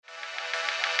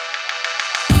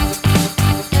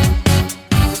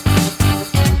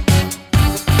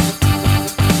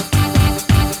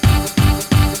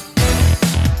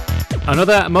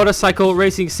Another motorcycle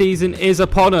racing season is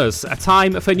upon us, a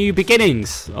time for new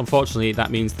beginnings. Unfortunately,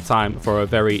 that means the time for a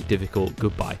very difficult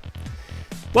goodbye.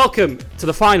 Welcome to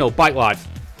the final Bike Live.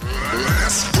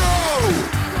 Let's go!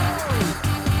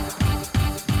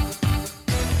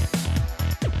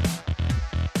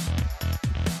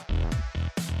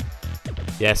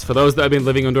 Yes, for those that have been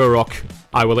living under a rock,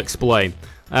 I will explain.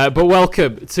 But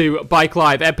welcome to Bike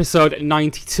Live, episode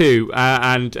 92,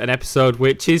 and an episode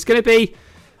which is going to be,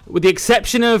 with the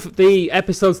exception of the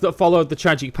episodes that followed the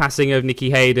tragic passing of Nicky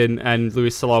Hayden and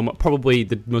Louis Salom, probably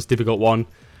the most difficult one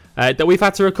that we've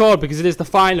had to record, because it is the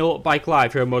final Bike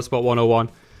Live here on Motorsport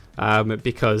 101,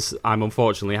 because I'm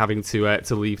unfortunately having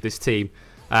to leave this team.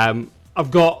 I've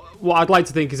got what I'd like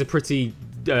to think is a pretty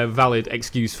valid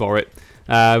excuse for it,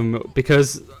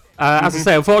 because, as I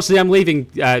say, unfortunately I'm leaving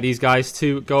these guys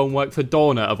to go and work for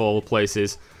Dorna, of all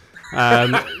places.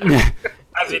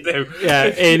 As you do. Yeah,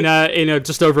 in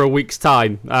just over a week's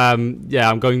time.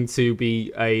 I'm going to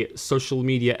be a social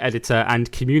media editor and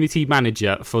community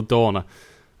manager for Dorna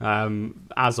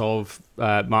as of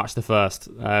March the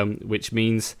 1st, which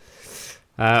means,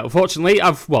 unfortunately,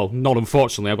 not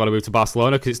unfortunately, I've got to move to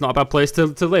Barcelona because it's not a bad place to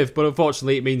live, but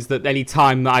unfortunately it means that any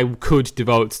time that I could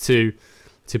devote to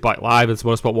Bike Live and to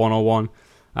Motorsport 101,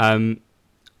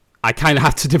 I kind of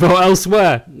have to devote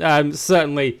elsewhere,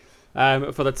 certainly.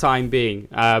 For the time being,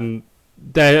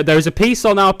 there is a piece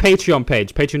on our Patreon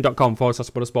page,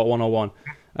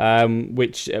 patreon.com/motorsport101,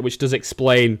 which does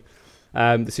explain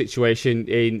the situation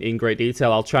in great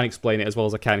detail. I'll try and explain it as well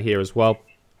as I can here as well,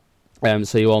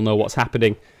 so you all know what's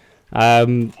happening.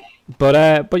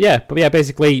 But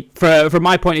basically, from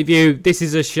my point of view, this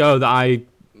is a show that I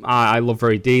love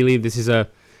very dearly. This is a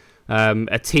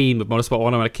team of Motorsport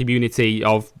 101, a community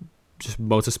of just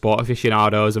motorsport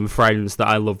aficionados and friends that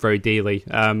I love very dearly,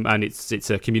 and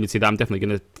it's a community that I'm definitely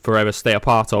going to forever stay a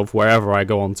part of wherever I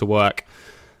go on to work.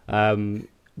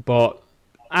 But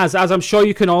as I'm sure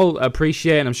you can all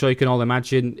appreciate, and I'm sure you can all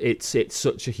imagine, it's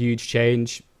such a huge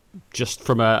change just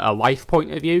from a life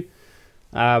point of view,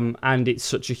 and it's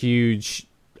such a huge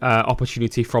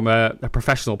opportunity from a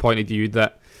professional point of view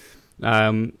that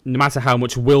no matter how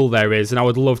much will there is, and I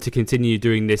would love to continue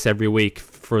doing this every week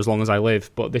for as long as I live,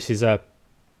 but this is a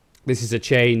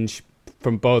change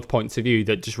from both points of view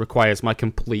that just requires my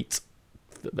complete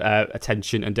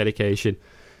attention and dedication.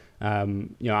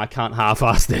 I can't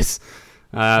half-ass this.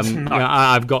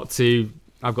 I've got to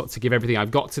give everything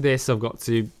I've got to this. I've got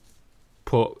to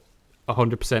put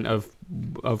 100%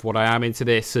 of what I am into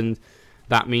this, and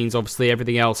that means obviously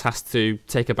everything else has to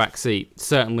take a back seat,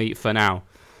 certainly for now.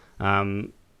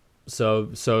 So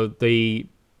the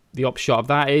upshot of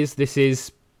that is this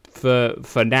is for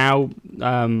now.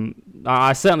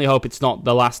 I certainly hope it's not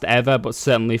the last ever, but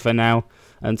certainly for now,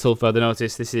 until further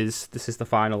notice, this is the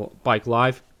final Bike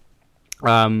Live. But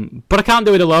I can't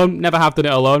do it alone. Never have done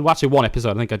it alone. Well, actually, one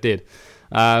episode I think I did.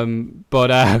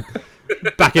 But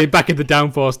back in the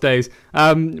Downforce days.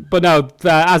 But no,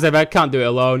 as ever, can't do it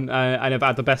alone. And I've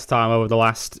had the best time over the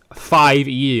last 5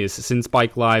 years since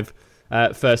Bike Live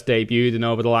first debuted, and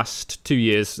over the last 2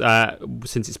 years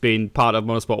since it's been part of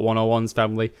Motorsport 101's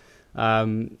family,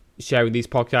 sharing these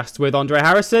podcasts with Andre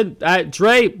Harrison.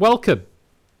 Dre, welcome.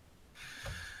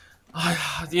 A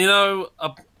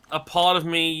part of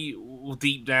me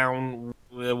deep down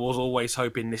was always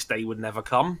hoping this day would never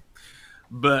come,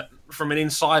 but from an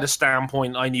insider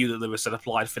standpoint, I knew that Lewis had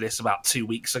applied for this about 3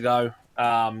 weeks ago,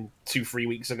 and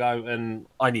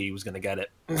I knew he was going to get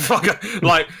it.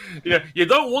 You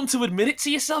don't want to admit it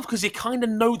to yourself because you kind of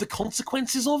know the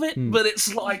consequences of it, but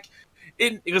it's like,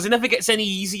 because it never gets any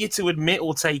easier to admit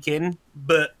or take in,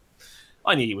 but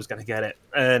I knew he was going to get it.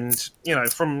 And,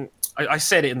 I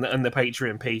said it in the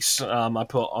Patreon piece I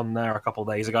put on there a couple of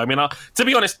days ago. I mean, to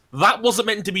be honest, that wasn't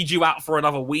meant to be due out for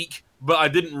another week, but I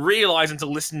didn't realise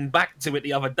until listening back to it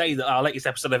the other day that our latest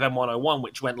episode of M101,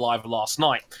 which went live last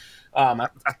night,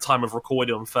 at time of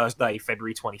recording on Thursday,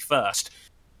 February 21st,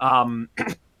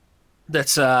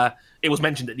 that it was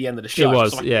mentioned at the end of the show. It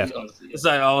was, yeah. So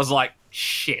I was like,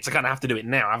 shit, I kind of have to do it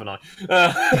now, haven't I?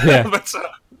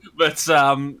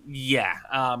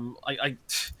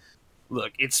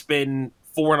 Look, it's been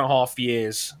 4.5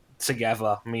 years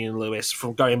together, me and Lewis,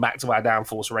 from going back to our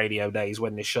Downforce radio days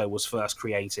when this show was first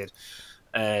created.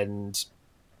 And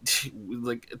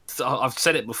like I've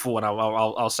said it before, and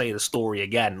I'll say the story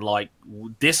again. Like,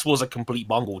 this was a complete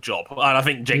bungle job, and I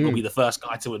think Jake will be the first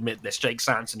guy to admit this. Jake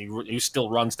Sanson, who still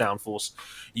runs Downforce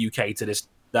UK to this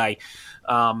day.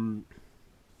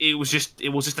 It was just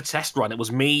a test run. It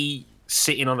was me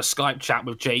sitting on a Skype chat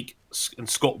with Jake and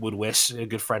Scott Woodwiss, a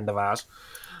good friend of ours,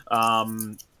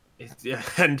 and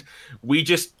we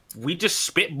just we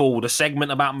just spitballed a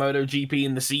segment about MotoGP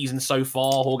in the season so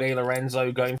far. Jorge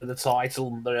Lorenzo going for the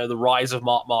title, the rise of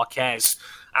Marc Marquez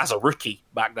as a rookie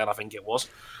back then, I think it was.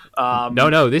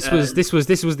 No, this was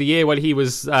the year when he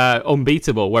was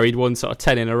unbeatable, where he'd won sort of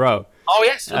 10 in a row. Oh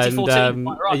yes, 2014.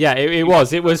 Right. Yeah, it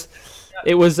was.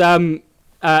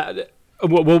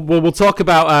 We'll talk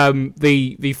about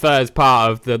the third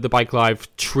part of the Bike Live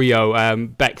trio,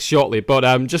 Bex, shortly.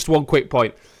 But just one quick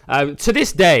point. To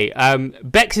this day,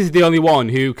 Bex is the only one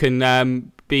who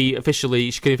can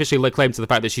officially lay claim to the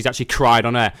fact that she's actually cried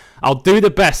on air. I'll do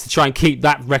the best to try and keep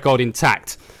that record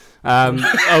intact over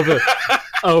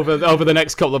the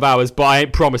next couple of hours, but I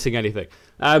ain't promising anything.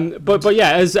 But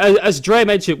yeah, as Dre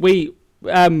mentioned,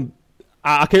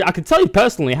 I can tell you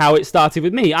personally how it started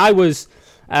with me. I was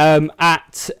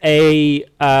at a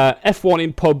F1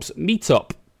 in pubs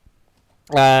meetup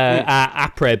at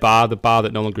Apres Bar, the bar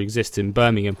that no longer exists in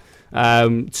Birmingham, where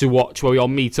we all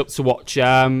meet up to watch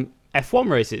F1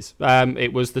 races.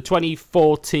 It was the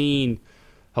 2014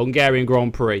 Hungarian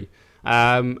Grand Prix,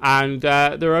 and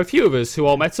there were a few of us who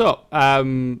all met up.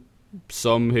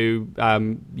 Some who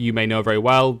you may know very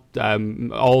well,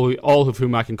 all of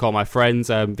whom I can call my friends,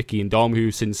 Vicky and Dom,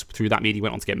 who since through that meeting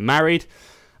went on to get married.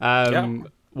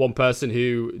 One person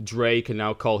who Dre can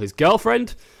now call his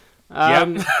girlfriend.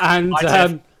 It's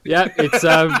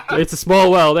a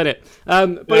small world, isn't it?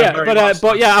 But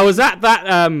I was at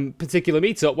that particular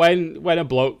meetup when a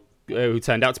bloke who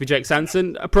turned out to be Jake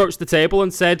Sanson approached the table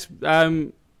and said,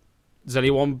 "Is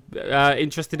anyone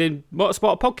interested in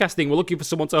motorsport podcasting? We're looking for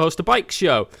someone to host a bike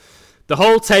show." The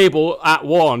whole table at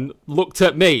one looked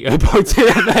at me and pointed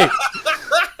at me.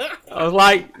 I was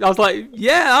like,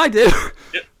 yeah, I do.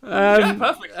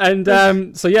 Perfect.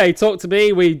 And so yeah, he talked to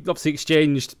me. We obviously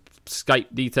exchanged Skype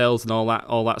details and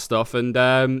all that stuff. And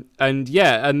then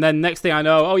next thing I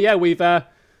know, are you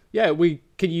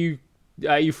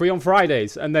free on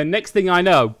Fridays? And then next thing I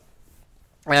know,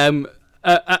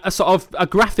 a sort of a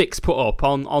graphics put up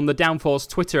on the Downforce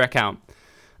Twitter account.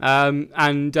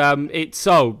 It's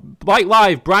so Bike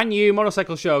Live, brand new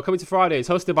motorcycle show coming to Fridays,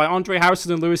 hosted by Andre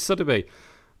Harrison and Lewis Sotheby.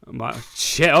 I'm like,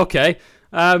 shit, okay.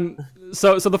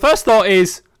 So the first thought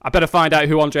is I better find out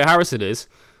who Andre Harrison is.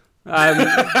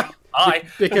 Because I'm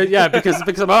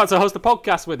about to host a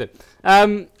podcast with him.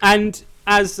 And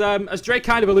as Drake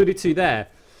kind of alluded to there,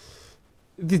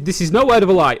 this is no word of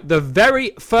a lie. The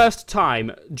very first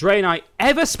time Dre and I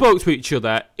ever spoke to each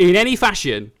other in any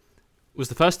fashion was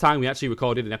the first time we actually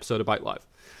recorded an episode of Bike Live.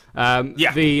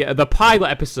 The pilot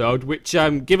episode, which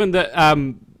given that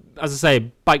as I say,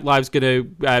 Bike Live's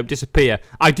going to disappear,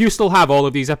 I do still have all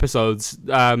of these episodes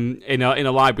in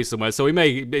a library somewhere, so we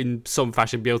may in some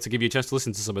fashion be able to give you a chance to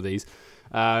listen to some of these.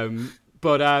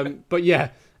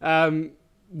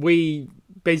 We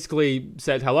basically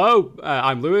said, hello,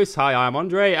 I'm Lewis, hi, I'm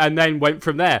Andre, and then went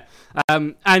from there.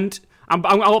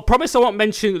 I'll promise I won't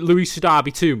mention Louis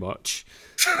Sudabi too much.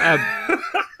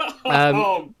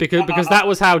 Because that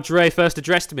was how Dre first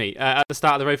addressed me at the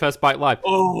start of the very first Bike Live.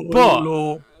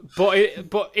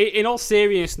 But in all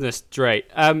seriousness, Dre,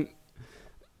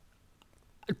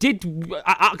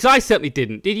 because I certainly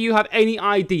didn't. Did you have any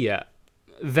idea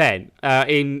then,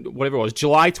 in whatever it was,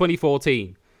 July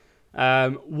 2014,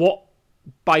 what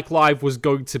Bike Live was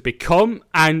going to become,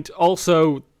 and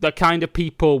also the kind of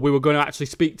people we were going to actually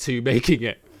speak to making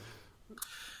it?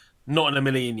 Not in a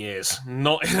million years.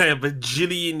 Not in a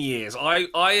bajillion years.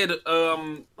 I had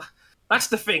that's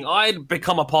the thing. I had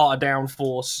become a part of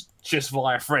Downforce just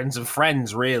via friends of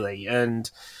friends, really, and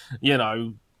you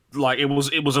know, like it was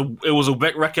a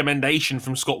recommendation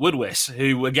from Scott Woodwiss,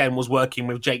 who again was working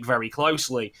with Jake very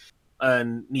closely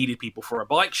and needed people for a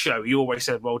bike show. He always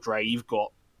said, "Well, Dre,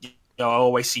 I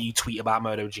always see you tweet about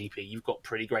MotoGP. You've got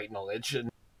pretty great knowledge, and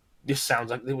this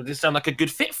sounds like a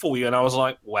good fit for you." And I was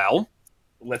like, "Well,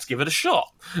 let's give it a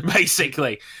shot,"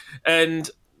 basically. And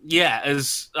yeah, I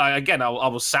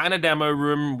was sat in a demo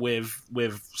room with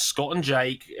Scott and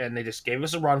Jake, and they just gave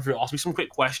us a run through, asked me some quick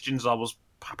questions. I was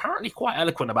apparently quite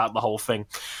eloquent about the whole thing,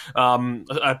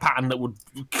 a pattern that would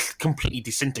completely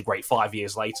disintegrate 5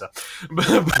 years later.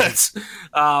 but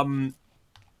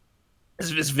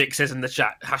as Vic says in the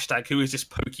chat, hashtag, who is this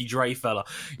Pokey Dre fella?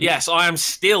 Yes, I am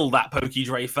still that Pokey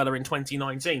Dre fella in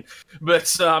 2019.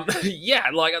 But yeah,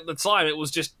 like at the time, it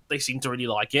was just, they seemed to really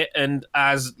like it. And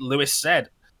as Lewis said,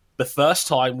 the first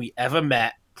time we ever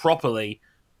met properly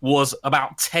was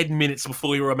about 10 minutes before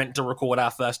we were meant to record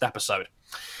our first episode.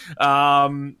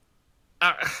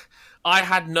 I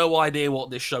had no idea what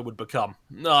this show would become.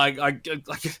 At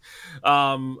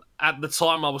the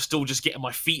time, I was still just getting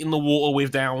my feet in the water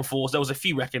with Downforce. There was a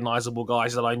few recognisable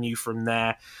guys that I knew from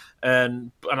there.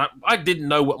 And I didn't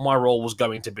know what my role was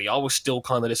going to be. I was still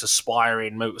kind of this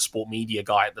aspiring motorsport media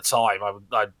guy at the time.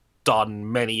 I'd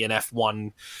done many an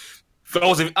F1. I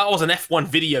was an F1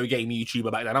 video game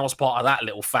YouTuber back then. I was part of that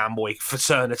little fanboy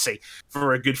fraternity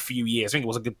for a good few years. I think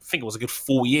it was a good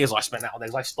 4 years I spent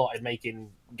nowadays. I started making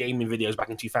gaming videos back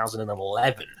in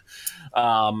 2011.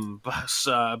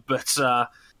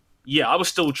 Yeah, I was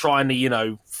still trying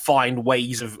to find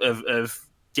ways of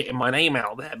getting my name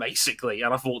out there, basically,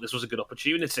 and I thought this was a good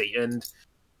opportunity. And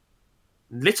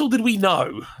little did we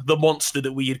know the monster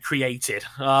that we had created.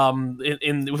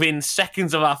 Within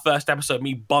seconds of our first episode,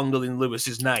 me bungling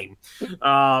Lewis's name.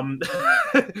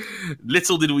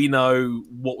 Little did we know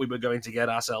what we were going to get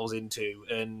ourselves into.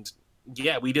 And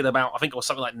yeah, we did about, I think it was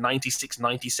something like 96,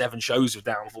 97 shows with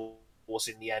Downforce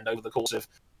in the end over the course of,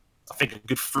 I think, a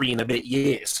good 3 and a bit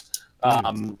years.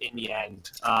 In the end,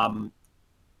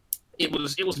 it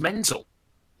was mental,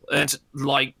 and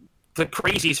like the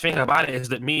craziest thing about it is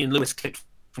that me and Lewis clicked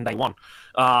from day one.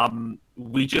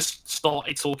 We just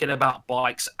started talking about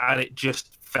bikes, and it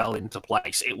just fell into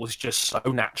place. It was just so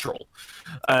natural,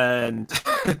 and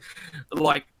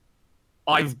like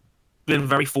I've been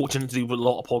very fortunate to do a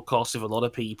lot of podcasts with a lot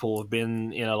of people. I've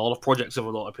been in a lot of projects with a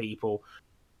lot of people.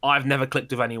 I've never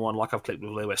clicked with anyone like I've clicked with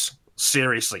Lewis.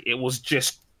 Seriously, it was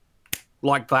just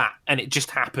like that, and it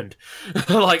just happened.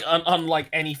 Like unlike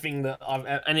anything that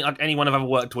anyone I've ever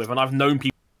worked with, and I've known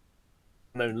people,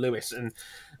 known Lewis, and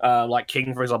like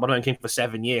King, for example. I've known King for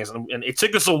 7 years, and it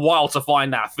took us a while to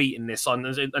find our feet in this, and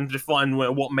to find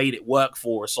what made it work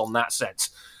for us on that sense.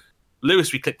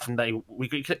 Lewis, we clicked from day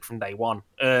one,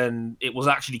 and it was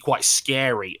actually quite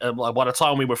scary. By the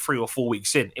time we were 3 or 4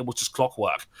 weeks in, it was just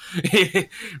clockwork.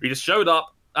 We just showed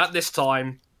up at this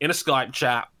time in a Skype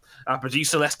chat. Our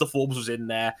producer Lester Forbes was in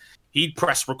there. He'd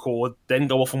press record, then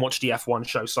go off and watch the F1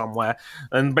 show somewhere,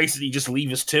 and basically just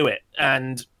leave us to it.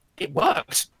 And it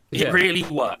worked. It really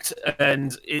worked.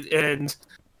 And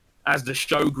as the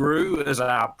show grew, as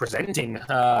our presenting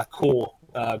core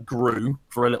grew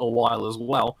for a little while as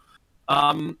well,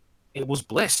 it was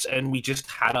bliss. And we just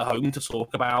had a home to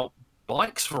talk about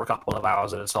bikes for a couple of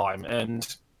hours at a time. And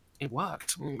it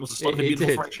worked. It was a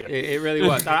beautiful friendship. It really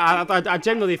worked. I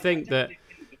generally think that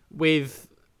with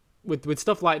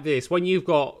stuff like this, when you've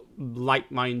got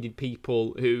like-minded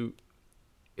people who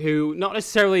not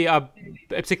necessarily are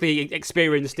particularly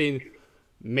experienced in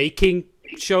making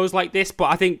shows like this, but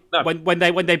I think when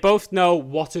they both know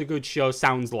what a good show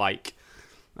sounds like,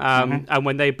 and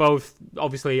when they both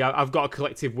obviously I've got a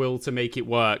collective will to make it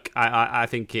work, I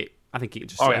think it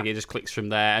just clicks from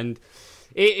there. And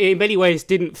it in many ways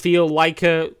didn't feel like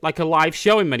a live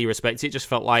show in many respects. It just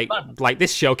felt like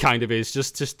this show kind of is,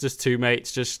 just two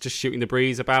mates just shooting the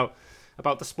breeze about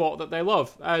the sport that they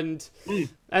love, and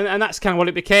that's kind of what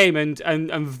it became.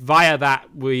 And via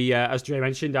that, we, as Dre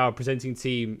mentioned, our presenting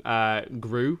team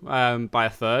grew by a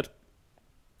third,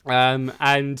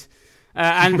 and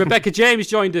Rebecca James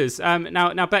joined us.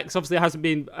 Now Bex obviously hasn't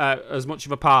been as much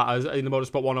of a part as in the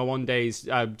Motorsport 101 days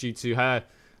due to her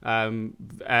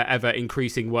ever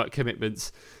increasing work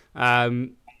commitments,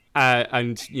 and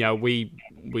we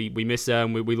miss her,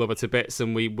 and we love her to bits,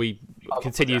 and we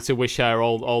continue to wish her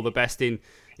all the best in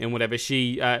whatever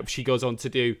she goes on to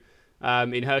do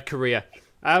in her career.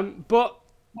 But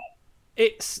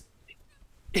I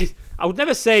would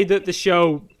never say that the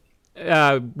show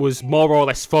was more or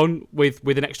less fun with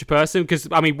an extra person, because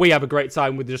I mean we have a great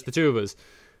time with just the two of us.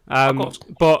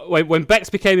 But when Bex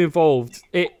became involved,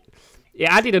 it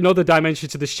added another dimension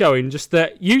to the show, in just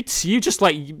that you just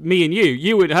like me and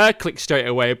you and her clicked straight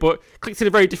away, but clicked in a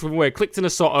very different way. Clicked in a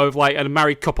sort of like a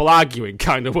married couple arguing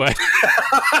kind of way.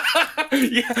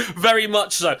 Yeah, very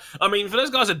much so. I mean, for those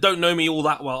guys that don't know me all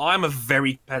that well, I'm a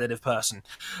very competitive person.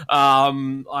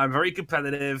 I'm very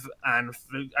competitive, and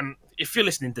if you're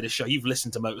listening to this show, you've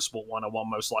listened to Motorsport 101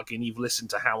 most likely, and you've listened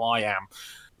to how I am.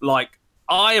 Like,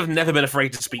 I have never been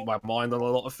afraid to speak my mind on a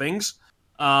lot of things.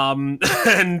 And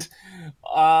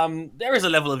there is a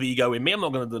level of ego in me. I'm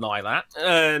not going to deny that.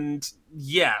 And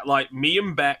yeah, like me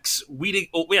and Bex, we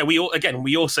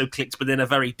also clicked, but in a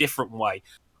very different way.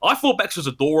 I thought Bex was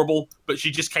adorable, but she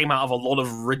just came out of a lot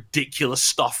of ridiculous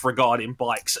stuff regarding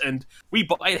bikes, and we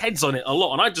butted heads on it a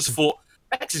lot. And I just thought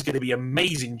Bex is going to be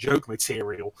amazing joke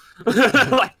material. We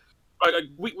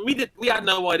had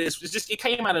no idea. It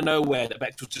came out of nowhere that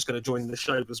Bex was just going to join the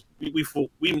show, because we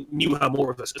thought we knew her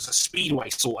more as a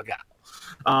Speedway sort of gal.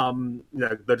 No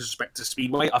disrespect to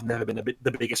Speedway, I've never been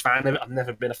the biggest fan of it. I've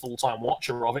never been a full-time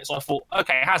watcher of it. So I thought,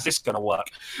 okay, how's this going to work?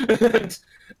 And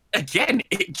again,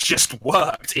 it just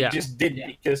worked. It just didn't,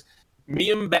 because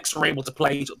me and Bex were able to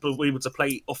play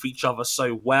off each other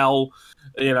so well.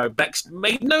 You know, Bex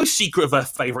made no secret of her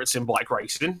favourites in bike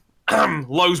racing.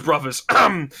 Lowe's brothers.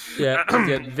 Yeah,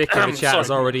 Vic in the chat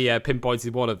has already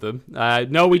pinpointed one of them.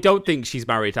 No, we don't think she's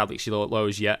married Alex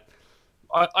Lowe's yet.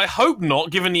 I hope not,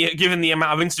 given the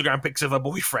amount of Instagram pics of her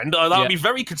boyfriend. That would be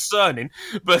very concerning.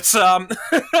 But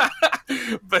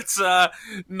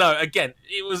no. Again,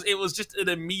 it was just an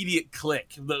immediate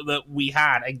click that we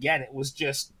had. Again, it was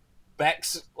just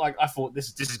Bex. Like, I thought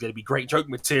this is going to be great joke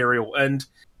material, and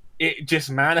it just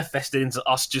manifested into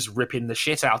us just ripping the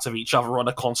shit out of each other on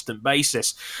a constant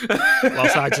basis. Well,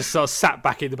 so I just sort of sat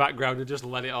back in the background and just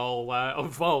let it all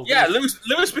unfold. Yeah,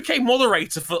 Lewis became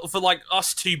moderator for like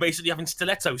us two basically having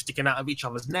stilettos sticking out of each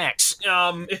other's necks.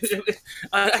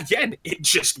 Again, it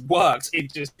just worked.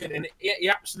 It just and it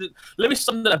absolutely. Lewis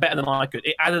summed it better than I could.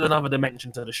 It added another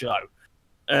dimension to the show,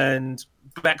 and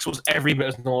Bex was every bit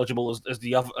as knowledgeable as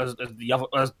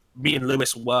me and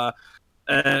Lewis were,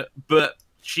 but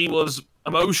she was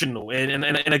emotional in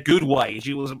a good way.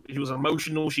 She was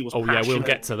emotional. She was. Passionate. Yeah, we'll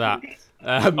get to that.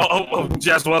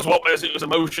 Just was what was it was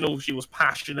emotional. She was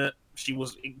passionate. She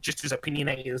was just as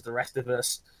opinionated as the rest of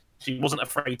us. She wasn't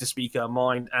afraid to speak her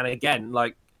mind. And again,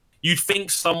 like, you'd think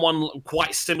someone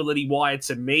quite similarly wired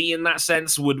to me in that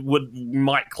sense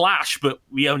might clash, but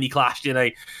we only clashed in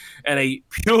a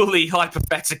purely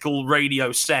hypothetical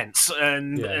radio sense,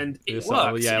 and it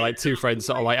worked. Like two friends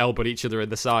sort of like elbowed each other in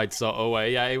the side sort of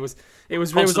way. Yeah, it was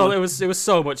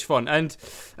so much fun, and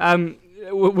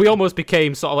we almost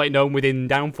became sort of like known within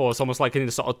Downforce, almost like in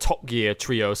a sort of Top Gear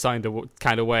trio kind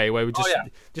of way, where we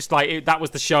just like that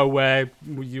was the show where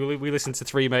we listened to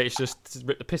three mates just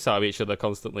rip the piss out of each other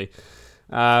constantly,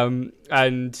 it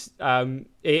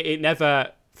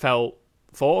never felt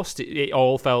forced. It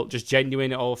all felt just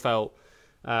genuine. It all felt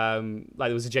like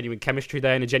there was a genuine chemistry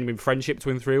there and a genuine friendship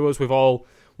between the three of us.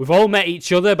 We've all met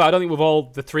each other, but I don't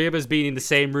think the three of us being in the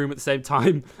same room at the same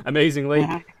time, amazingly.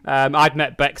 I've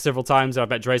met Bex several times, I've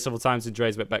met Dre several times, and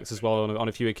Dre's met Bex as well on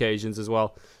a few occasions as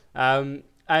well. And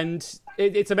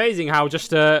it's amazing how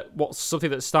just what's something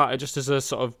that started just as a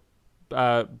sort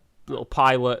of little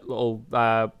pilot, little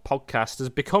podcast has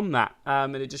become that.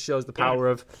 And it just shows the power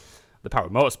of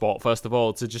motorsport, first of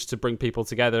all, to bring people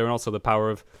together, and also the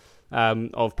power of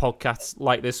podcasts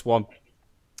like this one.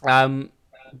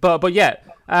 But yeah,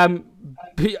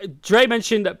 Dre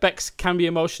mentioned that Bex can be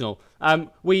emotional.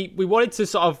 We wanted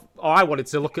to I wanted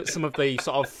to look at some of the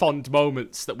sort of fond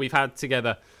moments that we've had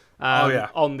together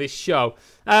on this show.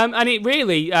 And it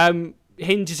really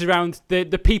hinges around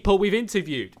the people we've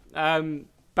interviewed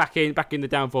back in the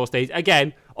Downforce days.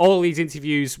 Again, all these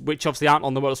interviews, which obviously aren't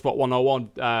on the Motorsport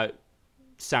 101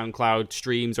 SoundCloud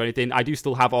streams or anything, I do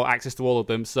still have access to all of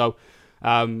them. So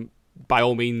by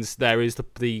all means, there is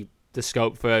the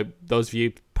scope for those of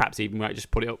you, perhaps even might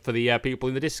just put it up for the people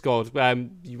in the Discord.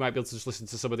 You might be able to just listen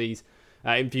to some of these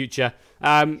in future.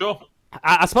 Sure.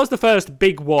 I suppose the first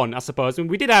big one,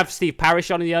 we did have Steve Parrish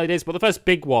on in the early days, but the first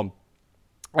big one,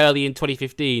 early in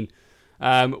 2015,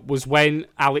 was when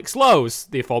Alex Lowe's,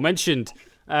 the aforementioned,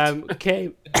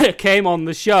 came on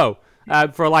the show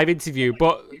for a live interview.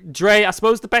 But Dre, I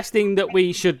suppose the best thing that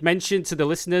we should mention to the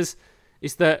listeners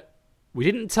is that we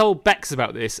didn't tell Bex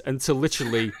about this until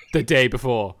literally the day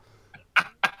before.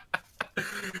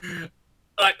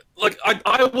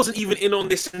 I wasn't even in on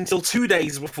this until 2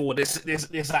 days before this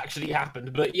actually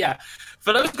happened. But yeah,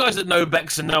 for those guys that know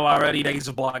Bex and know our early days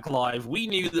of Bike Live, we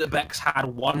knew that Bex had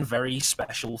one very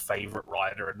special favourite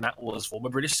rider, and that was former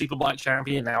British Superbike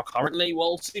champion, now currently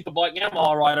World Superbike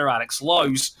Yamaha rider Alex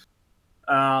Lowe's.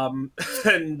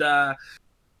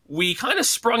 We kind of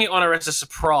sprung it on her as a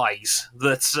surprise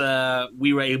that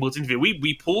we were able to interview.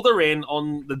 We pulled her in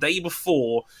on the day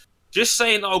before, just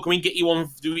saying, "Oh, can we get you on?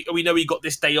 We know we got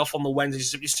this day off on the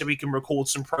Wednesday, just so we can record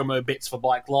some promo bits for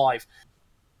Bike Live."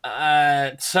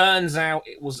 Turns out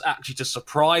it was actually to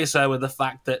surprise her with the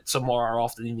fact that tomorrow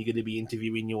afternoon you're going to be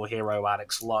interviewing your hero,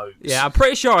 Alex Lowe's. Yeah, I'm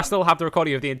pretty sure I still have the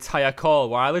recording of the entire call,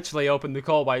 where I literally opened the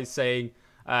call by saying,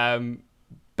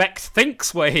 Bex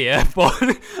thinks we're here,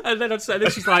 and then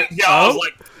she's like, yeah, I was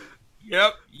like,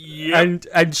 yep.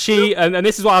 And she, and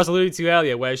this is what I was alluding to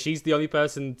earlier, where she's the only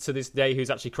person to this day who's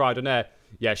actually cried on air.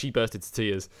 Yeah, she burst into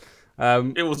tears.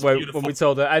 It was beautiful when we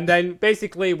told her. And then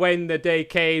basically when the day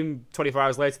came 24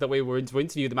 hours later that we were to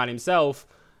interview the man himself,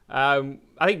 I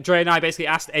think Dre and I basically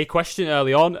asked a question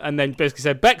early on and then basically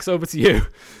said, Bex, over to you.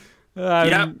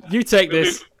 You take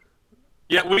this.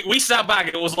 Yeah, we sat back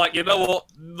and it was like, you know what?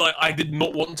 Like, I did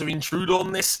not want to intrude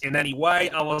on this in any way.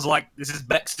 I was like, this is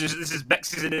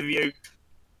Bex's interview.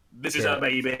 This is her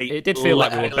baby. It did feel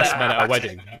like we were Let best her men at a have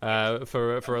wedding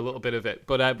for a little bit of it,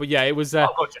 but yeah, it was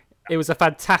gotcha. it was a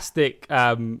fantastic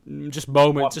just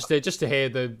moment just to hear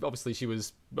the obviously she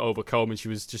was overcome and she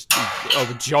was just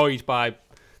overjoyed by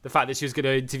the fact that she was going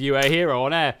to interview her hero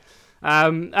on air,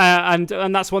 and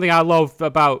that's one thing I love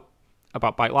about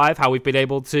Bike Live, how we've been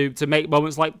able to make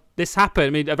moments like this happen. I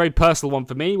mean, a very personal one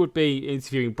for me would be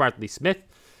interviewing Bradley Smith,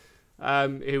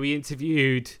 who we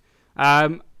interviewed.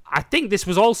 I think this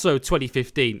was also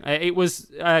 2015. It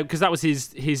was because that was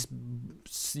his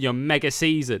mega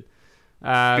season.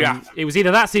 It was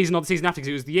either that season or the season after, because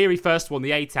it was the year he first won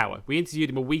the 8 Hour. We interviewed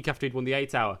him a week after he'd won the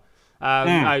 8 Hour.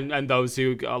 And those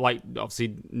who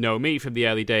obviously know me from the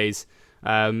early days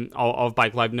of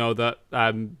Bike Live know that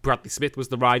Bradley Smith was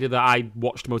the rider that I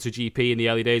watched MotoGP in the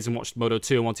early days and watched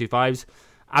Moto2 and 125s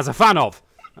as a fan of.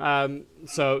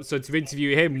 So to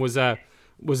interview him was a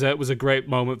great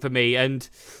moment for me, and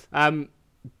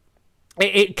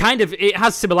it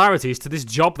has similarities to this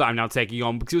job that I'm now taking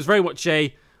on, because it was very much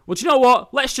well, do you know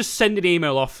what? Let's just send an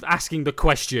email off asking the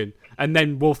question, and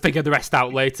then we'll figure the rest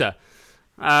out later.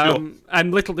 Sure.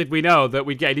 And little did we know that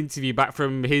we'd get an interview back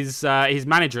from his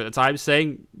manager at the time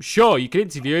saying, "Sure, you can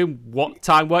interview him. What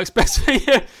time works best for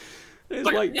you?" It's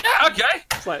like, yeah, okay.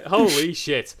 It's like, holy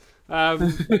shit.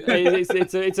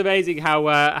 It's amazing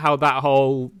how that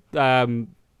whole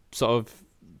sort of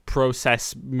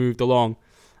process moved along.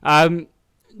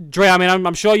 Dre, I mean,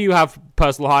 I'm sure you have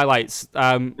personal highlights.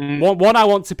 One I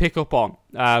want to pick up on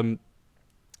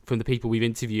from the people we've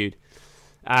interviewed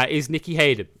is Nicky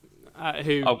Hayden,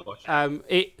 who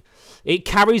it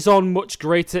carries on much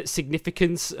greater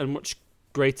significance and much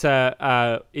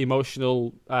greater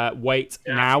emotional weight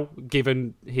now,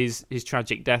 given his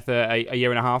tragic death a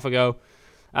year and a half ago.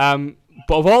 But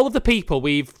of all of the people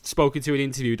we've spoken to and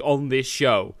interviewed on this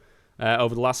show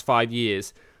over the last 5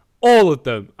 years, all of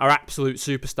them are absolute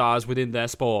superstars within their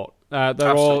sport.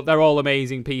 They're all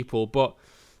amazing people, but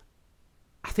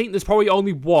I think there's probably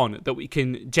only one that we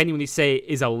can genuinely say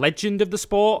is a legend of the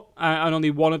sport, and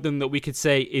only one of them that we could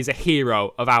say is a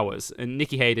hero of ours. And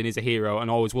Nicky Hayden is a hero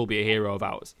and always will be a hero of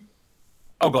ours.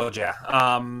 Oh god, yeah.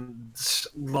 I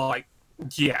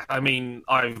mean,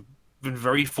 I've been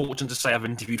very fortunate to say I've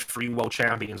interviewed 3 world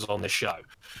champions on this show.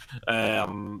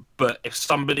 But if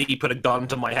somebody put a gun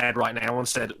to my head right now and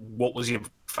said, "What was your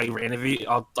favourite interview?"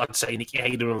 I'd say Nicky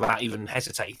Hayden without even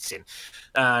hesitating.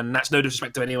 And that's no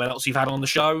disrespect to anyone else you've had on the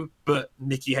show, but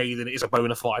Nicky Hayden is a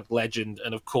bona fide legend,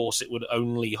 and of course it would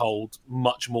only hold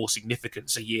much more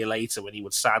significance a year later when he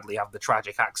would sadly have the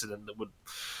tragic accident that would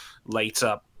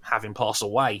later have him pass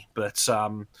away. But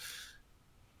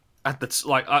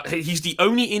he's the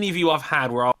only interview I've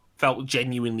had where I felt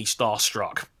genuinely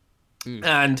starstruck.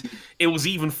 And it was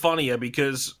even funnier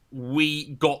because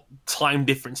we got time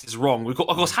differences wrong. Of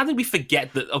course, how did we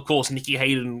forget that, of course, Nicky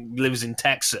Hayden lives in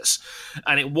Texas,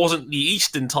 and it wasn't the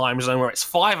Eastern time zone where it's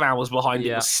 5 hours behind,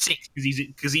 it was 6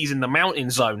 because he's in the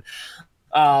mountain zone.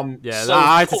 I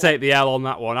had to take the L on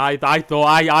that one. I thought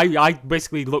I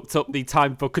basically looked up the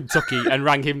time for Kentucky and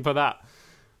rang him for that.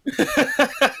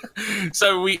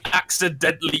 So we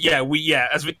accidentally,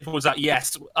 as Victor was at,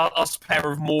 us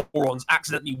pair of morons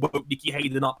accidentally woke Nicky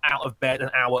Hayden up out of bed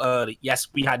an hour early. Yes,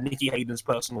 we had Nicky Hayden's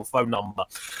personal phone number.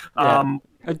 Do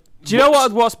you know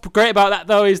what's great about that,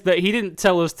 though, is that he didn't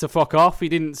tell us to fuck off. He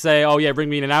didn't say, "Oh yeah, bring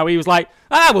me in an hour." He was like,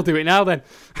 "We'll do it now then."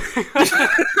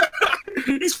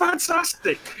 He's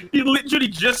fantastic. He literally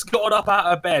just got up out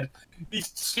of bed. These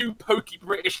 2 pokey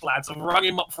British lads have rung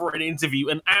him up for an interview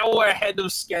an hour ahead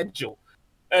of schedule.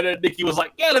 And then Nicky was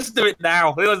like, "Yeah, let's do it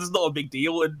now. It's not a big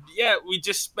deal." And we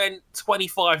just spent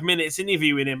 25 minutes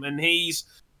interviewing him. And he's,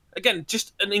 again,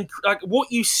 just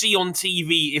what you see on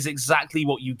TV is exactly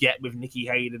what you get with Nicky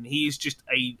Hayden. He is just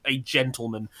a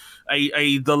gentleman,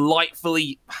 a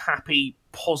delightfully happy,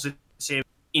 positive,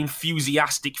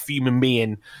 enthusiastic human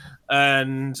being.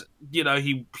 And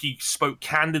he spoke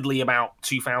candidly about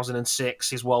 2006,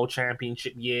 his world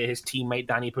championship year, his teammate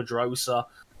Danny Pedrosa,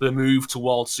 the move to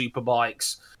World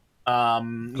Superbikes.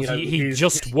 He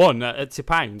just won at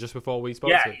Sepang just before we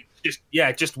spoke to him.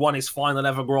 Just won his final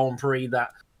ever Grand Prix,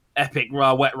 that epic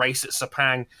wet race at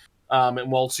Sepang in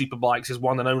World Superbikes, his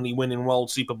one and only win in World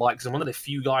Superbikes, and one of the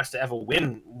few guys to ever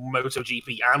win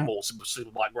MotoGP and World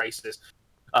Superbike races.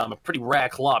 A pretty rare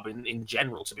club in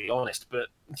general, to be honest. But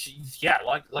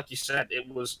like you said, it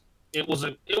was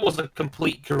a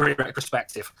complete career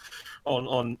retrospective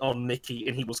on Nicky,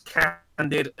 and he was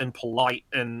candid and polite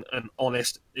and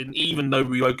honest. And even though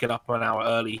we woke it up an hour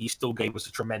early, he still gave us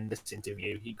a tremendous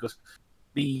interview.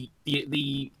 the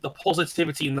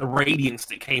positivity and the radiance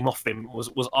that came off him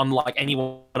was unlike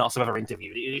anyone else I've ever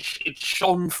interviewed. It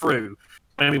shone through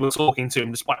when we were talking to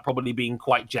him, despite probably being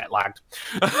quite jet lagged.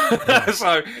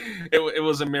 So it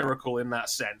was a miracle in that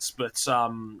sense. But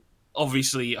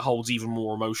obviously, it holds even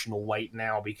more emotional weight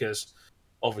now because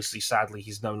obviously, sadly,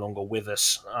 he's no longer with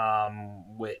us,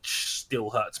 which still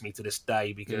hurts me to this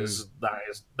day because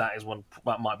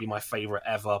that might be my favorite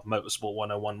ever Motorsport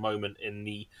 101 moment in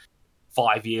the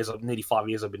nearly 5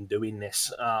 years I've been doing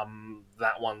this.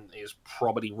 That one is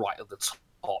probably right at the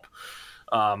top.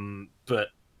 But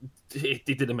it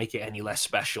didn't make it any less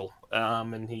special.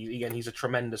 And he's a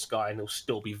tremendous guy and he'll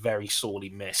still be very sorely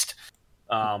missed.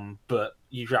 But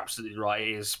you're absolutely right.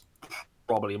 It is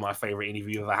probably my favorite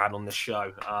interview I've ever had on this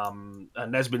show. And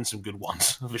there's been some good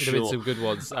ones, for sure. There's been some good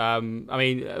ones. I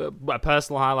mean, a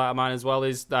personal highlight of mine as well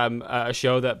is a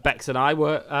show that Bex and I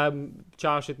were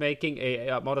charged with making,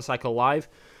 a Motorcycle Live,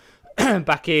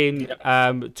 back in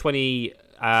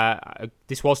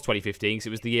this was 2015, because it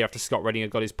was the year after Scott Redding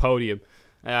had got his podium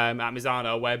at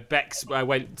Misano, where Bex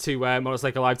went to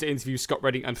Motorcycle Live to interview Scott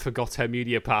Redding and forgot her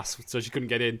media pass, so she couldn't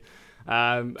get in.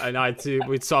 And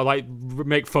we'd sort of like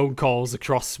make phone calls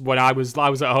across when I was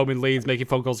at home in Leeds, making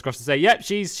phone calls across to say, yep,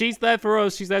 she's there for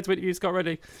us. She's there to interview Scott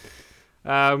Redding,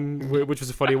 which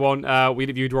was a funny one. We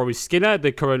interviewed Rory Skinner,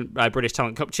 the current British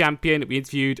Talent Cup champion. We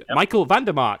interviewed Michael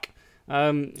Vandermark,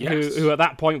 who at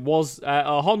that point was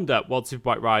a Honda World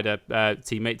Superbike rider,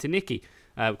 teammate to Nicky,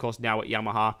 of course now at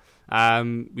Yamaha.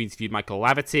 We interviewed Michael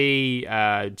Laverty,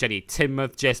 Jenny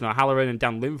Tinmouth, Jason O'Halloran, and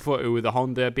Dan Linfoot, who were the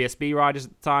Honda BSB riders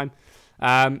at the time.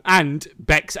 And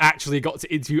Bex actually got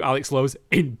to interview Alex Lowes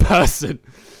in person.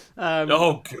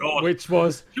 Oh God! Which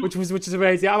is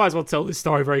amazing. I might as well tell this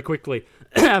story very quickly.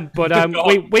 But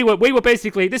we were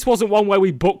basically, this wasn't one where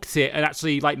we booked it and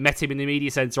actually like met him in the media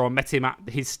centre or met him at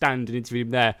his stand and interviewed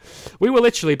him there. We were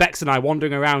literally, Bex and I,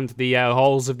 wandering around the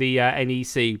halls of the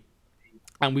NEC.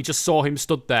 And we just saw him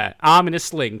stood there, arm in a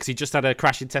sling, because he just had a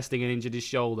crash in testing and injured his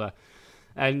shoulder.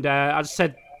 And I just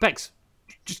said, Bex,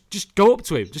 just go up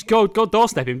to him. Just go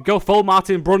doorstep him. Go full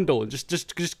Martin Brundle and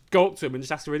just go up to him and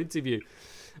just ask for an interview.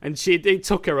 And it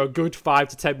took her a good 5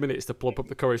 to 10 minutes to plump up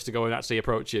the courage to go and actually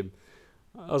approach him.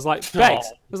 I was like, Bex.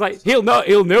 I was like, he'll know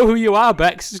who you are,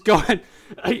 Bex. Just go and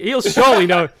he'll surely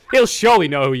know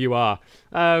who you are.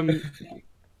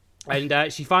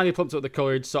 And she finally plumped up the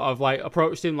courage, sort of like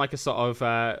approached him like a sort of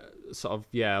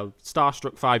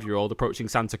starstruck 5-year-old approaching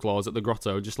Santa Claus at the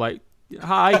grotto, just like,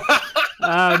 hi.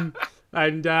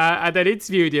 And then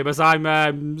interviewed him as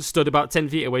I'm stood about 10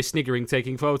 feet away, sniggering,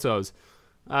 taking photos.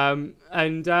 And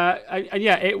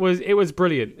yeah, it was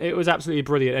brilliant. It was absolutely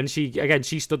brilliant. And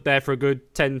she stood there for a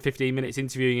good 10-15 minutes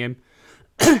interviewing him.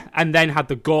 And then had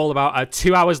the gall about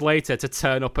 2 hours later to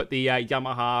turn up at the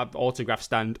Yamaha autograph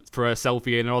stand for a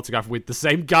selfie and an autograph with the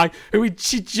same guy who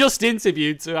she just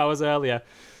interviewed 2 hours earlier.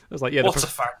 I was like, yeah,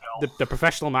 the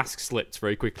professional mask slipped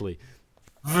very quickly.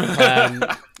 But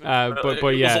yeah, it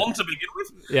was on to begin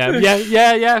with.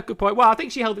 Yeah, good point. Well, I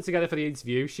think she held it together for the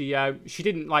interview. She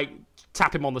didn't like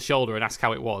tap him on the shoulder and ask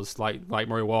how it was, like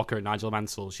Murray Walker and Nigel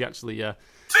Mansell. She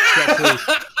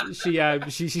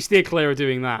steered clear of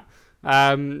doing that.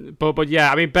 But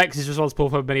yeah, I mean, Bex is responsible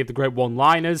for many of the great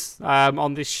one-liners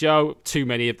on this show. Too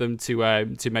many of them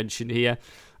to mention here.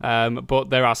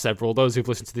 But there are several. Those who've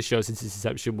listened to the show since its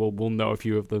inception will know a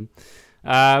few of them.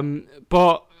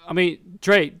 But I mean,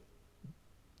 Dre,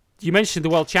 you mentioned the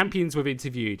world champions we've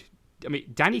interviewed. I mean,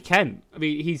 Danny Kemp. I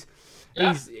mean,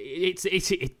 it's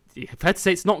fair to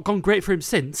say it's not gone great for him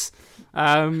since.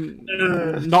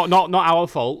 Not our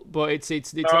fault, but it's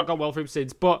not gone well for him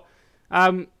since. But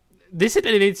this has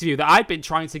been an interview that I've been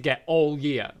trying to get all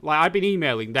year. Like, I've been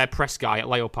emailing their press guy at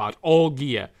Leopard all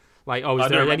year. Like, is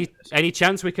there any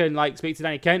chance we can like speak to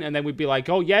Danny Kent? And then we'd be like,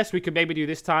 oh yes, we could maybe do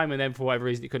this time. And then for whatever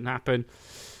reason, it couldn't happen.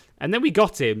 And then we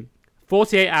got him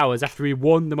 48 hours after he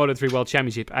won the Moto3 World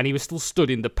Championship, and he was still stood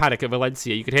in the paddock at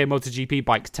Valencia. You could hear MotoGP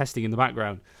bikes testing in the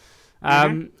background.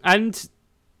 And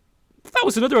that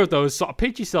was another of those sort of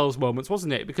pinch yourselves moments,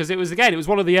 wasn't it? Because it was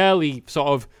one of the early sort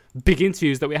of big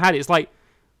interviews that we had. It's like,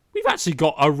 we've actually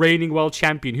got a reigning world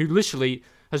champion who literally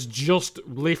has just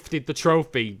lifted the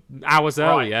trophy hours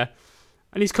earlier,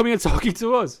 and he's coming and talking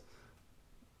to us.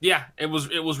 Yeah, it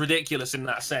was ridiculous in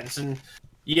that sense. And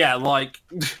yeah, like,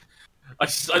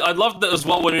 I loved that as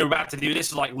well when we were about to do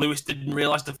this. Like, Lewis didn't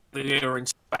realise that we were in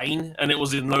Spain and it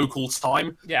was in local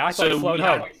time. Yeah, I thought he flown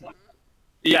home.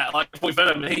 Yeah, like,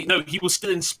 he was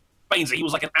still in Spain, so he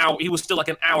was like an hour. He was still like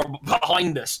an hour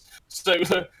behind us. So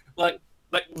like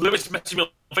Lewis messaged me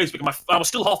on Facebook, and I was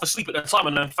still half asleep at the time,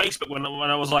 and on Facebook when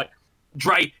I was like,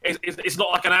 Dre, it's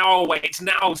not like an hour away. It's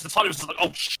now. It's the time. It's like,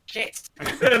 oh shit!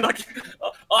 And like,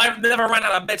 I've never ran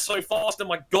out of bed so fast in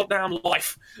my goddamn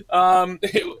life.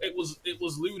 It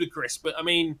was ludicrous. But I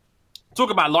mean, talk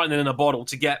about lightning in a bottle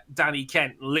to get Danny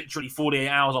Kent literally 48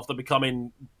 hours after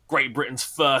becoming Great Britain's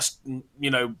first,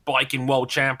 biking world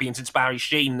champion since Barry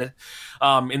Sheene,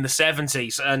 in the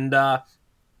 70s, and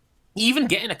even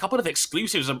getting a couple of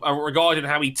exclusives regarding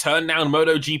how he turned down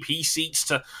MotoGP seats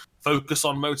to focus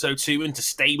on Moto2 and to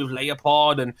stay with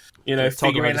Leopard, and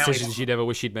figuring out decisions you never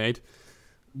wish he'd made.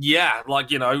 Yeah, like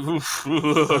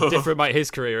How different might his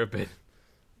career have been?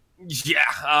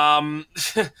 Yeah,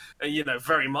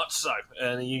 very much so.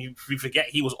 And you forget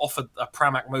he was offered a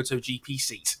Pramac MotoGP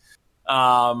seat.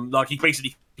 Like he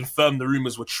basically confirmed the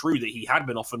rumors were true that he had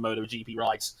been offered MotoGP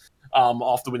rights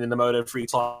after winning the Moto3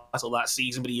 title that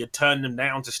season, but he had turned them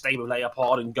down to stay with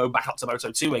Leopard and go back up to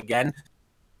Moto2 again.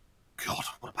 God,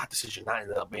 what a bad decision that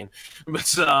ended up being.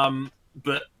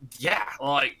 But yeah,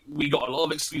 like we got a lot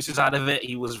of excuses out of it.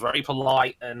 He was very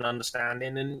polite and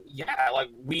understanding, and yeah, like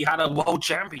we had a world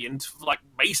champion for like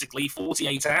basically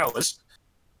 48 hours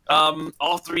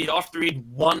after he'd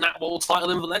won that world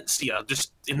title in Valencia,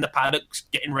 just in the paddock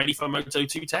getting ready for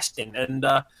Moto2 testing, and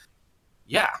that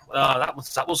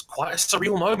was quite a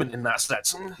surreal moment in that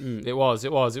sense. It was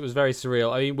very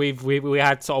surreal. I mean, we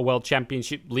had sort of world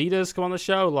championship leaders come on the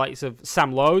show, like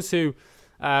Sam Lowes, who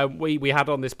we had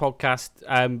on this podcast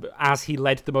as he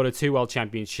led the Moto2 World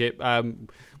Championship,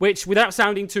 which, without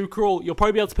sounding too cruel, you'll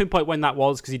probably be able to pinpoint when that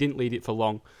was because he didn't lead it for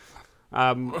long.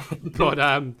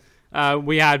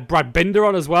 We had Brad Binder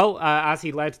on as well, as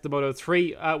he led the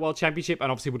Moto3 World Championship,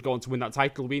 and obviously would go on to win that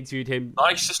title. We interviewed him.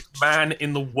 Nicest man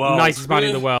in the world. Nicest man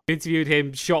in the world. We interviewed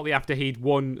him shortly after he'd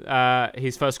won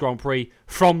his first Grand Prix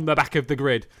from the back of the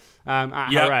grid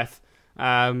at Jerez.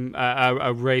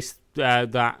 A race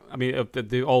that, I mean,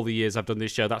 all the years I've done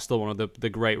this show, that's still one of the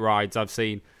great rides I've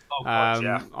seen. Oh,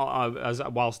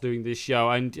 God, whilst doing this show.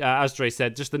 And as Dre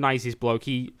said, just the nicest bloke.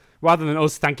 He, rather than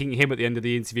us thanking him at the end of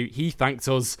the interview, he thanked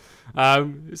us.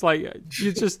 It's like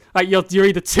you're just like you're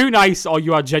either too nice or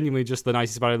you are genuinely just the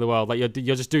nicest man in the world. Like you're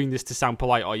just doing this to sound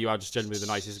polite, or you are just genuinely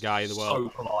the nicest guy in the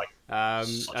world. So polite.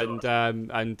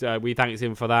 And we thanked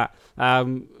him for that.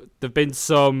 There've been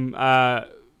some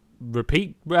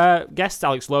repeat guests.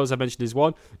 Alex Lowes, I mentioned, is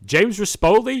one. James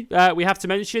Rispoli, we have to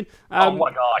mention. Oh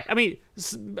my God! I mean,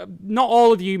 not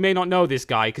all of you may not know this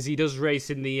guy because he does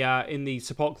race in the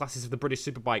support classes of the British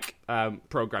Superbike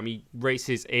program. He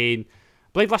races in.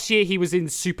 I believe last year he was in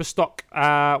Super Stock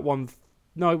one.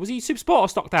 No, was he Super Sport or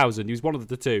Stock 1000? He was one of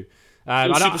the two.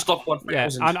 Super Stock 1000. Yeah,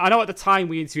 and I know at the time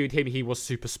we interviewed him, he was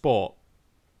Super Sport,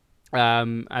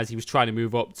 as he was trying to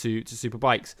move up to Super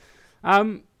Bikes.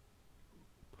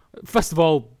 First of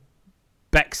all,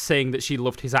 Bex saying that she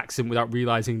loved his accent without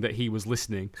realising that he was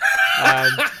listening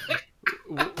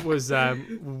was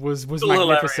magnificent.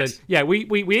 Hilarious. Yeah,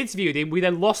 we interviewed him. We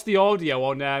then lost the audio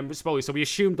on Rispoli, so we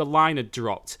assumed the line had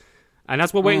dropped. And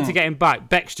as we're waiting to get him back,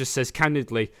 Bex just says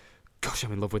candidly, "Gosh,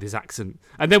 I'm in love with his accent."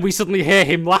 And then we suddenly hear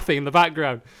him laughing in the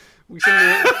background.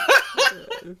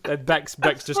 Then Bex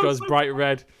just goes bright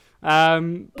red.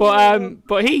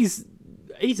 But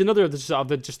he's another of the sort of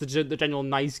the general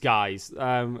nice guys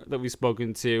that we've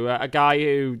spoken to. A guy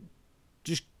who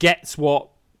just gets what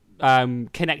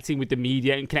connecting with the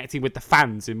media and connecting with the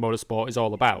fans in motorsport is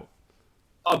all about.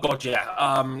 Oh God, yeah.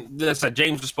 As I said,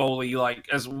 James Rispoli,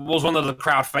 was one of the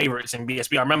crowd favourites in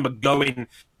BSB. I remember going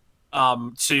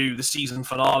to the season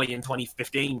finale in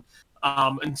 2015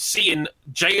 and seeing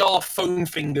JR phone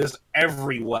fingers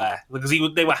everywhere because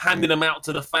they were handing them out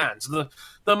to the fans.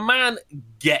 The man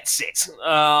gets it.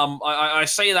 I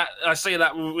say that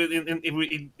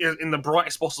in the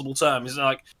brightest possible terms.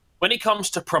 Like when it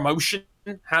comes to promotion,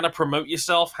 how to promote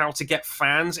yourself, how to get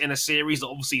fans in a series that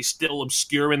obviously is still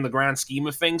obscure in the grand scheme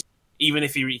of things. Even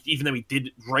though he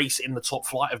did race in the top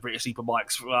flight of British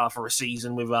Superbikes for a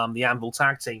season with the Anvil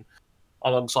tag team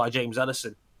alongside James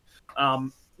Ellison.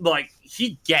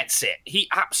 He gets it. He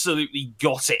absolutely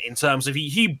got it in terms of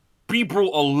he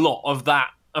brought a lot of that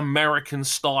American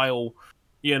style,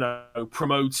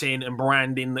 promoting and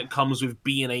branding that comes with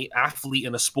being an athlete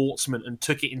and a sportsman and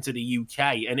took it into the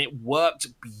UK, and it worked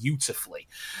beautifully.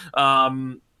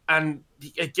 And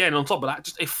again, on top of that,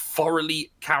 just a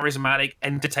thoroughly charismatic,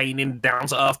 entertaining,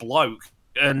 down-to-earth bloke.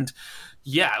 And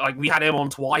yeah, we had him on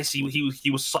twice.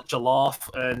 He was such a laugh,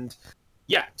 and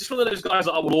yeah, just one of those guys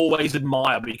that I will always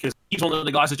admire because he's one of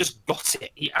the guys that just got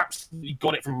it. He absolutely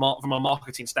got it from a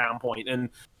marketing standpoint, and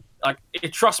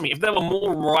trust me, if there were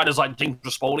more riders like James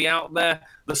Rispoli out there,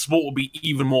 the sport would be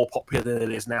even more popular than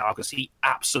it is now because he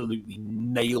absolutely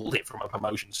nailed it from a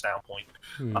promotion standpoint.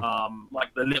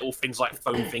 Like the little things like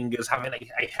foam fingers, having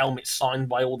a helmet signed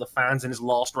by all the fans in his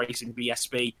last race in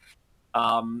BSB.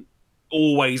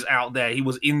 Always out there. He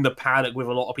was in the paddock with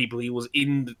a lot of people. He was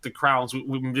in the crowds,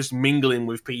 just mingling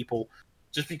with people.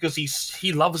 Just because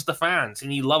he loves the fans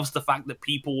and he loves the fact that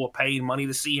people were paying money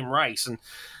to see him race, and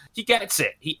he gets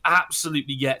it. He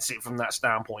absolutely gets it from that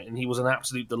standpoint, and he was an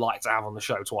absolute delight to have on the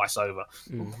show twice over.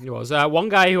 He was. One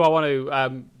guy who I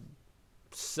want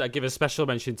to give a special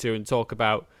mention to and talk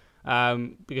about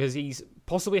because he's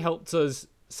possibly helped us,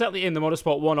 certainly in the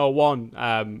Motorsport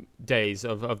 101 days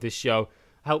of this show,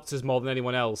 helped us more than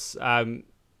anyone else,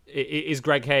 is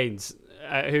Greg Haynes,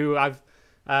 who I've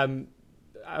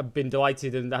been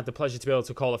delighted and had the pleasure to be able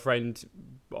to call a friend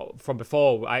from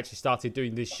before I actually started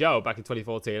doing this show back in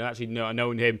 2014. I actually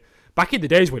known him back in the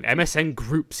days when MSN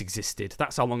groups existed.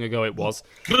 That's how long ago it was.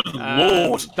 Good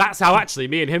Lord! That's how actually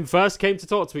me and him first came to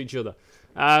talk to each other.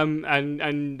 And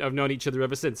I've known each other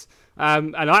ever since.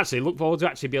 And I actually look forward to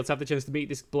actually be able to have the chance to meet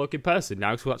this bloke in person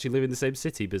now, because we'll actually live in the same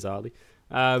city, bizarrely.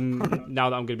 Now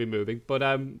that I'm going to be moving.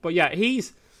 But yeah,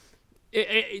 he's...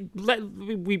 I don't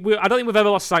think we've ever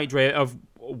lost sight of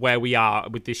where we are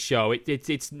with this show.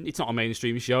 It's not a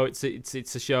mainstream show. It's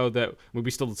a show that we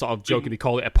still sort of jokingly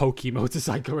call it a pokey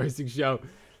motorcycle racing show.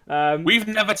 We've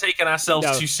never taken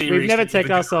ourselves too seriously. We've never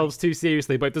taken ourselves too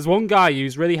seriously. But there's one guy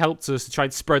who's really helped us to try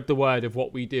and spread the word of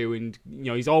what we do, and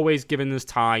he's always given us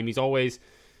time. He's always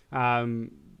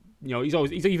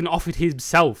he's even offered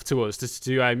himself to us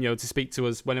to speak to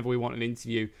us whenever we want an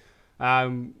interview.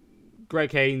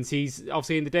 Greg Haynes, he's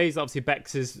obviously in the days that obviously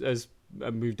Bex has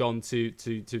moved on to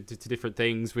different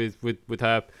things with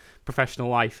her professional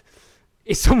life.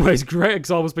 In some ways,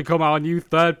 Greg's almost become our new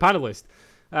third panelist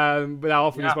without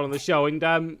offering us one on the show. And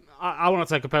I want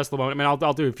to take a personal moment. I mean,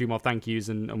 I'll do a few more thank yous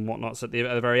and whatnots at the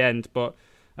very end, but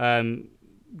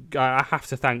I have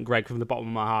to thank Greg from the bottom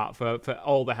of my heart for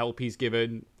all the help he's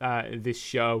given this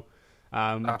show,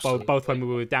 both when we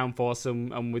were with Downforce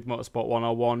and with Motorsport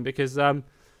 101, because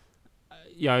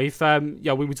we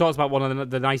talked about one of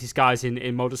the nicest guys in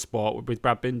motorsport with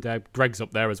Brad Binder. Greg's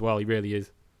up there as well. He really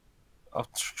is. A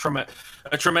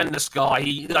tremendous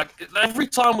guy. Every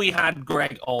time we had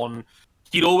Greg on,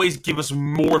 he'd always give us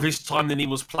more of his time than he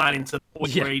was planning, to the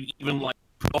point where he'd even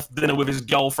off dinner with his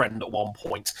girlfriend at one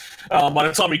point. By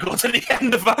the time he got to the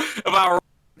end of our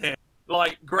here.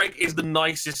 Greg is the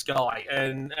nicest guy,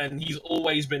 and he's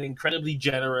always been incredibly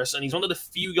generous, and he's one of the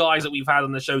few guys that we've had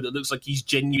on the show that looks like he's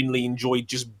genuinely enjoyed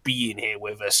just being here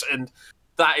with us, and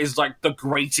that is the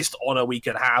greatest honor we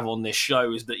could have on this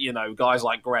show, is that, guys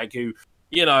like Greg, who,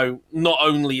 not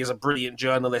only is a brilliant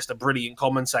journalist, a brilliant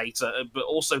commentator, but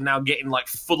also now getting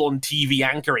full-on TV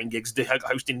anchoring gigs,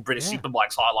 hosting British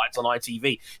Superbikes highlights on ITV.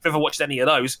 If you've ever watched any of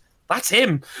those, that's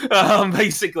him,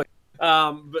 basically.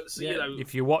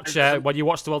 If you watch when you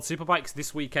watch the World Superbikes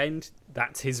this weekend,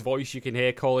 that's his voice you can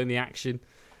hear calling the action.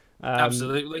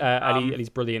 Absolutely, and he's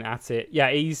brilliant at it. Yeah,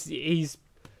 he's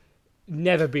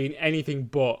never been anything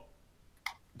but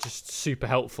just super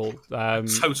helpful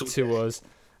to us.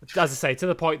 As I say, to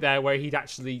the point there where he'd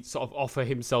actually sort of offer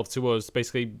himself to us,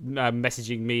 basically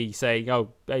messaging me saying,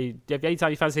 "Oh, hey,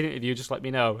 anytime you fancy an interview, just let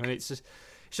me know." And it's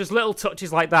just little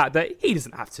touches like that he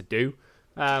doesn't have to do.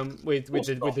 With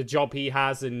the job he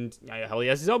has, and hell, he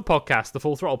has his own podcast, the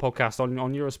Full Throttle podcast on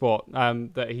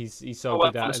Eurosport, that he's so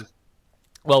good at. And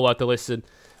well worth the listen.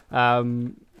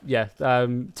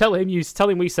 Tell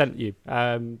him we sent you.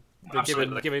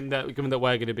 Given that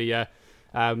we're going to be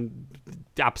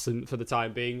absent for the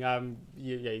time being,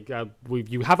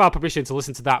 you have our permission to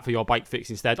listen to that for your bike fix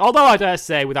instead. Although I dare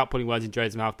say, without putting words in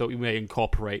Dre's mouth, that we may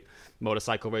incorporate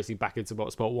motorcycle racing back into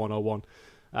Motorsport 101.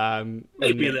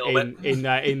 Maybe a little bit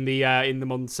in the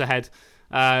months ahead,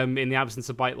 in the absence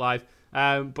of Bike Live.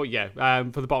 For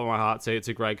the bottom of my heart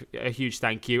to Greg, a huge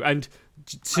thank you. And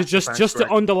to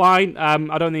underline,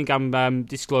 I don't think I'm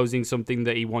disclosing something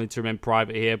that he wanted to remain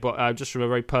private here, but just from a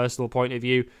very personal point of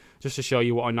view, just to show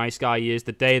you what a nice guy he is.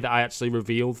 The day that I actually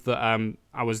revealed that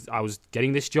I was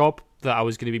getting this job, that I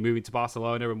was going to be moving to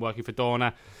Barcelona and working for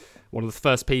Dorna, one of the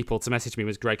first people to message me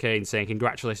was Greg Haynes saying,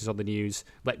 "Congratulations on the news.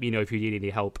 Let me know if you need any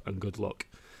help, and good luck."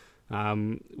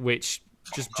 Which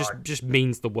just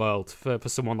means the world for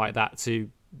someone like that, to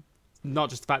not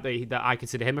just the fact that I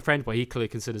consider him a friend, but he clearly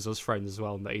considers us friends as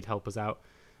well, and that he'd help us out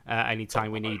any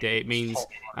time we need it. It means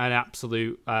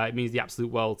it means the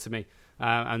absolute world to me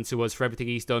and to us for everything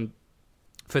he's done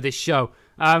for this show.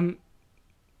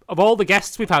 Of all the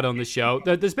guests we've had on the show,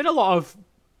 there's been a lot of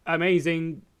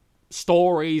amazing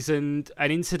stories and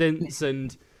incidents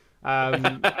and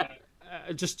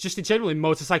just in general in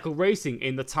motorcycle racing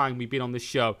in the time we've been on this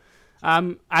show.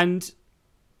 And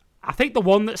I think the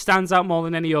one that stands out more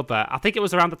than any other, I think it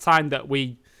was around the time that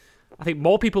I think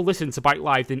more people listened to Bike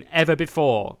Live than ever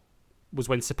before, was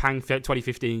when Sepang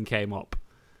 2015 came up.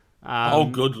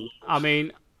 Good. I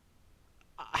mean,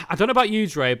 I don't know about you,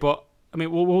 Dre, but I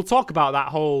mean, we'll talk about that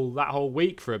whole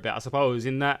week for a bit, I suppose.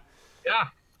 In that,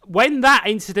 when that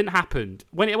incident happened,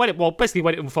 when it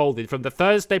unfolded from the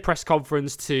Thursday press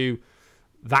conference to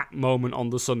that moment on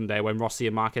the Sunday when Rossi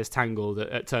and Marquez tangled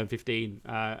at turn 15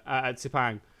 at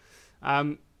Sepang.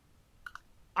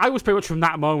 I was pretty much from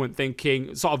that moment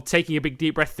thinking, sort of taking a big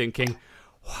deep breath, thinking,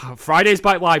 wow, Friday's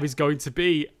Bike Live is going to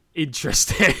be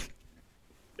interesting.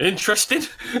 Interested?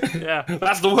 Yeah.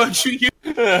 That's the word you use.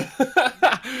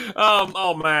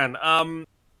 Oh, man.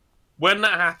 When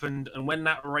that happened and when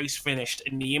that race finished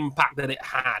and the impact that it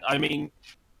had, I mean,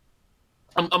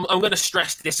 I'm going to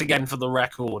stress this again for the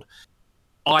record.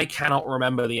 I cannot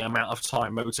remember the amount of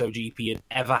time MotoGP had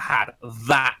ever had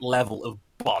that level of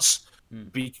buzz.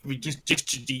 Just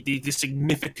the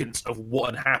significance of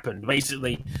what had happened.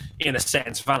 Basically, in a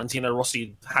sense, Valentino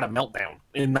Rossi had a meltdown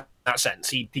in that sense.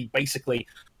 He basically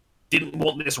didn't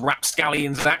want this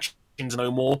rapscallion's actions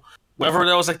no more. Whether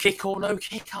there was a kick or no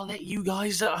kick, I'll let you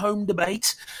guys at home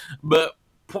debate. But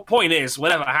point is,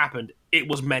 whatever happened, it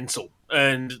was mental.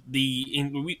 And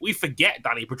we forget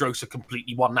Danny Pedrosa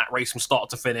completely won that race from start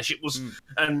to finish. It was,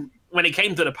 and when it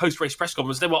came to the post-race press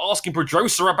conference, they were asking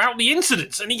Pedrosa about the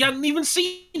incidents, and he hadn't even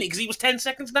seen it because he was 10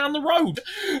 seconds down the road.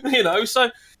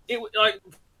 So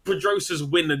Pedrosa's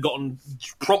win had gotten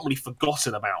promptly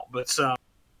forgotten about. But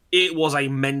it was a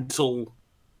mental.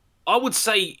 I would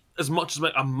say as much as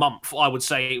a month. I would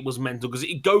say it was mental because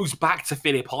it goes back to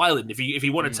Phillip Island. If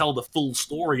you want to tell the full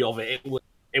story of it,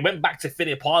 it went back to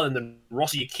Phillip Island and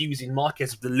Rossi accusing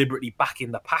Marquez of deliberately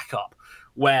backing the pack up,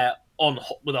 where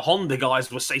the Honda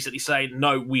guys were basically saying,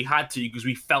 no, we had to because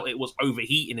we felt it was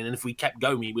overheating, and if we kept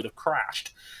going, we would have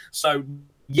crashed. So,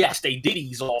 yes, they did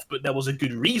ease off, but there was a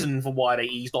good reason for why they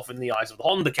eased off in the eyes of the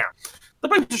Honda camp.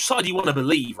 Depends which side you want to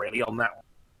believe, really, on that one.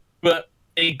 But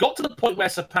it got to the point where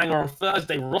Sepang on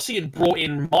Thursday, Rossi had brought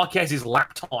in Marquez's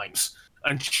lap times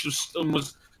and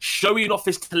was showing off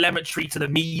his telemetry to the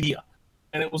media.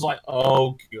 And it was like,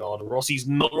 oh god, Rossi's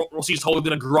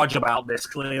holding a grudge about this,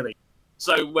 clearly.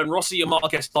 So when Rossi and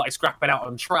Marquez started scrapping out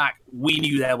on track, we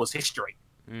knew there was history.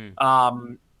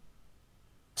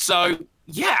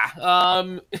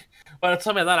 By the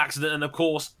time of that accident, and of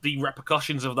course the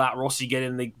repercussions of that, Rossi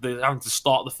getting having to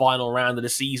start the final round of the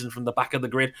season from the back of the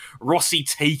grid, Rossi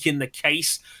taking the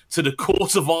case to the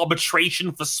Court of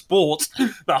Arbitration for Sport,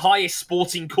 the highest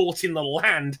sporting court in the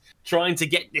land, trying to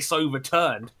get this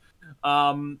overturned.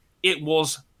 It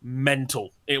was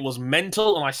mental. It was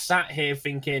mental, and I sat here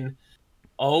thinking,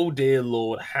 oh dear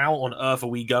Lord, how on earth are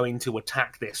we going to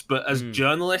attack this? But as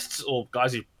journalists, or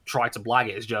guys who try to blag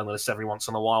it as journalists every once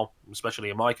in a while, especially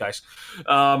in my case,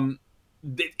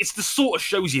 it's the sort of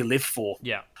shows you live for.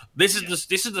 Yeah. This is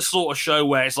the sort of show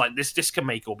where it's like, this can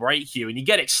make or break you, and you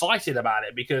get excited about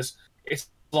it because it's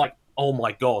like, oh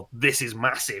my god, this is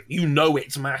massive. You know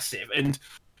it's massive, and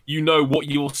you know what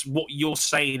you're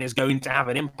saying is going to have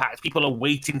an impact. People are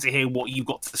waiting to hear what you've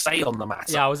got to say on the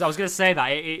matter. Yeah, I was going to say that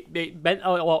it meant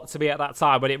a lot to me at that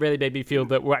time, but it really made me feel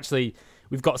that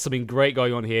we've got something great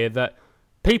going on here. That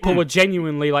people were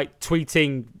genuinely like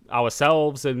tweeting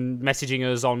ourselves and messaging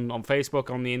us on Facebook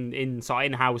on the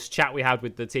in-house chat we had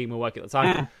with the team who work at the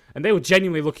time, and they were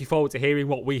genuinely looking forward to hearing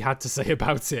what we had to say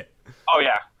about it. Oh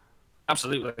yeah,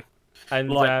 absolutely.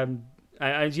 And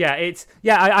I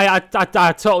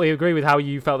totally agree with how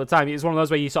you felt at the time. It was one of those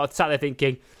where you sort of sat there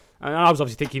thinking, and I was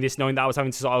obviously thinking this knowing that I was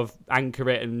having to sort of anchor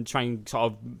it and try and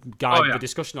sort of guide the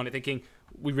discussion on it, thinking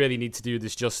we really need to do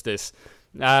this justice.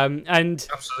 And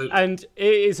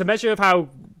it's a measure of how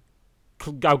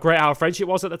great our friendship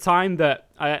was at the time that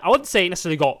I wouldn't say it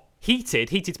necessarily got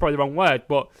heated. Heated's probably the wrong word,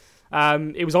 but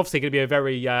it was obviously going to be a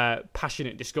very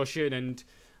passionate discussion, and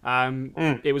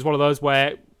it was one of those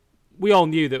where we all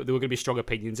knew that there were going to be strong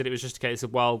opinions, and it was just a case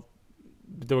of, well,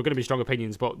 there were going to be strong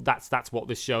opinions, but that's what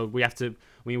this show. We have to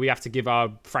give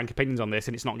our frank opinions on this,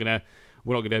 and we're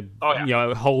not going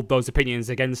to hold those opinions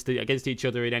against each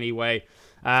other in any way.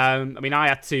 I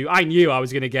knew I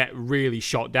was going to get really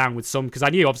shot down with some, because I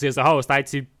knew obviously as a host I had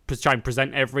to try and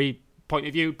present every point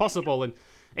of view possible, and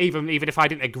even if I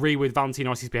didn't agree with Valentino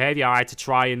Rossi's behaviour, I had to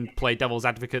try and play devil's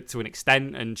advocate to an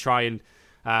extent and try and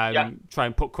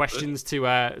put questions to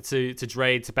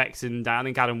Dre, to Bex, and I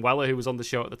think Adam Weller, who was on the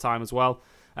show at the time as well.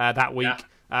 that week.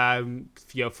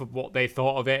 For what they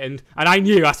thought of it, and I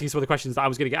knew asking some of the questions that I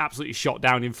was going to get absolutely shot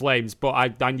down in flames,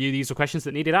 but I knew these were questions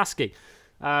that needed asking.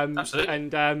 Absolutely.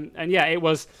 And yeah, it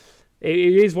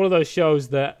is one of those shows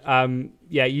that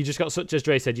you just got such, as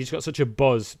Dre said, you just got such a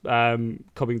buzz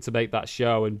coming to make that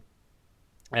show,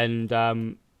 and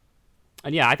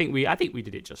yeah, I think we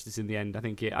did it justice in the end. I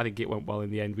think it went well in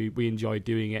the end. We enjoyed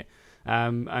doing it.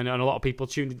 And a lot of people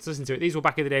tuned in to listen to it. These were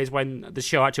back in the days when the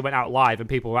show actually went out live and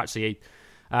people were actually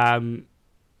in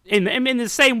the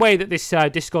same way that this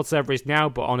Discord server is now,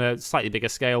 but on a slightly bigger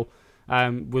scale.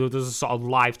 Where there's a sort of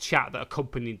live chat that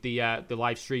accompanied the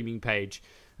live streaming page,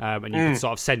 and you could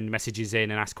sort of send messages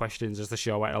in and ask questions as the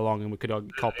show went along, and we could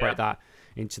incorporate that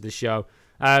into the show.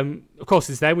 Of course,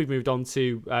 since then we've moved on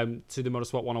to the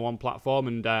Motorsport 101 platform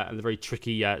and the very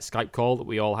tricky Skype call that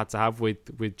we all had to have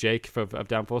with Jake of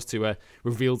Downforce to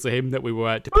reveal to him that we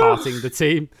were departing the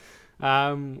team,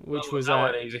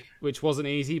 which wasn't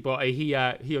easy, but he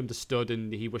understood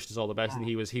and he wished us all the best, and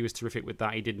he was terrific with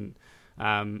that. He didn't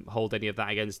hold any of that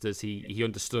against us. He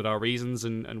understood our reasons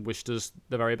and wished us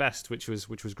the very best, which was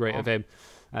great of him.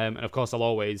 And of course, I'll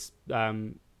always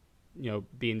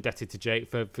be indebted to Jake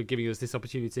for giving us this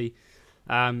opportunity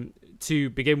to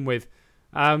begin with.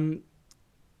 But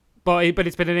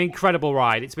it's been an incredible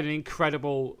ride. It's been an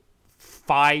incredible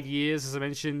 5 years, as I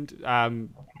mentioned,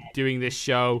 doing this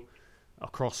show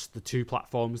across the two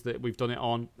platforms that we've done it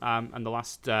on, and the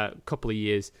last couple of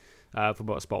years for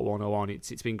Motorsport 101.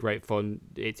 It's been great fun.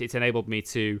 It's enabled me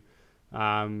to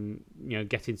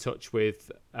get in touch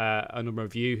with a number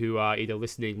of you who are either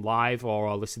listening live or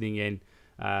are listening in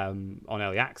on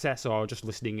early access or just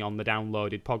listening on the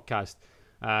downloaded podcast,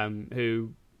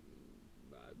 who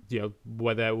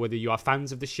whether you are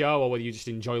fans of the show or whether you just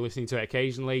enjoy listening to it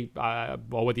occasionally,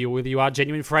 or whether you are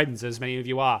genuine friends, as many of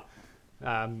you are.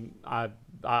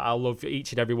 I love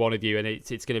each and every one of you, and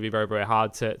it's going to be very, very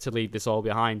hard to leave this all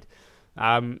behind.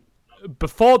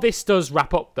 Before this does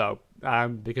wrap up, though,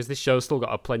 because this show's still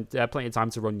got plenty of time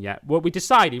to run yet, what we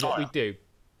decided, we do,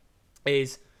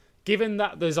 is, given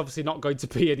that there's obviously not going to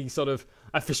be any sort of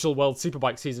official World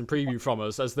Superbike season preview from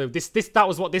us, as though that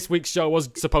was what this week's show was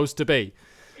supposed to be,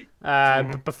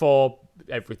 before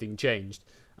everything changed.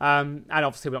 And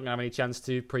obviously we're not going to have any chance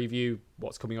to preview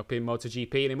what's coming up in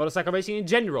MotoGP and in motorcycle racing in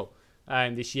general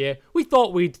this year. We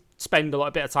thought we'd spend a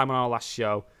little bit of time on our last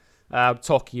show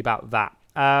talking about that.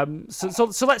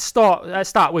 So let's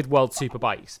start with World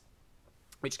Superbikes,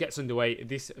 which gets underway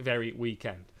this very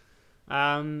weekend.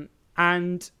 And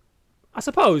I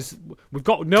suppose we've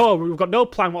got no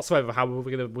plan whatsoever how we're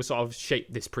going to sort of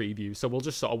shape this preview, so we'll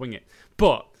just sort of wing it.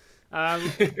 But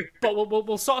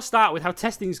we'll sort of start with how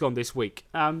testing's gone this week,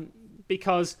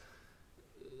 because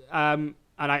and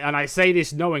I say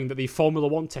this knowing that the Formula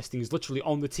One testing is literally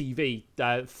on the TV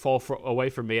 4 foot away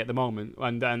from me at the moment,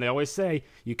 and they always say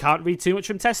you can't read too much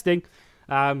from testing,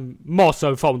 more so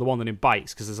in Formula One than in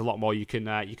bikes, because there's a lot more you can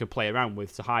play around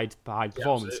with to hide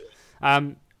performance.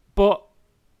 But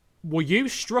were you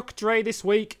struck, Dre, this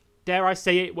week? Dare I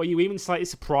say it? Were you even slightly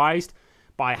surprised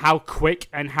by how quick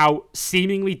and how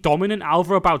seemingly dominant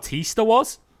Alvaro Bautista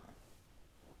was?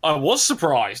 I was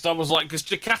surprised. I was like, because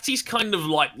Ducati's kind of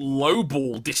like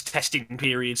lowballed this testing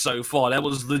period so far. There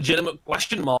was legitimate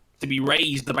question mark to be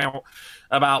raised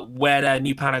about where their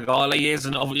new Panigale is,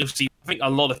 and obviously I think a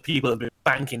lot of people have been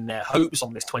banking their hopes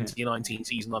on this 2019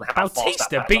 season on how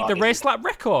Bautista beat the race lap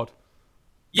record.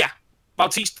 Yeah,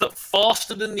 Bautista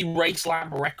faster than the race lap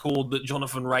record that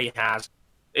Jonathan Rea has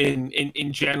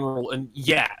in general, and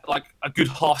yeah, like a good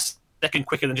half second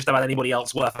quicker than just about anybody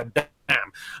else worth a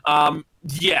damn.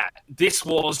 Yeah, this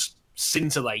was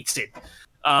scintillating.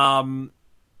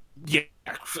 Yeah,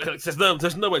 there's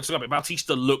no way to describe it.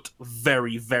 Bautista looked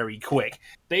very, very quick.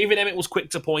 David Emmett was quick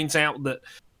to point out that,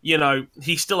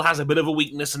 he still has a bit of a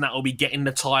weakness, and that will be getting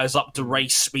the tyres up to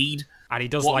race speed. And he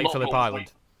does like Phillip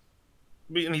Island.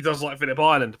 And he does like Phillip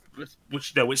Island,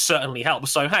 which certainly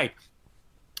helps. So, hey,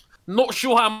 not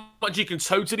sure how much you can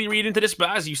totally read into this, but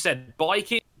as you said,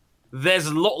 biking, there's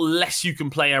a lot less you can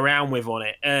play around with on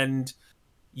it. And,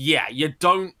 yeah, you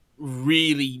don't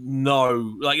really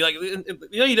know.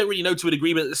 You don't really know to a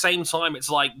degree, but at the same time, it's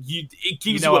like, it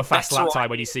gives you a fast lap time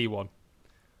when you see one.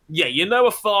 Yeah,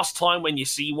 a fast time when you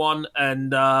see one.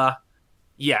 And,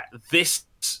 yeah, this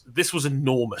was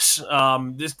enormous.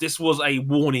 This was a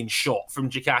warning shot from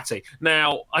Ducati.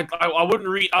 Now, I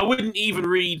wouldn't even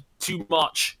read too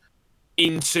much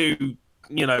into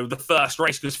the first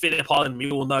race, because Phillip Island,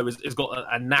 we all know, has got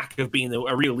a knack of being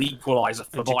a real equaliser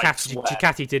for bikes.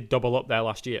 Ducati did double up there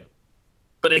last year.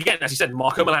 But again, as you said,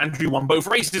 Marco Melandri won both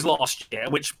races last year,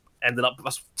 which ended up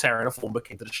us tearing a form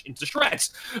book into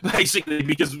shreds, basically,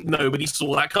 because nobody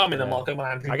saw that coming. And Marco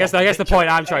Melandri. I guess the point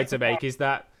I'm trying to make is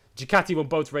that Ducati won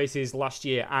both races last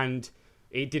year, and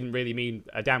it didn't really mean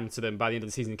a damn to them by the end of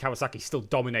the season. Kawasaki still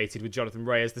dominated with Jonathan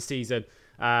Rea as the season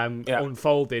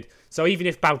unfolded. So even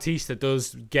if Bautista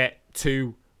does get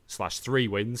 2/3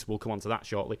 wins, we'll come on to that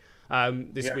shortly,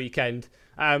 this weekend,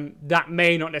 that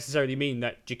may not necessarily mean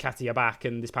that Ducati are back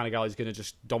and this Panigale is going to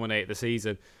just dominate the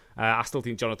season. I still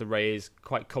think Jonathan Rea is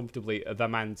quite comfortably the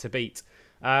man to beat.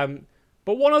 But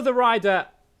one other rider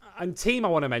and team I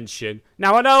want to mention.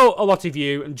 Now, I know a lot of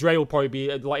you, and Dre will probably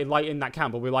be light in that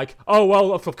camp, will be like, oh,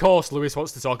 well, of course, Lewis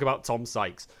wants to talk about Tom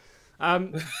Sykes. But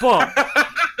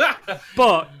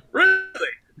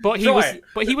really?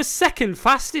 he was second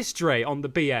fastest, Dre, on the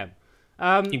BM.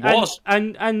 He was.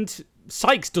 And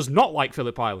Sykes does not like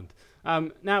Phillip Island.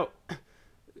 Now,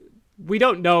 we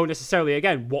don't know necessarily,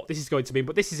 again, what this is going to mean,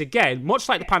 but this is, again, much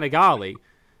like the Panigale,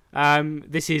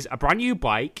 this is a brand new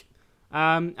bike,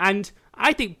 and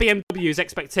I think BMW's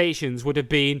expectations would have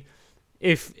been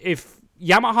if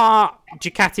Yamaha,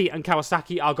 Ducati, and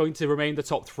Kawasaki are going to remain the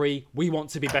top three, we want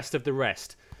to be best of the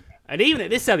rest. And even at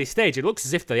this early stage, it looks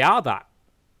as if they are that.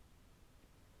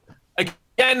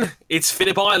 Again, it's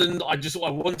Phillip Island. I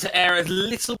want to air a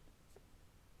little.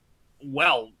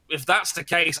 Well, if that's the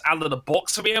case, out of the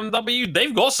box for BMW,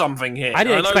 they've got something here. I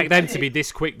didn't expect them to be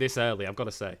this quick, this early, I've got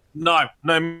to say. No,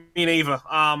 me neither.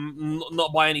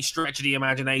 Not by any stretch of the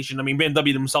imagination. I mean,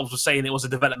 BMW themselves were saying it was a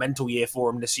developmental year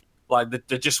for them this year. Like,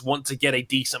 they just want to get a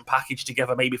decent package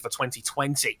together, maybe for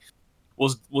 2020.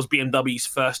 Was BMW's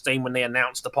first aim when they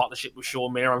announced the partnership with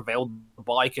Sean Mir, unveiled the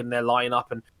bike and their lineup,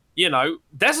 and you know,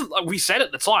 like we said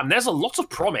at the time, there's a lot of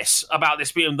promise about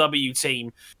this BMW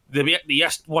team. The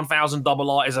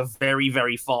S1000RR is a very,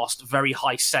 very fast, very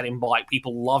high-selling bike.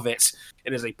 People love it.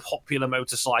 It is a popular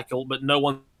motorcycle, but no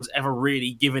one's ever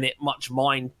really given it much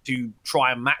mind to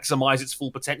try and maximize its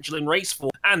full potential in race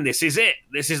form. And this is it.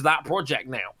 This is that project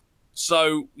now.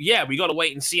 So, yeah, we got to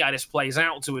wait and see how this plays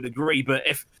out to a degree. But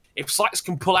if Sykes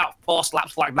can pull out fast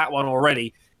laps like that one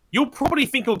already, you'll probably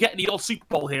think he'll get the odd Super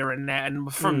Bowl here and there,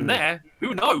 and from there,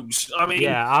 who knows? I mean,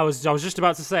 yeah, I was just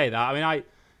about to say that. I mean,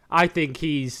 I think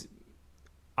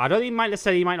I don't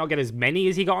think he might not get as many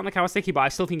as he got on the Kawasaki, but I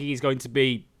still think he's going to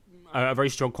be a very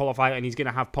strong qualifier, and he's going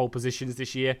to have pole positions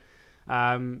this year,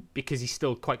 because he's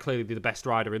still quite clearly the best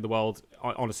rider in the world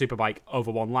on a superbike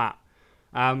over one lap.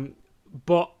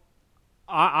 But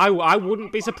I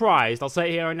wouldn't be surprised, I'll say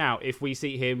it here and now, if we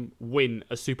see him win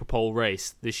a Super Pole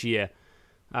race this year.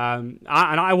 And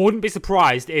I wouldn't be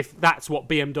surprised if that's what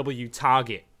BMW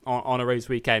target on a race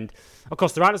weekend. Of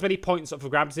course, there aren't as many points up for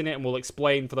grabs in it, and we'll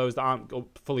explain for those that aren't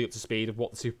fully up to speed of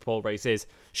what the Super Pole race is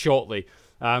shortly.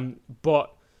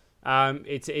 But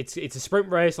it's a sprint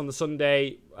race on the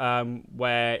Sunday,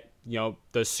 where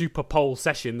the Super Pole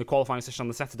session, the qualifying session on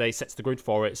the Saturday, sets the grid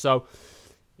for it. So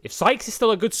if Sykes is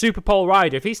still a good Super Pole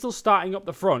rider, if he's still starting up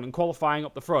the front and qualifying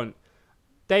up the front,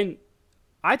 then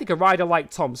I think a rider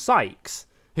like Tom Sykes,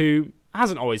 who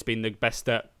hasn't always been the best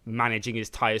at managing his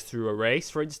tyres through a race,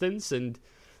 for instance, and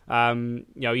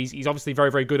he's obviously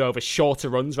very, very good over shorter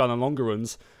runs rather than longer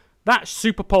runs. That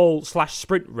Super Pole /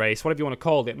 sprint race, whatever you want to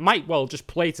call it, might well just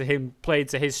play to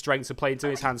his strengths and play into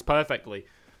his hands perfectly.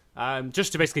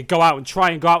 Just to basically go out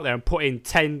there and put in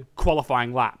 10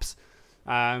 qualifying laps,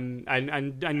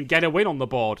 and get a win on the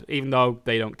board, even though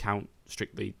they don't count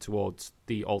strictly towards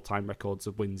the all-time records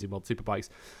of wins in World Superbikes,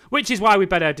 which is why we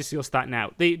better discuss that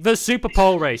now. The Super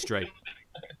Pole race, Dre.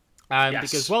 Yes.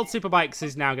 Because World Superbikes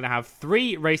is now going to have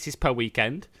 3 races per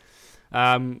weekend.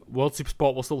 World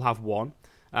Supersport will still have 1.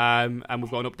 And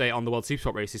we've got an update on the World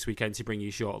Supersport race this weekend to bring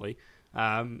you shortly.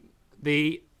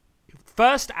 The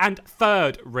first and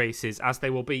third races, as they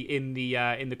will be in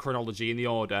the chronology, in the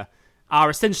order, are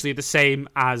essentially the same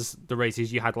as the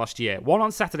races you had last year. One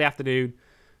on Saturday afternoon,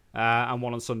 and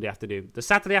one on Sunday afternoon. The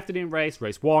Saturday afternoon race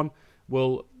 1,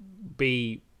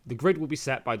 the grid will be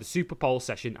set by the Super Pole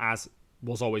session, as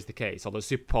was always the case, although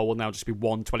Super Pole will now just be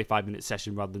one 25-minute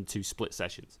session rather than 2 split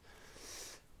sessions.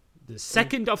 The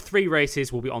second of 3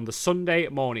 races will be on the Sunday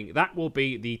morning. That will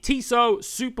be the Tissot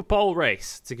Super Pole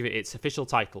race, to give it its official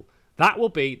title. That will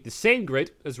be the same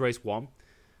grid as race 1,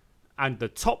 and the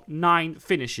top 9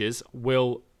 finishers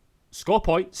will score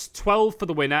points: 12 for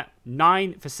the winner,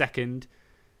 9 for second,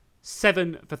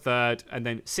 7 for third, and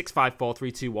then 6, 5, 4,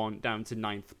 3, 2, 1 down to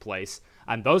 9th place.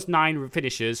 And those 9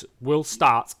 finishers will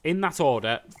start in that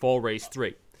order for race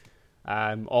 3.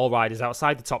 All riders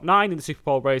outside the top 9 in the Super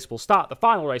Pole race will start the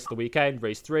final race of the weekend,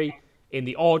 race 3, in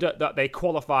the order that they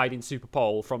qualified in Super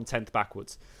Pole from 10th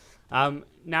backwards.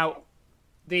 Now,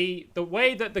 the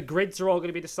way that the grids are all going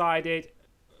to be decided,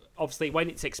 obviously, when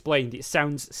it's explained, it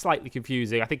sounds slightly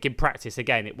confusing. I think in practice,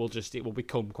 again, it will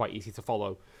become quite easy to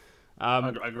follow. I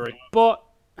agree. But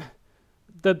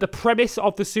the premise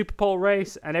of the Super Bowl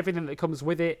race and everything that comes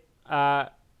with it, I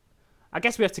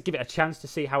guess we have to give it a chance to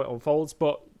see how it unfolds.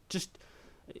 But just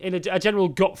in a general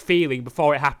gut feeling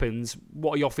before it happens,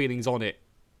 what are your feelings on it?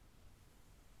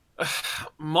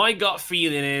 My gut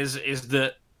feeling is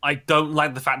that I don't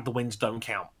like the fact the wins don't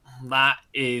count. That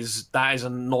is a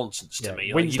nonsense to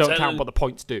me. Wins don't count, but the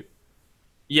points do.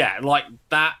 Yeah, like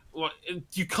that.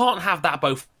 You can't have that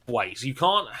both ways. You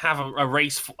can't have a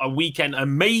race, a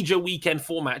major weekend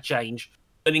format change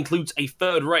that includes a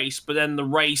third race, but then the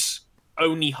race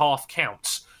only half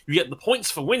counts. You get the points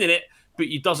for winning it, but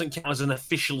it doesn't count as an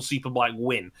official Superbike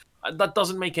win. That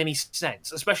doesn't make any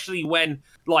sense, especially when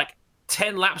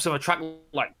 10 laps of a track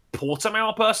like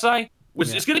Portimao per se,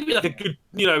 which is going to be like a good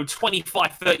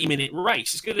 25-30 minute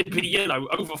race. It's going to be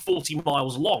over 40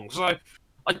 miles long. So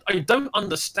I don't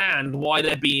understand why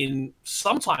they're being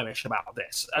sometime-ish about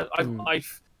this.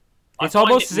 It's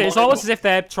almost as if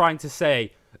they're trying to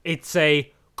say it's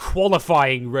a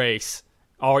qualifying race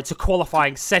or it's a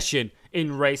qualifying session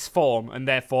in race form, and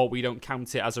therefore we don't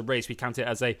count it as a race. We count it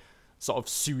as a sort of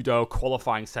pseudo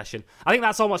qualifying session. I think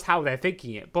that's almost how they're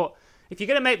thinking it. But if you're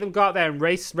going to make them go out there and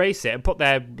race it and put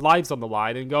their lives on the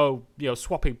line and go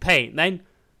swapping paint, then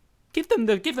give them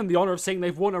the honour of saying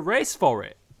they've won a race for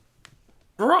it.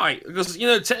 Right, because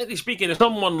technically speaking, if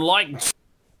someone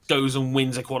goes and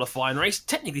wins a qualifying race,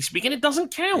 technically speaking, it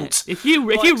doesn't count. If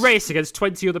you race against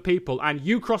 20 other people and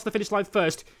you cross the finish line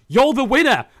first, you're the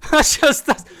winner. That's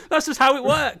just how it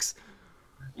works.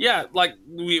 Yeah,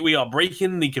 we are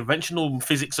breaking the conventional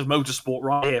physics of motorsport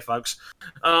right here, folks.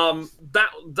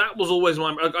 That was always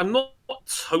I'm not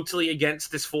totally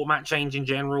against this format change in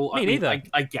general. Me neither.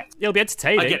 I get it. It'll be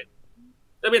entertaining. I get it.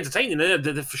 It'll be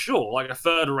entertaining for sure. A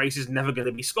third race is never going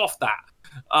to be scoffed at.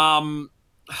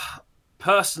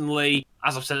 Personally,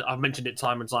 as I've mentioned it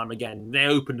time and time again, they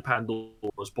opened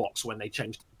Pandora's box when they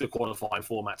changed the qualifying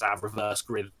format to have reverse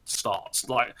grid starts.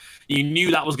 You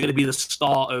knew that was going to be the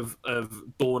start of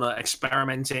Dorna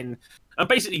experimenting and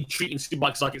basically treating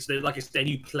Superbikes like it's their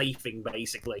new plaything,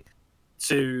 basically,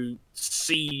 to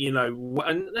see,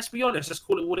 and let's be honest, let's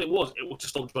call it what it was. It was to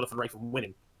stop Jonathan Rea from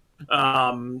winning.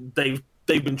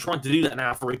 They've been trying to do that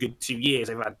now for a good 2 years.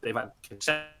 They've had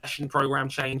concession program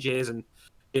changes and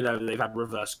they've had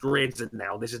reverse grids, and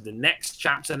now this is the next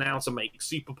chapter now to make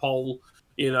Superpole,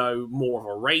 more of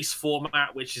a race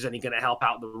format, which is only going to help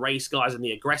out the race guys and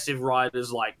the aggressive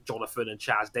riders like Jonathan and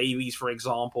Chaz Davies, for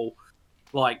example.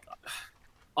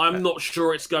 I'm not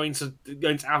sure it's going to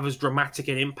have as dramatic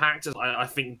an impact as I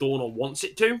think Dorna wants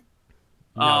it to.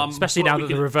 No, especially now that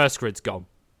the reverse grid's gone.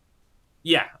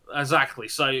 Yeah, exactly.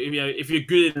 So if you're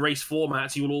good in race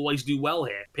formats, you will always do well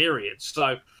here. Period.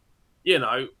 So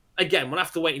again, we'll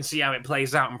have to wait and see how it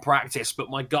plays out in practice. But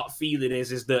my gut feeling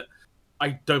is that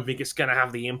I don't think it's going to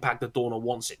have the impact that Dorna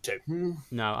wants it to.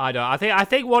 No, I don't. I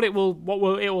think what it will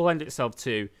lend itself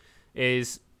to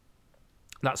is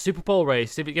that Super Bowl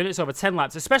race. If it gives itself 10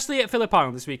 laps, especially at Phillip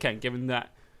Island this weekend, given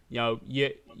that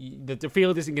the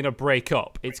field isn't going to break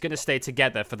up, it's going to stay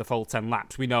together for the full 10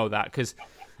 laps. We know that because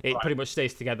it pretty much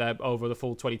stays together over the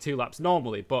full 22 laps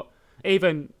normally, but.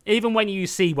 Even when you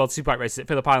see World Superbike races at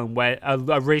Phillip Island where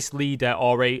a race leader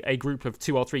or a group of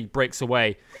 2 or 3 breaks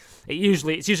away,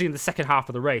 it's usually in the second half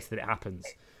of the race that it happens.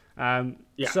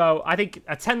 So I think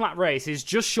a 10-lap race is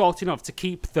just short enough to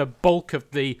keep the bulk of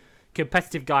the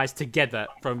competitive guys together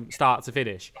from start to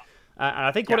finish. And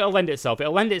I think it'll lend itself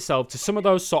to some of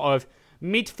those sort of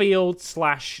midfield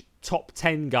 / top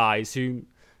 10 guys who,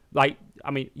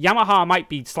 Yamaha might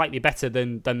be slightly better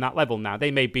than that level now.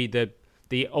 They may be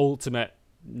the ultimate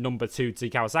number 2 to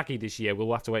Kawasaki this year.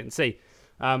 We'll have to wait and see.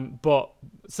 But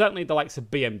certainly the likes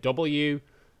of BMW,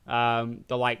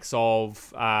 the likes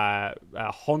of Altea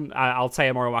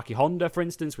Moriwaki Honda, for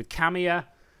instance, with Kamiya,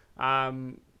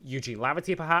 Eugene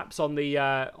Laverty perhaps on the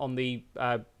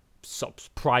sort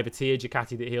of privateer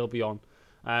Ducati that he'll be on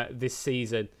this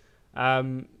season.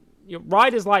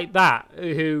 Riders like that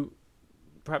who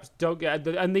perhaps don't get,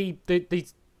 and the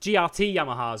GRT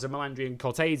Yamahas of Melandri and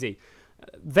Cortese,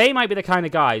 they might be the kind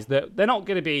of guys that they're not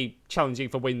going to be challenging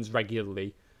for wins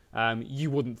regularly.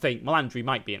 You wouldn't think. Melandri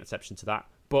might be an exception to that,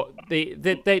 but they're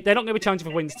not going to be challenging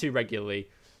for wins too regularly.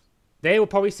 They will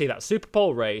probably see that Super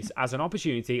Bowl race as an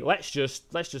opportunity. Let's just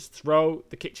throw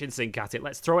the kitchen sink at it.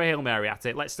 Let's throw a Hail Mary at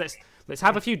it. Let's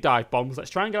have a few dive bombs.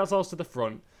 Let's try and get ourselves to the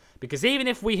front, because even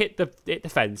if we hit the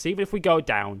fence, even if we go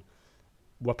down,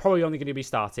 we're probably only going to be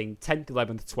starting 10th,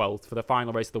 11th, 12th for the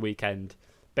final race of the weekend.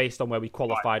 based on where we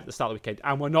qualified at the start of the weekend,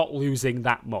 and we're not losing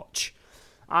that much.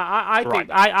 I Right. think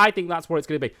I think that's what it's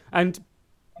going to be. And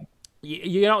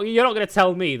you're not going to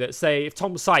tell me that, say, if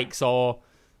Tom Sykes or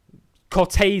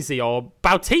Cortese or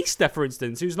Bautista, for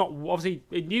instance, who's not obviously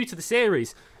new to the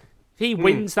series, if he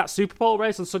wins that Super Bowl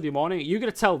race on Sunday morning, you're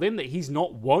going to tell him that he's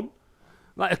not won?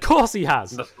 Like, of course he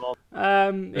has.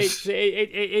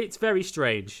 It's very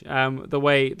strange the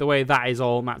way that is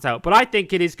all mapped out. But I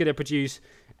think it is going to produce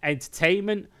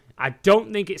entertainment. I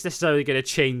don't think it's necessarily going to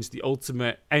change the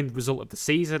ultimate end result of the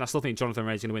season. I still think Jonathan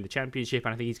Ray is going to win the championship,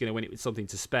 and I think he's going to win it with something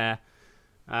to spare.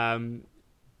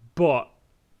 But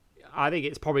I think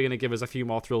it's probably going to give us a few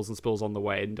more thrills and spills on the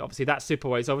way. And obviously that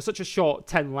Superweight is over such a short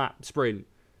 10-lap sprint.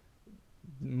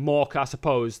 More, I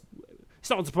suppose, it's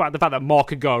not about the fact that more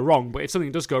could go wrong, but if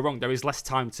something does go wrong, there is less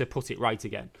time to put it right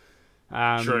again.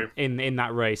 True. In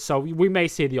that race. So we may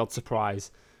see the odd surprise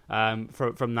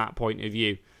from that point of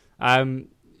view.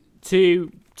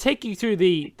 To take you through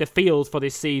the field for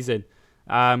this season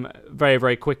very,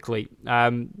 very quickly,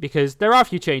 because there are a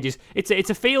few changes. It's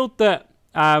a field that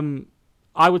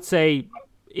I would say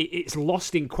it's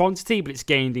lost in quantity, but it's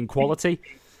gained in quality.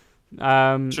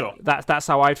 Sure. That's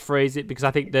how I'd phrase it, because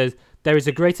I think there is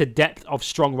a greater depth of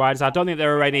strong riders. I don't think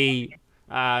there are any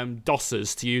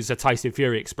dossers, to use a Tyson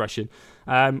Fury expression,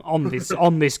 on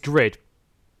this grid.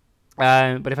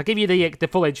 But if I give you the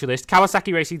full entry list,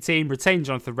 Kawasaki Racing Team retain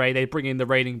Jonathan Ray. They bring in the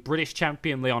reigning British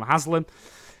champion Leon Haslam.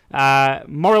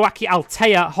 Moriwaki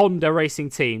Altea Honda Racing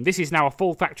Team. This is now a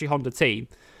full factory Honda team.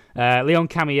 Leon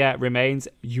Kamiya remains.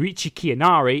 Yuichi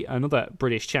Kianari, another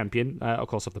British champion, of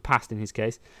course of the past in his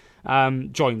case,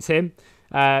 joins him.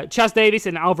 Chaz Davis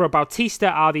and Alvaro Bautista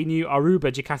are the new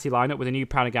Aruba Ducati lineup with a new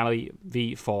Panigale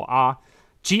V4R.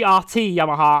 GRT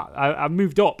Yamaha have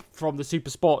moved up from the Super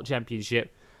Sport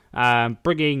Championship,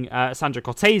 bringing Sandro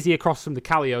Cortese across from the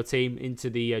Calio team into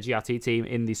the GRT team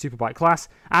in the Superbike class,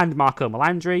 and Marco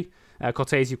Melandri.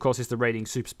 Cortese, of course, is the reigning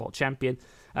Supersport champion.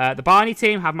 The Barney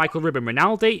team have Michael Ruben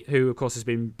Rinaldi, who, of course, has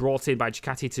been brought in by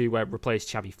Ducati to replace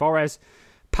Xavi Forés.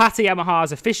 Pata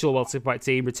Yamaha's official World Superbike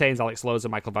team retains Alex Lowe's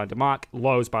and Michael van der Mark.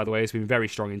 Lowe's, by the way, has been very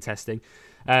strong in testing.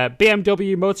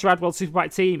 BMW Motorrad World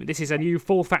Superbike team. This is a new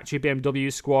full factory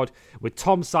BMW squad with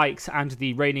Tom Sykes and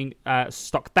the reigning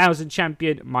Stock 1000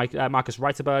 champion Marcus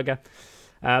Reiterberger.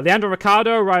 Leandro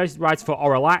Ricciardo rides for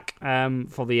Oralac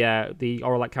for the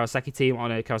Oralac Kawasaki team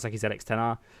on a Kawasaki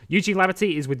ZX-10R. Eugene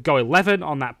Laverty is with Go 11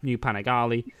 on that new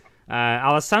Panigale.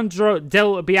 Alessandro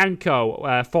Del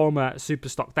Bianco, former Super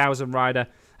Stock 1000 rider,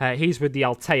 he's with the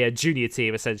Altea Junior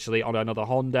team, essentially, on another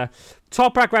Honda.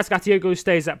 Toprak Razgatiogu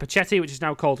stays at Pacetti, which is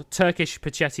now called Turkish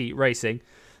Pacetti Racing.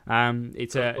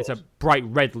 It's a bright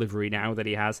red livery now that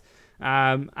he has.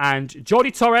 And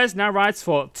Jordi Torres now rides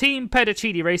for Team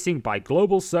Pedicini Racing by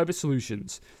Global Service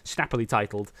Solutions, snappily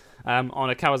titled, on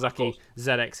a Kawasaki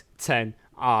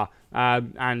ZX-10R.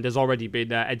 And has already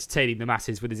been entertaining the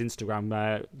masses with his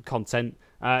Instagram content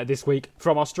this week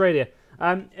from Australia.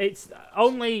 It's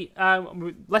only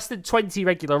less than 20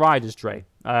 regular riders, Dre,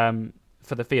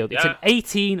 for the field. It's an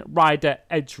 18-rider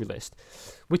entry list,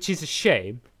 which is a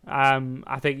shame.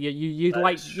 I think you'd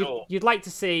like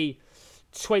to see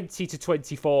 20 to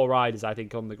 24 riders, I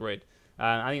think, on the grid.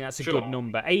 I think that's a good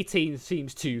number. 18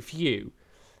 seems too few.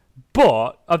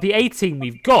 But of the 18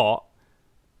 we've got,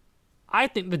 I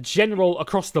think the general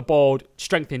across-the-board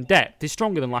strength in depth is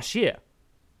stronger than last year.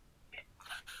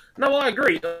 No, I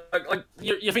agree.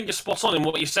 You think you're spot on in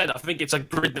what you said. I think it's a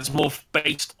grid that's more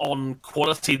based on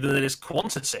quality than it is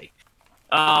quantity.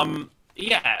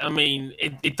 Yeah, I mean,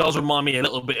 it does remind me a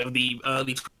little bit of the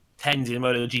early 10s in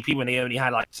MotoGP when they only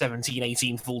had like 17,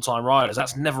 18 full-time riders.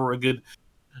 That's never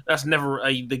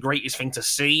the greatest thing to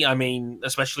see. I mean,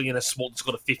 especially in a sport that's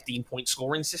got a 15-point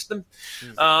scoring system.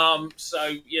 So,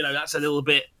 that's a little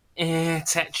bit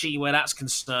tetchy where that's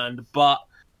concerned. But,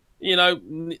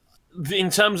 in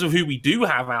terms of who we do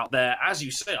have out there, as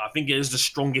you say, I think it is the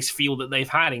strongest field that they've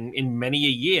had in many a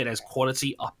year. There's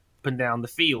quality up and down the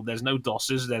field. There's no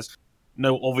dossers. There's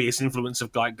no obvious influence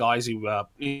of guys who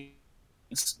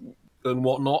and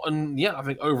whatnot. And yeah, I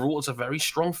think overall it's a very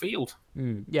strong field.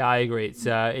 Yeah, I agree. It's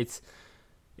going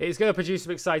to produce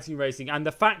some exciting racing, and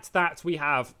the fact that we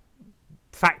have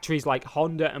factories like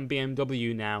Honda and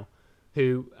BMW now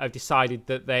who have decided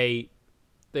that they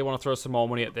want to throw some more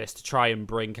money at this to try and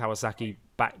bring Kawasaki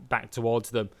back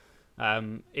towards them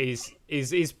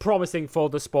is promising for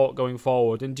the sport going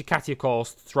forward. And Ducati, of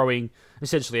course, throwing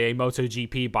essentially a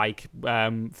MotoGP bike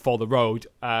for the road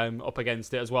up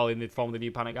against it as well in the form of the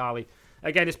new Panigale.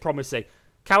 Again, it's promising.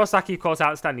 Kawasaki, of course,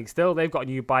 outstanding still. They've got a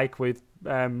new bike with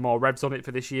more revs on it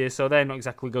for this year, so they're not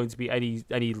exactly going to be any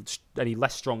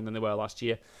less strong than they were last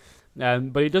year.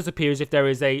 But it does appear as if there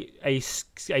is a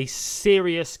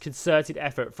serious concerted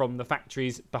effort from the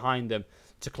factories behind them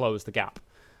to close the gap,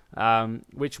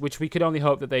 which we could only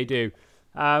hope that they do.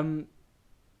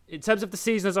 In terms of the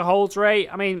season as a whole, Dre,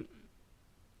 I mean,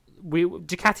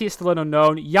 Ducati is still an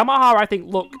unknown. Yamaha, I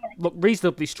think, look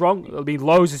reasonably strong. I mean,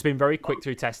 Lowe's has been very quick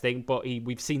through testing, but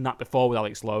we've seen that before with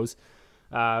Alex Lowe's.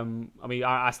 I mean,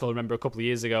 I still remember a couple of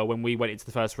years ago when we went into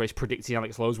the first race predicting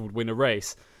Alex Lowe's would win a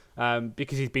race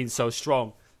because he's been so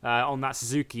strong on that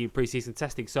Suzuki in pre-season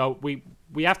testing. So we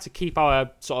have to keep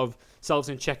our sort of selves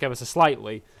in check ever so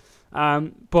slightly.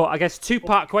 But I guess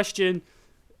two-part question.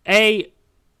 A,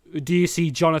 do you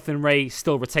see Jonathan Rea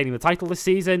still retaining the title this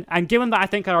season? And given that I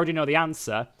think I already know the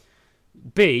answer,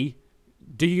 B,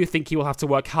 do you think he will have to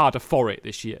work harder for it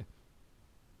this year?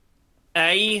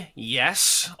 A,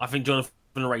 yes. I think Jonathan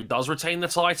Rea does retain the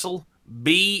title.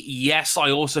 B, yes.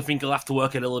 I also think he'll have to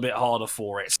work a little bit harder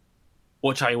for it.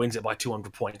 Watch how he wins it by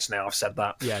 200 points now, I've said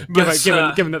that. Yeah, But,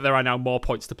 given that there are now more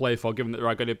points to play for, given that there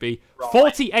are going to be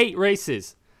 48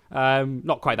 races.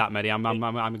 Not quite that many,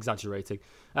 I'm exaggerating.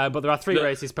 But there are 3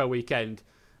 races per weekend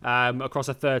across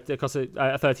a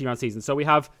 13-round season. So we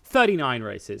have 39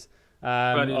 races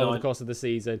over the course of the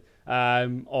season.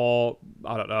 Or,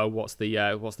 I don't know, what's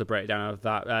the breakdown of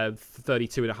that?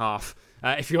 32 and a half.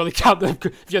 If you only count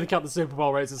the Super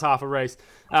Bowl race as half a race.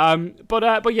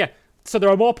 But yeah, so there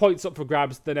are more points up for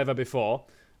grabs than ever before.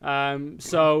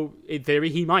 So in theory,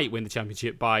 he might win the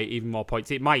championship by even more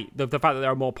points. It might. The fact that there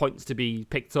are more points to be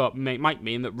picked up might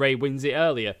mean that Rea wins it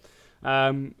earlier.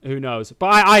 Who knows? But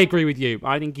I agree with you.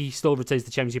 I think he still retains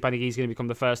the championship. I think he's going to become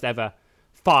the first ever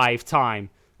 5-time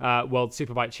World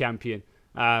Superbike champion.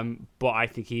 But I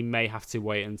think he may have to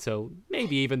wait until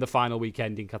maybe even the final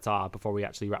weekend in Qatar before he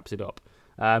actually wraps it up.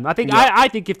 I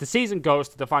think if the season goes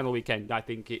to the final weekend, I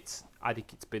think it's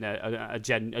been a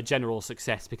general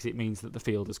success because it means that the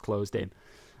field has closed in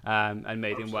and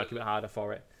made him work a bit harder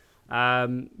for it.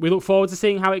 We look forward to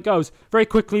seeing how it goes. Very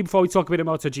quickly before we talk a bit of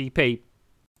MotoGP,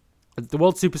 the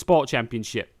World Supersport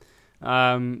Championship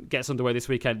gets underway this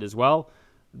weekend as well.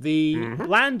 The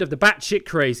land of the batshit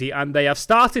crazy, and they have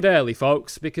started early,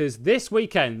 folks, because this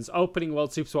weekend's opening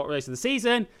World Supersport race of the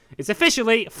season is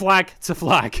officially flag to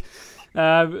flag.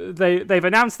 They've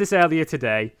announced this earlier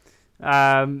today.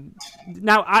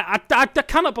 Now, I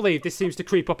cannot believe this seems to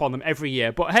creep up on them every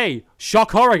year, but hey,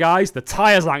 shock horror, guys, the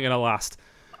tyres aren't going to last.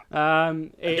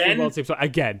 In World Supersport,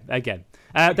 again.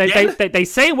 They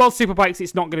say in World Superbikes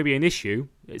it's not going to be an issue.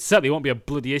 It certainly won't be a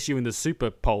bloody issue in the Super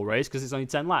Pole race because it's only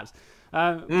 10 laps.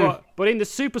 But in the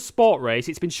Super Sport race,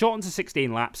 it's been shortened to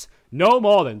 16 laps. No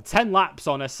more than 10 laps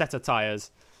on a set of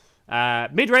tyres.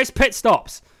 Mid-race pit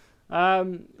stops.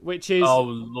 Which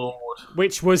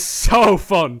was so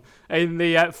fun in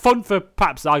the fun for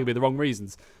perhaps arguably the wrong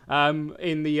reasons.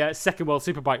 In the second World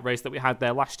Superbike race that we had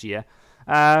there last year.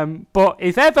 But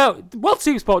if ever World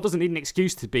Supersport doesn't need an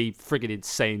excuse to be friggin'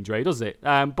 insane, Dre, does it?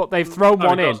 But they've thrown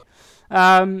one in.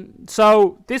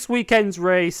 So this weekend's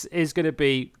race is going to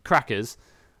be crackers,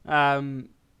 even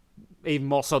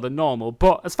more so than normal.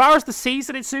 But as far as the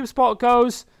season in Supersport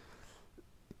goes,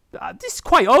 this is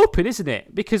quite open, isn't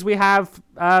it? Because we have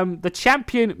the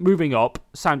champion moving up,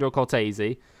 Sandro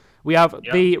Cortese. We have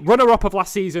the runner-up of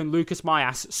last season, Lucas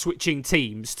Mayas, switching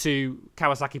teams to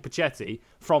Kawasaki Puchetti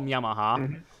from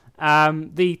Yamaha.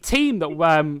 The team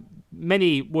that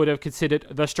many would have considered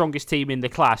the strongest team in the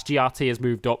class, GRT, has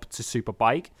moved up to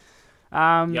Superbike.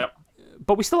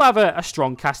 But we still have a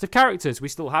strong cast of characters. We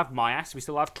still have Mayas. We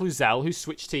still have Cluzel, who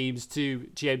switched teams to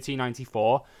GMT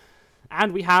 94.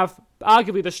 And we have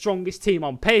arguably the strongest team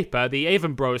on paper, the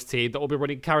Avon Bros team that will be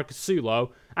running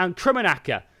Caricasulo and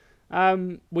Krimonaka.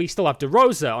 We still have De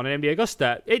Rosa on an MV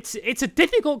Agusta. It's a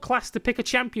difficult class to pick a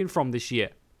champion from this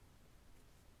year.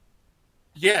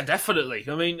 Yeah, definitely.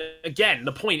 I mean, again,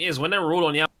 the point is, when they were all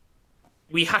on the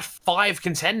we had 5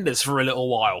 contenders for a little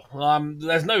while.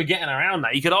 There's no getting around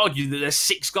that. You could argue that there's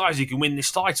 6 guys who can win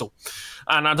this title.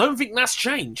 And I don't think that's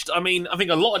changed. I mean, I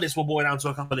think a lot of this will boil down to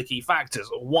a couple of key factors.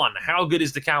 1, how good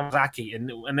is the Kawasaki?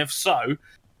 And if so,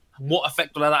 what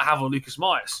effect will that have on Lucas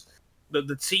Mayas?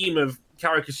 The team of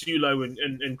Caricasulo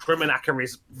and Krimonaka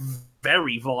is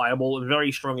very viable and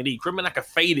very strong indeed. Krimonaka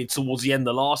faded towards the end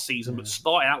of last season, but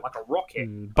started out like a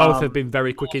rocket. Both have been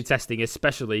very quick in testing,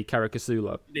 especially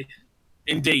Caricasulo.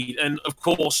 Indeed, and of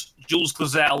course, Jules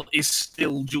Cluzel is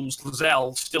still Jules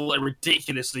Cluzel, still a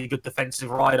ridiculously good defensive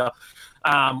rider.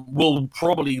 Will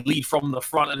probably lead from the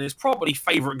front and is probably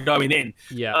favourite going in.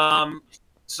 Yeah.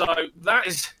 So that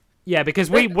is. Yeah, because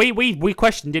we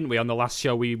questioned, didn't we, on the last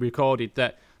show we recorded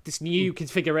that this new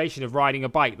configuration of riding a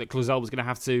bike that Cluzel was going to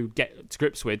have to get to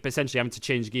grips with, but essentially having to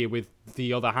change gear with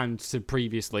the other hand to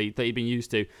previously that he'd been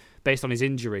used to based on his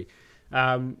injury.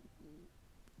 The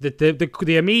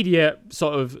immediate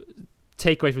sort of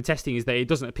takeaway from testing is that it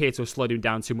doesn't appear to have slowed him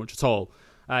down too much at all.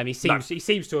 He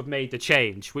seems to have made the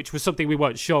change, which was something we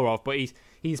weren't sure of, but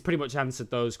he's pretty much answered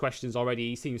those questions already.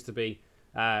 He seems to be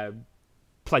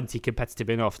plenty competitive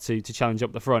enough to challenge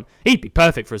up the front. He'd be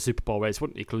perfect for a Super Bowl race,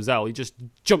 wouldn't he, Cluzel? He'd just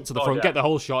jump to the front, get the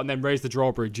whole shot, and then raise the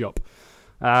drawbridge up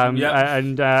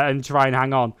and try and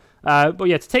hang on. But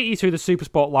yeah, to take you through the Super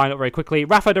Sport lineup very quickly,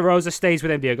 Rafa de Rosa stays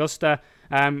with MV Agusta.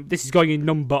 This is going in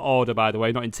number order, by the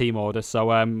way, not in team order, so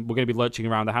we're going to be lurching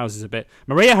around the houses a bit.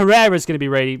 Maria Herrera is going to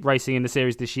be racing in the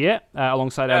series this year,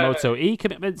 alongside her Moto E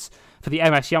commitments for the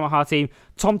MS Yamaha team.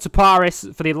 Tom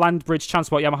Taparis for the Landbridge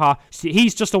Transport Yamaha.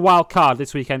 He's just a wild card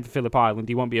this weekend for Phillip Island.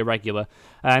 He won't be a regular.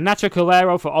 Nacho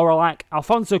Calero for Oralac.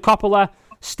 Alfonso Coppola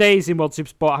stays in World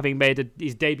Supersport, having made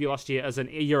his debut last year as a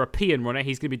European runner.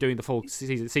 He's going to be doing the full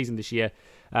season this year.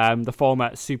 The former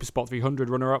Supersport 300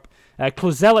 runner-up.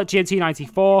 Cluzel at GMT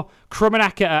 94.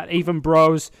 Krummenacker at Even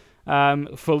Bros.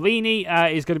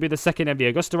 Follini is going to be the second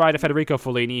MV Agusta rider. Federico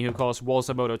Follini, who of course was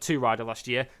a Moto2 rider last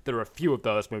year. There are a few of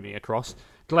those moving across.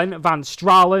 Glenn Van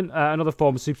Stralen, another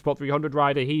former Supersport 300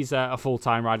 rider. He's a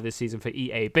full-time rider this season for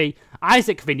EAB.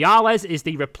 Isaac Vinales is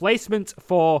the replacement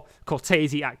for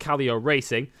Cortese at Callio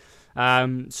Racing.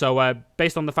 So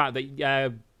based on the fact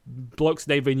that blokes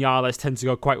named Vinales tend to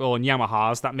go quite well on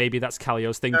Yamahas, that's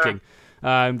Callio's thinking.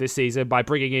 This season by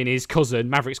bringing in his cousin,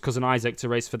 Maverick's cousin Isaac, to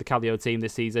race for the Callio team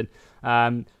this season.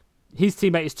 His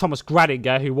teammate is Thomas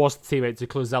Gradinger, who was the teammate to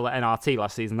Cluzel at NRT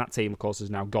last season. That team, of course, is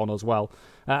now gone as well.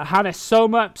 Hannes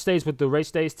Soma stays with the Race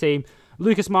Days team.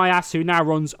 Lucas Mayas, who now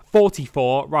runs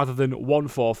 44 rather than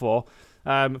 144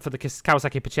 for the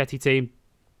Kawasaki Pachetti team.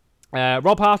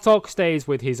 Rob Hartog stays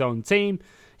with his own team.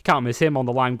 Can't miss him on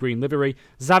the lime green livery.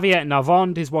 Xavier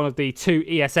Navond is one of the two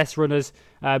ESS runners,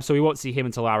 so we won't see him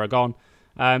until Aragon.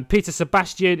 Peter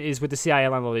Sebastian is with the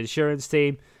CIL Landlord Insurance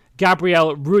team.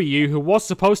 Gabriel Ruyu, who was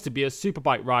supposed to be a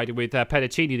Superbike rider with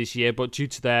Pedicini this year, but due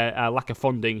to their lack of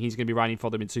funding, he's going to be riding for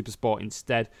them in Supersport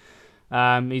instead.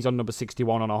 He's on number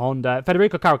 61 on a Honda.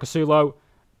 Federico Caracasulo,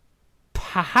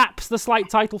 perhaps the slight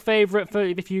title favourite for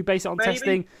if you base it on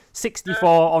testing.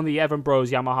 64 on the Evan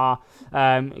Bros Yamaha.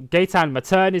 Gaetan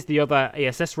Matern is the other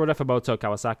ESS runner for Moto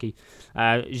Kawasaki.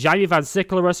 Jaime Van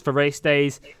Sicklerus for Race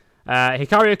Days.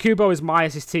 Hikaru Kubo is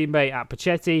Myers' teammate at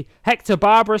Pachetti. Hector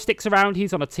Barbara sticks around.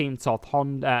 He's on a Team Toth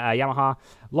Honda, Yamaha.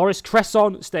 Loris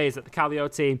Cresson stays at the Callio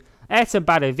team. Ayrton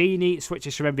Badavini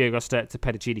switches from MV Agusta to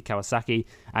Pedicini Kawasaki.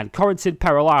 And Corentin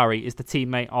Perolari is the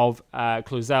teammate of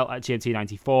Cluzel at GMT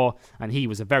 94. And he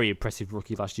was a very impressive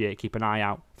rookie last year. Keep an eye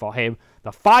out for him.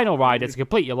 The final rider to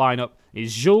complete your lineup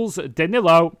is Jules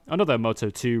Danilo, another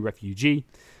Moto2 refugee,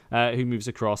 who moves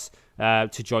across to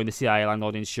join the CIA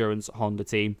Landlord Insurance Honda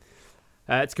team.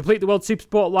 To complete the World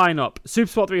Supersport lineup,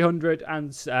 Supersport 300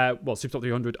 and Supersport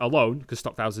 300 alone, because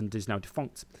Stock 1000 is now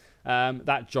defunct.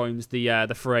 That joins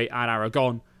the fray at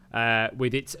Aragon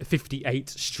with its 58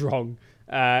 strong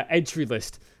entry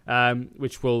list,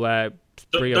 which will.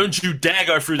 Don't you dare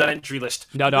go through that entry list.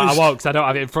 No, I won't, because I don't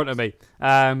have it in front of me,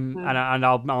 and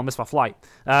I'll miss my flight.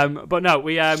 But no,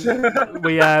 we have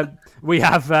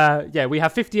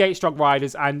 58 strong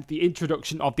riders and the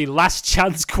introduction of the last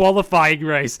chance qualifying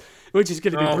race, which is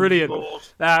going to be brilliant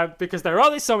because there are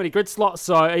only so many grid slots,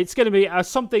 so it's going to be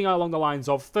something along the lines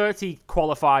of 30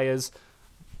 qualifiers.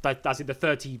 That's in the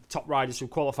 30 top riders from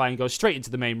qualifying go straight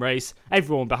into the main race.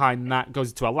 Everyone behind that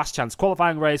goes into a last chance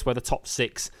qualifying race where the top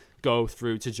 6 go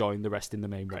through to join the rest in the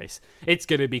main race. It's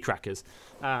going to be crackers,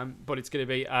 but it's going to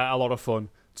be a lot of fun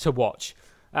to watch.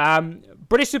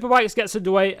 British Superbikes gets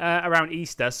underway around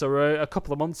Easter, so we're a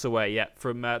couple of months away yet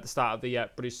from the start of the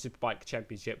British Superbike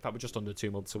Championship. In fact, we're just under 2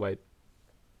 months away.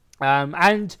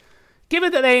 And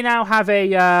given that they now have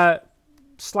a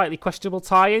slightly questionable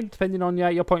tie-in, depending on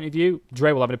your point of view,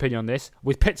 Dre will have an opinion on this,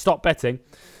 with pit stop betting,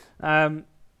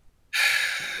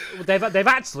 they've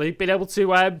actually been able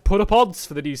to put up odds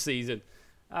for the new season.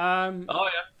 And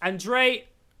Dre,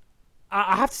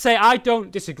 I have to say, I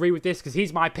don't disagree with this because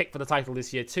he's my pick for the title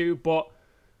this year too, but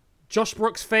Josh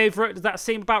Brooks' favourite, does that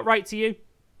seem about right to you?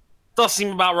 Does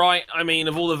seem about right. I mean,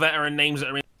 of all the veteran names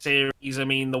that are in the series, I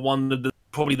mean, the one that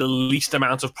probably the least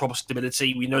amount of proper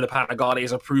stability. We know that Panigale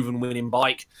is a proven winning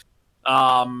bike.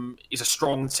 He's a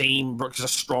strong team. Brooks is a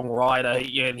strong rider.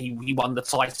 Yeah, he won the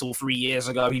title 3 years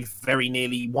ago. He very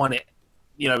nearly won it,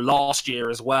 last year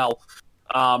as well.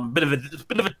 Bit of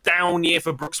a down year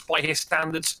for Brooks by his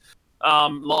standards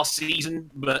last season,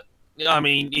 but I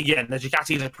mean, again, the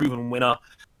Ducati is a proven winner.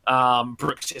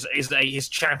 Brooks is his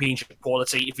championship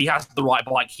quality. If he has the right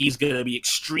bike, he's going to be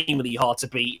extremely hard to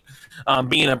beat.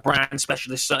 Being a brand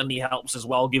specialist certainly helps as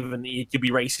well, given he could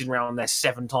be racing around there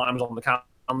 7 times on the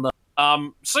calendar.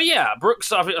 So yeah,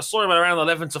 Brooks, I saw him at around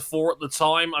 11-4 at the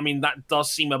time. I mean, that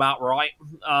does seem about right.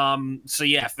 So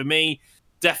yeah, for me,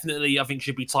 definitely, I think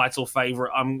should be title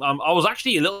favorite. I was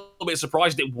actually a little bit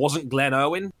surprised it wasn't Glenn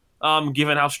Irwin.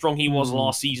 Given how strong he was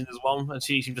last season as well, and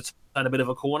he seemed to turn a bit of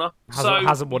a corner.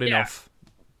 Hasn't won enough.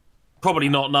 Probably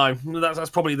not, no.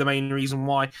 That's probably the main reason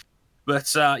why.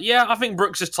 But yeah, I think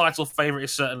Brooks' title favourite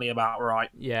is certainly about right.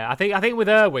 Yeah, I think with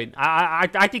Irwin,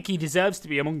 I think he deserves to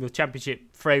be among the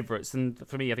championship favourites, and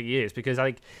for me, I think he is, because I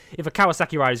think if a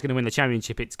Kawasaki rider is going to win the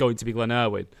championship, it's going to be Glenn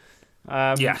Irwin.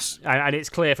 Yes. And it's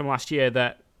clear from last year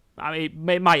that, I mean,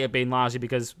 it might have been largely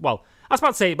because, well, I was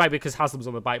about to say it might be because Haslam was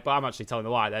on the bike, but I'm actually telling a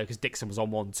lie there because Dixon was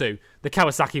on one too. The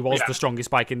Kawasaki was the strongest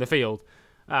bike in the field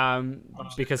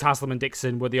because Haslam and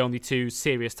Dixon were the only 2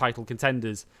 serious title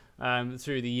contenders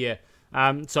through the year.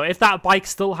 So if that bike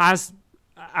still has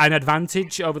an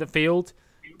advantage over the field,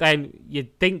 then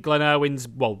you'd think Glenn Irwin is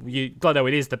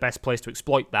the best place to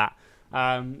exploit that.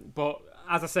 But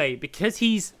as I say, because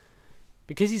he's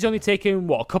only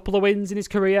taken a couple of wins in his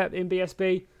career in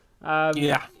BSB.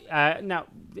 Now,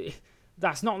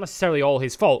 that's not necessarily all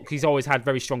his fault. He's always had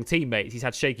very strong teammates. He's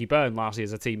had Shaky Byrne largely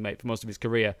as a teammate for most of his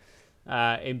career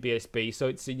in BSB. So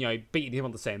it's beating him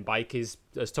on the same bike is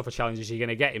as tough a challenge as you're going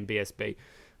to get in BSB.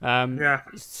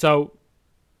 So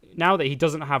now that he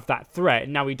doesn't have that threat,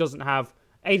 now he doesn't have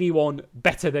anyone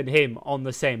better than him on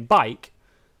the same bike.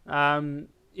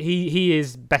 He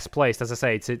is best placed, as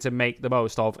I say, to make the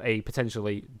most of a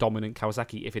potentially dominant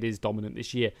Kawasaki if it is dominant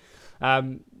this year.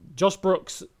 Josh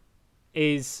Brooks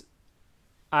is,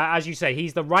 as you say,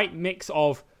 he's the right mix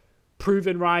of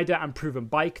proven rider and proven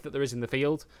bike that there is in the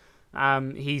field.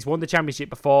 He's won the championship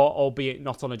before, albeit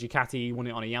not on a Ducati. He won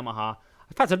it on a Yamaha.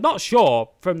 In fact, I'm not sure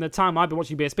from the time I've been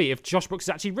watching BSB if Josh Brooks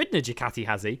has actually ridden a Ducati,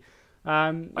 has he?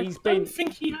 I don't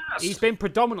think he has. He's been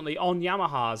predominantly on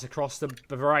Yamahas across the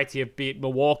variety of, be it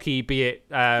Milwaukee, be it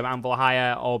Anvil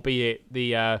Hire, or be it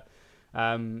the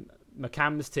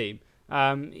McCann's team.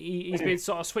 He's been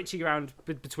sort of switching around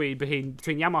between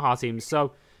Yamaha teams.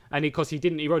 So, and of course he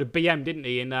rode a BM, didn't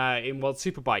he, in World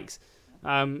Superbikes?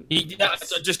 I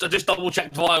just double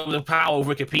checked via the power of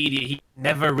Wikipedia. He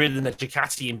never ridden a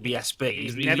Ducati in BSB.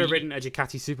 He's never ridden a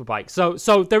Ducati Superbike.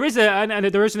 So there is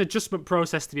there is an adjustment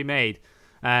process to be made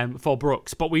for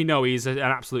Brooks, but we know he's an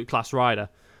absolute class rider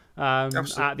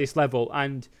at this level.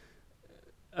 And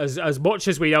as much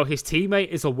as we know his teammate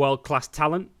is a world class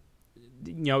talent,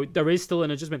 there is still an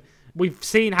adjustment. We've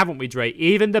seen, haven't we, Dre?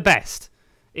 Even the best.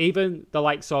 Even the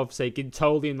likes of, say,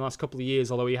 Gintoli in the last couple of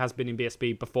years, although he has been in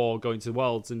BSB before going to the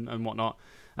Worlds and whatnot,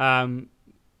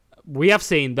 we have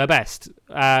seen the best.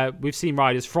 We've seen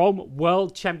riders from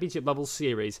World Championship level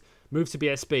series move to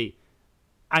BSB,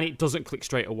 and it doesn't click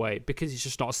straight away because it's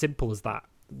just not as simple as that.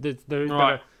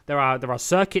 There are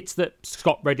circuits that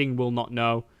Scott Redding will not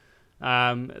know.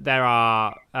 There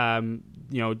are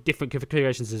different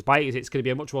configurations of his bike. It's going to be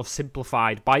a much more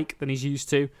simplified bike than he's used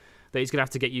to, that he's going to have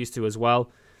to get used to as well.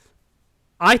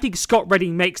 I think Scott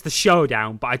Redding makes the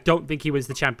showdown, but I don't think he wins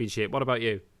the championship. What about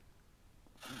you?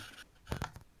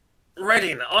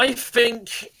 Redding, I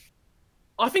think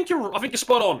you're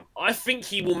spot on. I think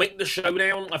he will make the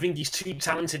showdown. I think he's too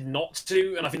talented not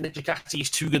to, and I think the Ducati is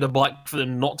too good a bike for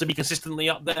them not to be consistently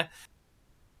up there.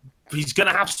 He's going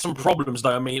to have some problems,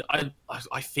 though. I mean, I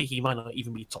think he might not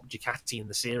even be top Ducati in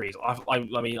the series.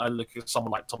 I mean, I look at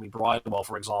someone like Tommy Bridewell,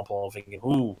 for example, I'm thinking,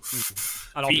 ooh.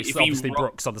 And obviously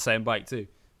Brooks on the same bike, too.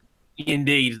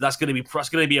 Indeed, that's going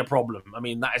to be a problem. I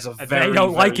mean, that is a very... They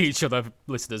don't like each other,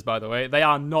 listeners, by the way. They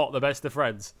are not the best of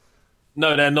friends.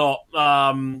 No, they're not.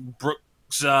 Brooks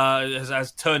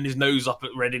has turned his nose up at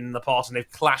Redding in the past, and they've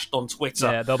clashed on Twitter.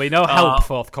 Yeah, there'll be no help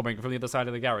forthcoming from the other side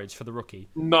of the garage for the rookie.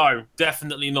 No,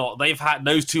 definitely not.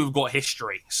 Those two have got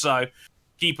history, so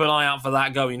keep an eye out for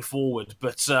that going forward.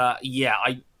 But yeah,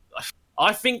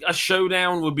 I think a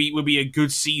showdown would be a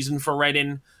good season for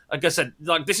Redding. Like I said,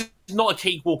 this is not a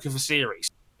cakewalk of a series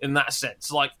in that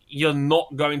sense. You're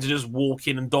not going to just walk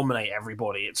in and dominate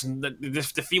everybody.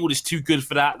 The field is too good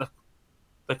for that.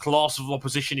 The class of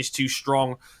opposition is too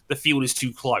strong. The field is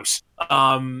too close. But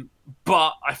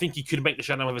I think he could make the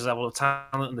showdown with his level of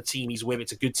talent and the team he's with.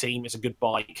 It's a good team. It's a good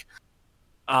bike.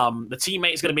 The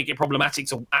teammate is going to make it problematic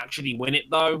to actually win it,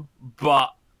 though.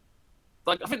 But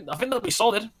I think they'll be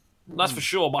solid. That's for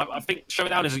sure. But I think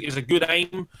showdown is a good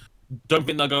aim. Don't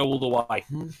think they'll go all the way.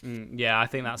 Yeah, I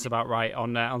think that's about right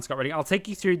on Scott Redding. I'll take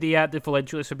you through the full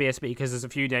entry list for BSB because there's a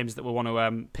few names that we want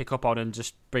to pick up on and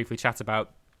just briefly chat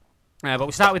about. But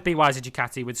we start with BY's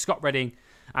Ducati with Scott Redding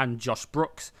and Josh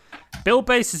Brooks.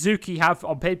 Bilbao Suzuki have,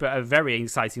 on paper, a very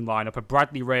exciting lineup of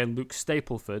Bradley Ray and Luke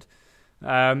Stapleford.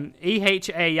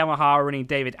 EHA Yamaha are running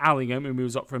David Allingham, who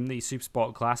moves up from the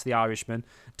Supersport class, the Irishman.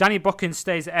 Danny Buchan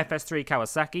stays at FS3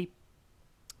 Kawasaki.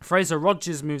 Fraser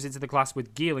Rogers moves into the class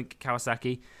with Gearlink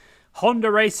Kawasaki. Honda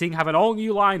Racing have an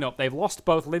all-new lineup. They've lost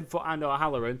both Linfoot and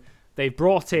O'Halloran. They've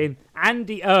brought in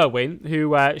Andy Irwin,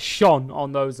 who shone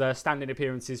on those standing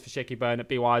appearances for Shaky Byrne at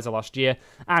BY's last year,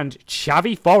 and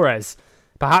Xavi Forés,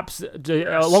 perhaps,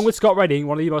 along with Scott Redding,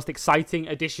 one of the most exciting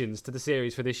additions to the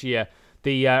series for this year.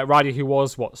 The rider who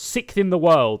was, 6th in the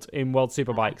world in World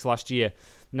Superbikes last year,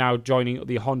 now joining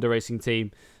the Honda Racing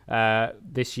team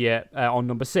this year on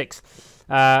number 6.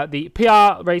 The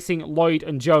PR Racing, Lloyd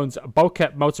and Jones,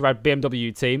 Boca Motorrad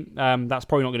BMW team. That's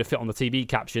probably not going to fit on the TV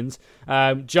captions.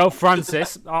 Joe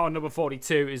Francis, on number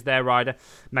 42, is their rider.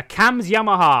 McCam's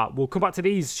Yamaha, we'll come back to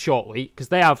these shortly, because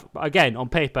they have, again, on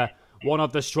paper, one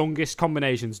of the strongest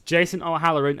combinations. Jason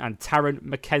O'Halloran and Taryn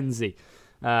McKenzie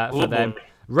for them.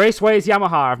 Raceways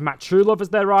Yamaha have Matt Truelove as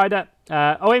their rider.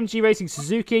 OMG Racing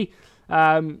Suzuki,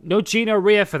 no Gino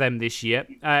Rea for them this year.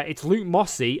 It's Luke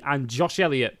Mossey and Josh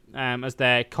Elliott as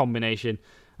their combination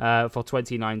for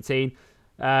 2019.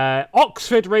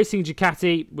 Oxford Racing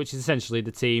Ducati, which is essentially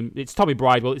the team. It's Tommy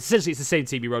Bridewell. It's the same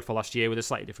team he rode for last year with a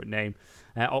slightly different name.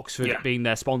 Oxford being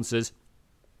their sponsors.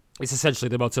 It's essentially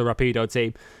the Moto Rapido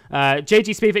team. JG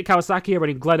Speedfit Kawasaki are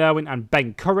running Glenn Irwin and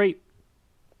Ben Curry,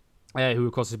 who,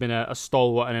 of course, has been a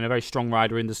stalwart and a very strong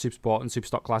rider in the Supersport and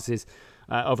Superstock classes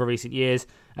over recent years.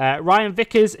 Ryan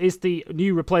Vickers is the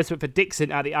new replacement for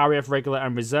Dixon at the RAF Regular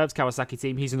and Reserves Kawasaki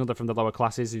team. He's another from the lower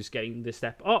classes who's getting the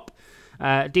step up.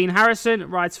 Dean Harrison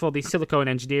rides for the Silicone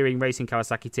Engineering Racing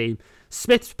Kawasaki team.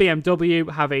 Smith's BMW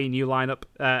have a new lineup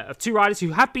of 2 riders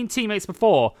who have been teammates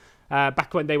before,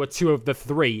 back when they were 2 of the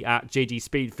 3 at JG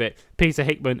Speedfit, Peter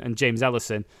Hickman and James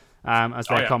Ellison as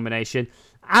their combination.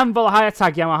 Anvil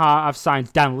Hayatag Yamaha have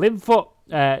signed Dan Linfoot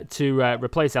to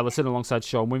replace Ellison alongside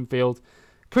Sean Winfield.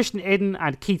 Christian Eden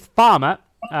and Keith Farmer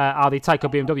are the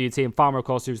Tyco BMW team. Farmer, of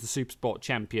course, who's the Supersport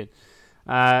champion.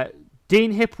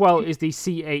 Dean Hipwell is the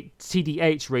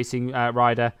CDH Racing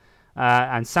rider.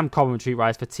 And Sam Coventry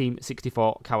rides for Team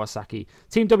 64 Kawasaki.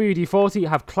 Team WD-40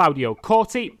 have Claudio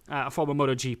Corti, a former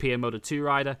MotoGP and Moto2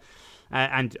 rider.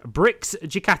 And Brix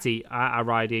Ducati are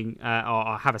riding,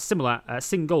 or have a similar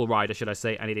single rider, should I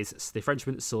say, and it is the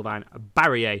Frenchman Sylvain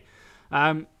Barrier.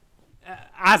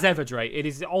 As ever, Dre, it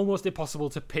is almost impossible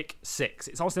to pick 6.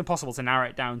 It's almost impossible to narrow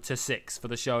it down to 6 for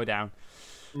the showdown.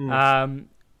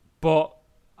 But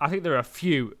I think there are a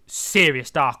few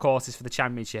serious dark horses for the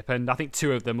championship, and I think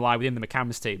 2 of them lie within the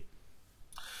McCams team.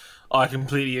 I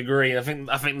completely agree. I think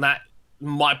that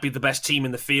might be the best team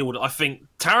in the field. I think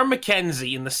Taryn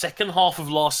McKenzie in the second half of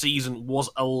last season was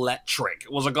electric.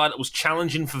 It was a guy that was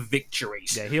challenging for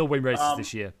victories. Yeah, he'll win races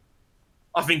this year.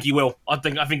 I think he will. I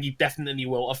think he definitely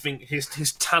will. I think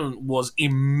his talent was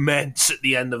immense at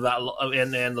the end of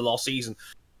last season.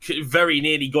 Very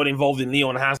nearly got involved in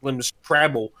Leon Haslam's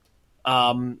treble.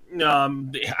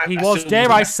 He was,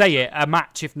 dare I say it, a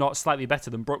match if not slightly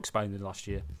better than Brooks by the end of last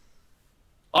year.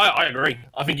 I agree.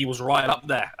 I think he was right up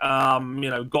there.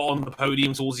 Got on the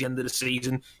podium towards the end of the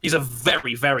season. He's a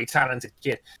very, very talented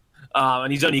kid.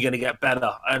 And he's only going to get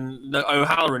better. And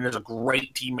O'Halloran is a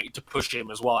great teammate to push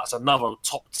him as well. That's another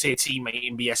top-tier teammate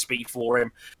in BSB for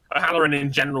him. O'Halloran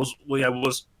in general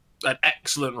was an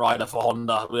excellent rider for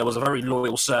Honda. He was a very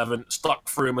loyal servant, stuck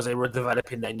through him as they were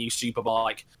developing their new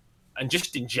superbike. And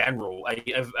just in general,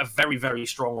 a very, very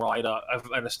strong rider,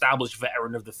 an established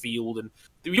veteran of the field. And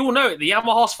you all know it, the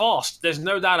Yamaha's fast. There's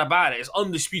no doubt about it. It's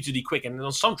undisputedly quick. And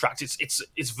on some tracks,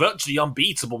 it's virtually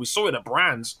unbeatable. We saw it at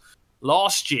Brands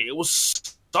last year. It was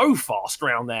so fast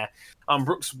around there.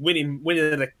 Brooks winning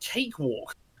at a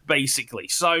cakewalk, basically.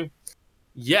 So,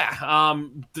 yeah,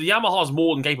 the Yamaha's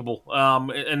more than capable.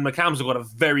 And McCams have got a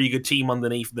very good team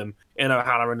underneath them in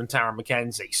O'Halloran and Taryn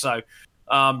McKenzie. So,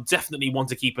 definitely one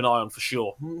to keep an eye on for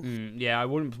sure. Yeah, I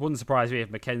wouldn't surprise me if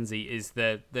McKenzie is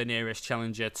the nearest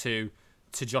challenger to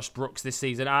Josh Brooks this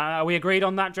season. Are we agreed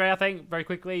on that, Dre? I think very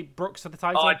quickly, Brooks for the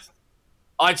title.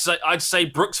 I'd say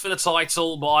Brooks for the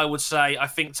title, but I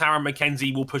think Taryn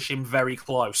McKenzie will push him very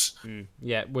close.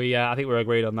 Yeah, I think we're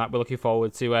agreed on that. We're looking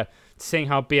forward to seeing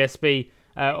how BSB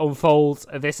unfolds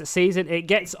this season. It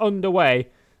gets underway.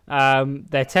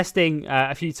 They're testing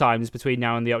a few times between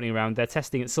now and the opening round. They're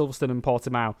testing at Silverstone and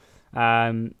Portimao,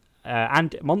 and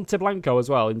Monteblanco as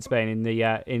well in Spain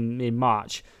in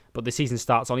March. but the season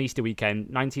starts on Easter weekend,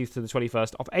 19th to the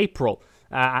 21st of April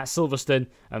at Silverstone,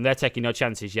 and they're taking no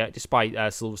chances yet, despite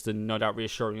Silverstone no doubt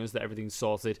reassuring us that everything's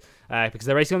sorted because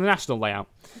they're racing on the national layout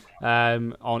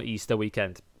on Easter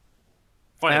weekend.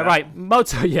 Right,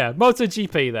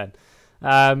 MotoGP then.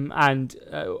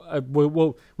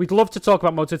 We'd love to talk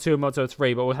about Moto2 and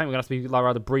Moto3, but I think we're going to have to be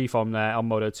rather brief on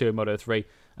Moto2 and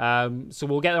Moto3. So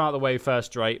we'll get them out of the way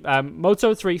first, right?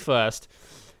 Moto3 first.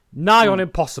 Nigh on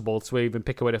impossible to even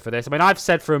pick a winner for this. I mean, I've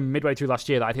said from midway through last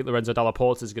year that I think Lorenzo Dalla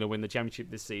Porta is going to win the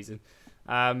championship this season.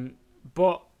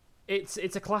 But it's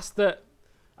a class that,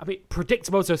 I mean, predict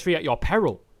Moto3 at your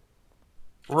peril.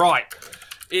 Right.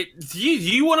 Do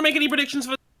you want to make any predictions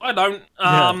for? I don't.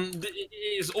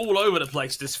 It is all over the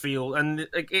place, this field, and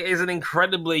it is an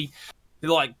incredibly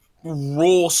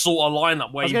raw sort of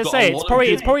lineup. Where I was going to say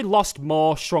it's probably lost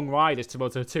more strong riders to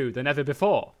Moto2 than ever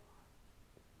before.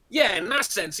 Yeah, in that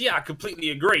sense, yeah, I completely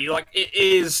agree.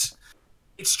 It's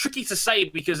tricky to say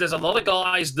because there's a lot of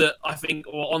guys that I think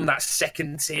are on that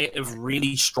second tier of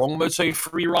really strong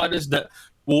Moto3 riders that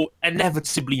will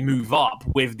inevitably move up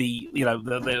with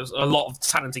there's a lot of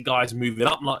talented guys moving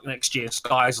up next year.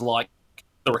 Guys like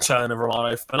the return of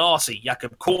Romano Fenati,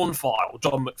 Jakob Kornfeil,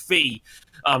 John McPhee,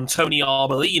 Tony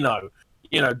Arbolino,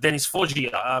 Dennis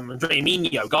Foggia, Andrea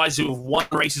Mino, guys who have won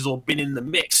races or been in the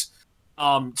mix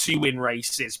to win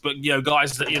races, but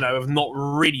guys that have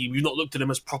we've not looked at them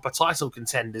as proper title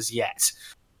contenders yet.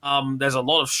 There's a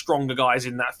lot of stronger guys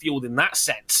in that field in that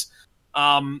sense.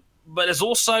 But there's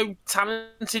also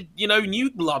talented,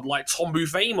 new blood like Tom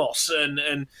Booth Amos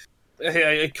and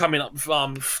coming up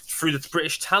through the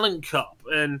British Talent Cup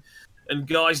and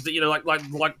guys that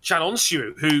like Chan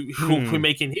Onsu who will be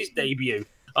making his debut,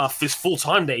 his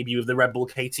full-time debut with the Red Bull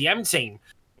KTM team.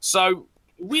 So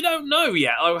we don't know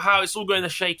yet how it's all going to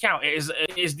shake out. It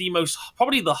is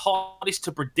probably the hardest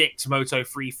to predict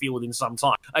Moto3 field in some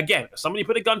time. Again, if somebody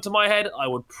put a gun to my head, I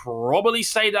would probably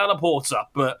say Dalla Porta,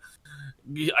 but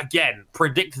again,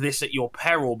 predict this at your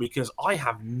peril because I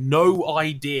have no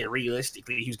idea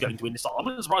realistically who's going to win this. I'm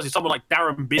not surprised if someone like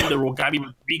Darren Binder or Gabby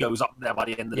Rodrigo's up there by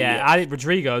the end of the year. Yeah, I think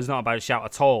Rodrigo's not about to shout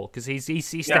at all because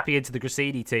he's stepping into the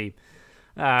Gresini team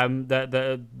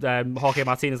that Jorge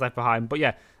Martin has left behind. But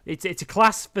yeah, it's a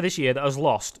class for this year that has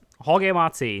lost Jorge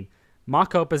Martin,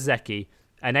 Marco Bezzecchi,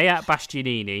 Enea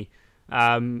Bastianini.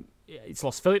 It's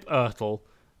lost Philip Oertel.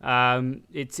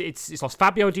 It's lost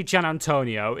Fabio Di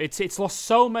Gianantonio. It's lost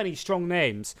so many strong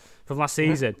names from last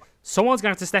season. Someone's going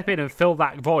to have to step in and fill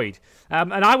that void.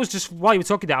 And I was just, while you were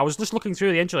talking there, I was just looking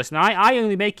through the entry list, and I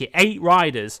only make it 8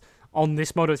 riders on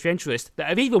this Moto3 entry list that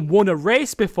have even won a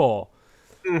race before.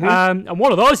 And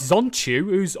one of those is Onchu,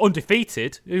 who's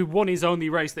undefeated, who won his only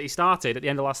race that he started at the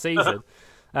end of last season.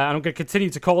 And I'm going to continue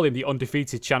to call him the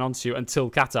undefeated Chan Onsu until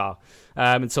Qatar,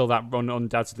 until that run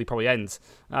undoubtedly probably ends.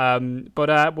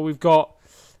 But we've got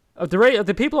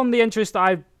the people on the interest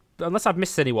unless I've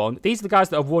missed anyone, these are the guys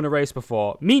that have won a race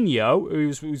before. Mino,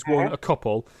 who's won a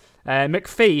couple.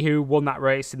 McPhee, who won that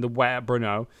race in the wet at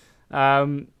Brno.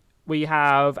 We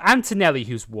have Antonelli,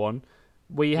 who's won.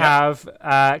 We have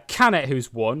Canet,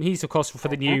 who's won. He's, of course, for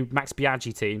the new Max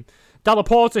Biaggi team. Dalla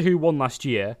Porta, who won last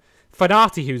year.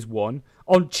 Fenati, who's won.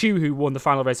 Onchu, who won the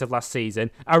final race of last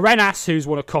season. Arenas, who's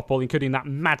won a couple, including that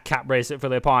madcap race at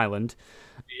Phillip Island.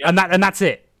 Yep. And that's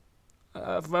it.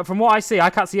 From what I see, I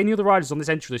can't see any other riders on this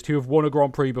entry list who have won a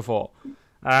Grand Prix before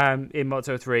in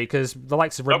Moto3, because the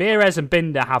likes of Ramirez and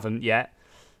Binder haven't yet.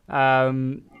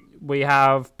 We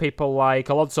have people like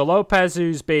Alonso Lopez,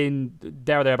 who's been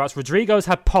there or thereabouts. Rodrigo's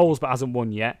had poles but hasn't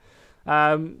won yet.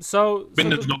 Binder's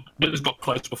got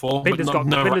close before. Binder's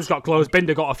got close.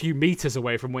 Binder got a few meters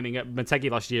away from winning at Motegi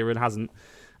last year and hasn't.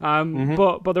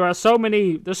 But there's so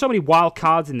many wild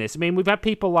cards in this. I mean, we've had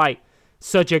people like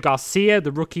Sergio Garcia,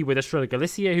 the rookie with Estrella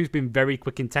Galicia, who's been very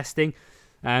quick in testing.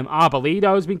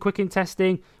 Arbolino's been quick in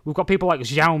testing. We've got people like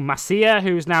Jaume Macia,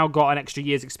 who's now got an extra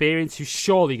year's experience, who's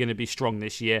surely going to be strong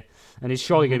this year and is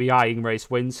surely going to be eyeing race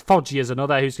wins. Foggia's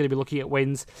another who's going to be looking at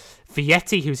wins.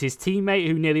 Vietti, who's his teammate,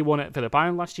 who nearly won at Phillip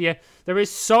Island last year. There is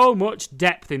so much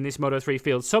depth in this Moto3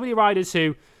 field. So many riders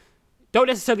who don't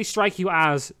necessarily strike you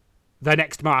as the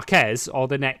next Marquez or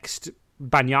the next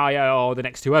Bagnaia or the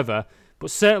next whoever, but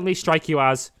certainly strike you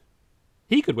as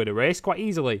he could win a race quite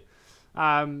easily.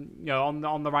 On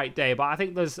the right day. But I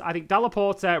think Dalla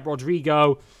Porta,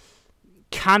 Rodrigo,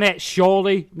 Canet,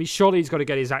 surely. I mean, surely he's got to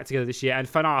get his act together this year, and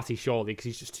Fenati, surely, because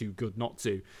he's just too good not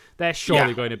to. They're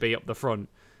surely going to be up the front,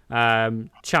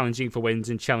 challenging for wins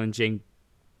and challenging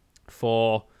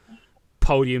for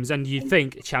podiums, and you'd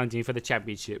think challenging for the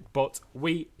championship, but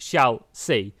we shall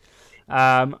see.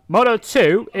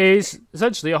 Moto2 is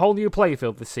essentially a whole new playing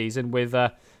field this season with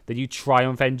the new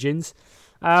Triumph engines.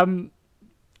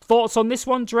 Thoughts on this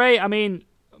one, Dre? I mean,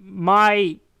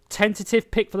 my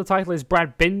tentative pick for the title is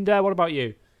Brad Binder. What about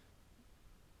you?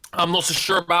 I'm not so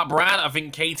sure about Brad. I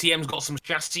think KTM's got some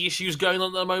chassis issues going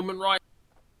on at the moment, right?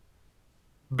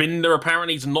 Binder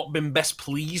apparently has not been best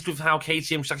pleased with how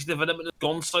KTM chassis development has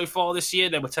gone so far this year.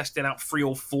 They were testing out 3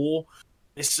 or 4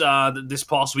 this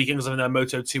past weekend because I know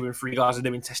Moto 2 and 3 guys are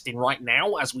doing testing right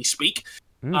now as we speak.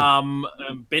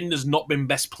 Binder's not been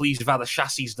best pleased with how the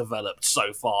chassis developed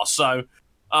so far. So,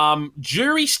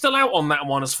 jury's still out on that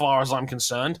one as far as I'm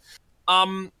concerned.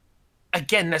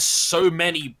 Again, there's so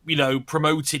many,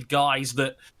 promoted guys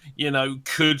that,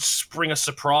 could spring a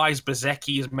surprise.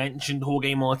 Bezzecchi has mentioned.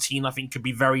 Jorge Martin, I think, could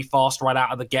be very fast right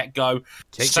out of the get-go.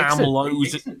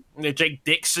 Jake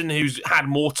Dixon, who's had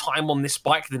more time on this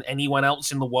bike than anyone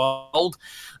else in the world.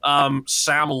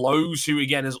 Sam Lowes, who,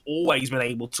 again, has always been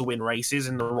able to win races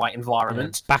in the right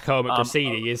environment. Back home at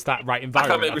Grassini is that right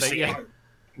environment, I think.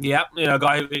 Yeah, a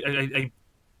guy, a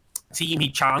team he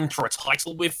challenged for a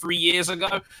title with 3 years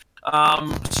ago.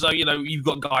 So, you've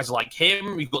got guys like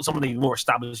him. You've got some of the more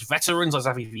established veterans like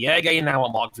Xavi Vierge, now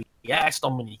at Mark VS,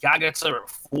 Dominic Agata at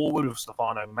forward with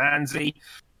Stefano Manzi.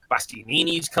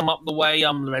 Bastianini's come up the way.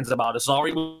 Lorenzo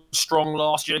Baldassari was strong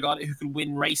last year, a guy who could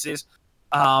win races.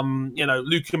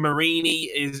 Luca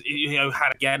Marini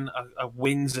had again a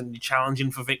wins and challenging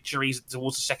for victories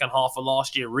towards the second half of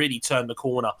last year, really turned the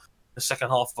corner the second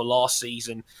half of last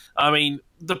season. I mean,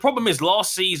 the problem is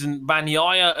last season,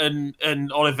 Bagnaia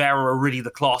and Oliveira are really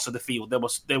the class of the field. They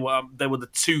were the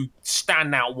 2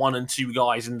 standout 1 and 2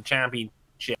 guys in the championship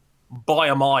by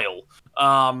a mile.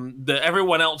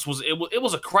 Everyone else was it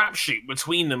was a crapshoot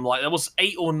between them. Like there was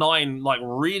 8 or 9 like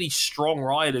really strong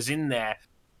riders in there.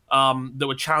 That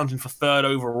were challenging for 3rd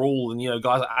overall, and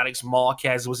guys like Alex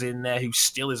Marquez was in there, who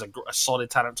still is a solid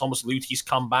talent. Thomas Luthi's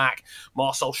come back.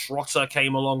 Marcel Schrotter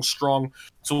came along strong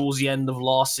towards the end of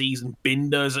last season.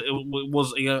 Binders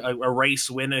was a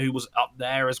race winner who was up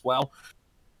there as well.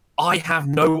 I have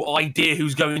no idea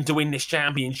who's going to win this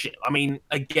championship. I mean,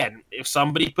 again, if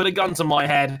somebody put a gun to my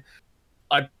head,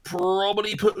 I'd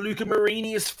probably put Luca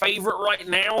Marini as favourite right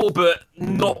now, but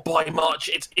not by much.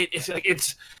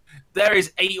 It's there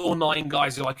is 8 or 9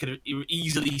 guys who I could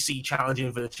easily see challenging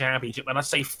for the championship, and I'd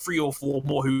say 3 or 4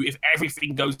 more who, if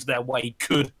everything goes their way,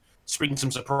 could spring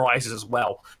some surprises as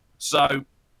well. So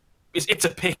it's a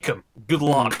pick 'em. Good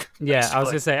luck. Yeah, basically. I was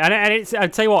going to say, and it's, I'll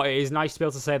tell you what, it is nice to be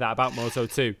able to say that about Moto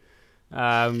 2,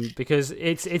 because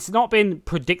it's not been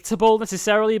predictable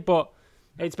necessarily, but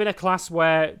it's been a class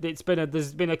where there's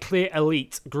been a clear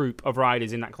elite group of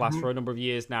riders in that class for a number of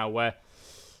years now, where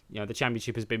the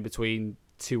championship has been between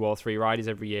 2 or 3 riders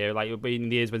every year. Like in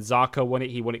the years when Zarco won it,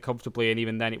 he won it comfortably, and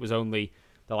even then it was only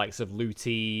the likes of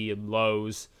Luthi and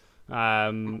Lowe's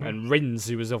and Rins,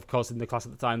 who was of course in the class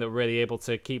at the time, that were really able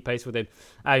to keep pace with him.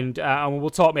 And we'll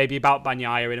talk maybe about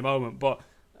Bagnaia in a moment, but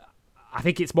I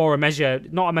think it's more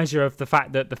not a measure of the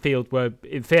fact that the field were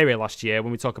inferior last year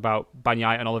when we talk about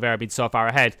Bagnaia and Oliveira being so far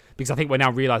ahead, because I think we're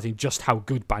now realising just how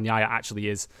good Bagnaia actually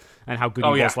is and how good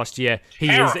he was last year.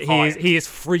 He is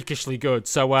freakishly good.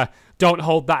 So don't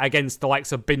hold that against the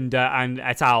likes of Binder and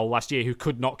et al. Last year, who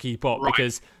could not keep up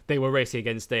because they were racing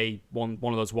against one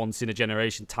of those once in a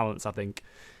generation talents, I think.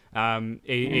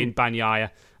 In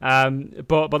Bagnaia.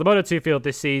 But the Moto2 field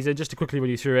this season, just to quickly run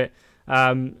you through it,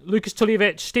 Lucas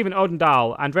Tuljevic, Stephen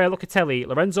Odendahl, Andrea Locatelli,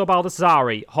 Lorenzo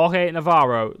Baldassari, Jorge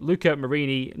Navarro, Luca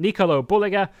Marini, Nicolo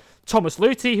Bulliger, Thomas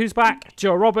Luthi, who's back,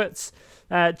 Joe Roberts,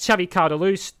 Xavi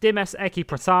Cardalus, Dimas Eki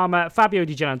Pratama, Fabio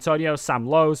Di Gianantonio, Sam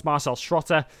Lowes, Marcel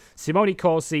Schrotter, Simone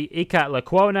Corsi, Ika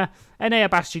Lecuona, Enea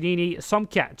Bastianini,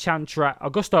 Somkiat Chantra,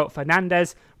 Augusto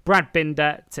Fernandez, Brad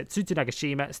Binder, Tetsuta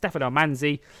Nagashima, Stefano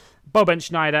Manzi, Bo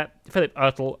Schneider, Philip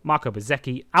Ertl, Marco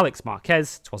Bezzecchi, Alex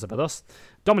Marquez, twas about us,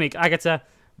 Dominic Agata,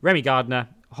 Remy Gardner,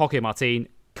 Jorge Martin,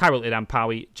 Kyril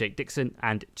Idampawi, Jake Dixon,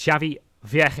 and Xavi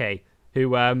Vierge,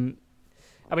 who,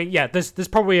 there's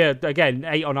probably, again,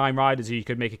 8 or 9 riders who you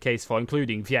could make a case for,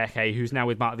 including Vierge, who's now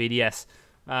with Mark VDS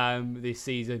this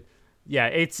season. Yeah,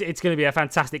 it's going to be a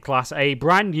fantastic class, a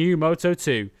brand new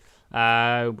Moto2,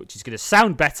 which is going to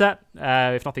sound better,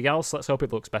 if nothing else. Let's hope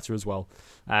it looks better as well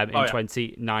in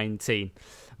 2019.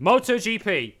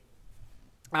 MotoGP.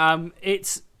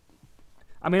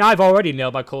 I've already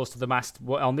nailed my colours to the mast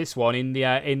on this one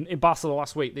in Barcelona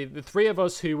last week. The 3 of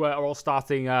us who are all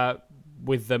starting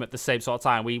with them at the same sort of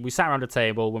time, we sat around a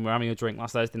table when we were having a drink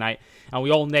last Thursday night, and we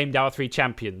all named our 3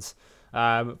 champions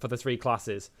for the 3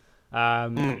 classes.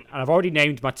 And I've already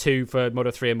named my 2 for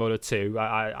Moto3 and Moto2.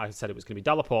 I said it was going to be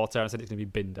Dalla Porta, and I said it's going to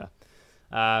be Binder.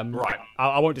 Right.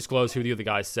 I won't disclose who the other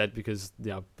guys said because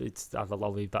I'll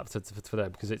leave that for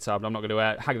them because I'm not going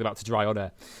to hang them out to dry on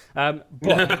air.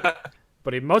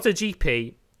 But in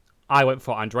MotoGP, I went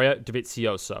for Andrea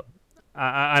Dovizioso,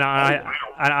 and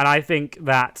I think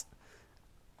that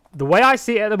the way I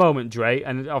see it at the moment, Dre,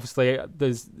 and obviously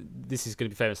this is going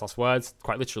to be famous last words,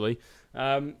 quite literally,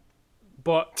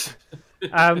 but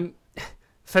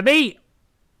for me,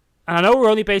 and I know we're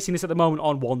only basing this at the moment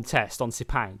on one test on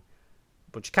Sepang,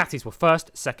 but Ducatis were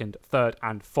first, second, third,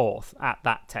 and fourth at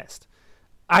that test.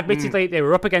 Admittedly, they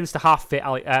were up against a half-fit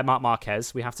Marc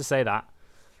Marquez. We have to say that.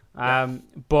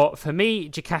 But for me,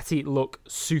 Ducati look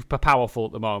super powerful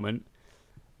at the moment.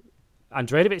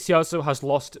 Andrea Dovizioso has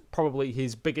lost probably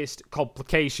his biggest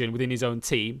complication within his own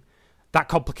team. That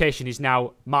complication is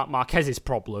now Marc Marquez's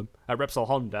problem at Repsol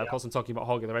Honda. Of course, I'm talking about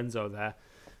Jorge Lorenzo there.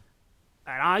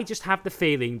 And I just have the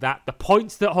feeling that the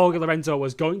points that Jorge Lorenzo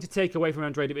was going to take away from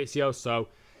Andrea Dovizioso,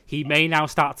 he may now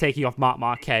start taking off Marc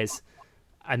Marquez.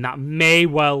 And that may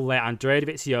well let Andrea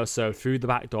Dovizioso through the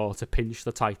back door to pinch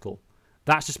the title.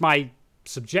 That's just my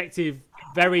subjective,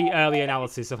 very early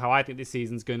analysis of how I think this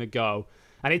season's going to go.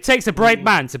 And it takes a brave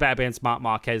man to bet against Marc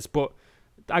Marquez. But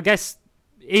I guess,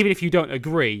 even if you don't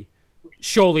agree,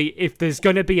 surely if there's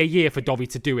going to be a year for Dovi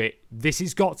to do it, this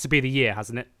has got to be the year,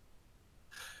 hasn't it?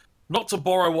 Not to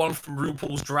borrow one from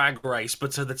RuPaul's Drag Race,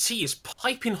 but the tea is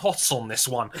piping hot on this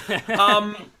one.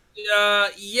 Thanks,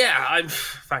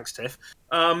 Tiff.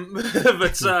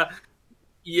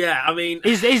 Yeah, I mean...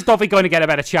 Is Dovi going to get a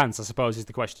better chance, I suppose, is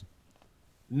the question.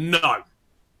 No.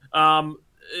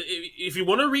 If you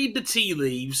want to read the tea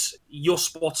leaves, you're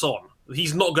spot on.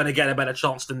 He's not going to get a better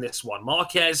chance than this one.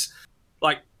 Marquez,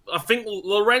 I think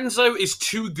Lorenzo is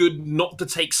too good not to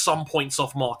take some points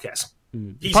off Marquez.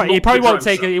 He probably won't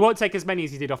take. He won't take as many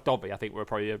as he did off Dovi. I think we're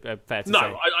probably fair to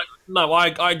say.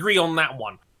 I agree on that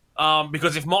one.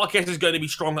 Because if Marquez is going to be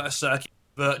strong at a circuit,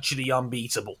 virtually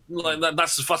unbeatable.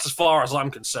 That's as far as I'm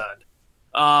concerned.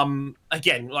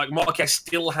 Again, Marquez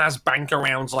still has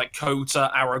bank-arounds like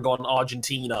Cota, Aragon,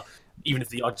 Argentina, even if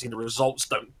the Argentina results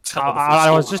don't tell the full story.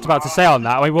 I was just about to say on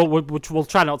that. I mean, we'll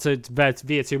try not to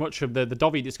veer too much from the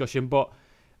Dovi discussion, but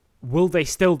will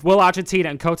Argentina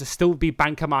and Cota still be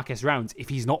banker Marquez rounds if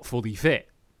he's not fully fit?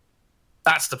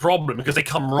 That's the problem, because they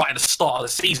come right at the start of the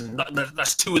season.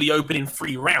 That's two of the opening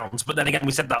 3 rounds. But then again,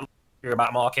 we said that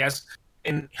about Marquez.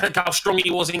 And how strong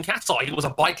he was in Qatar. He was a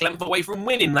bike length away from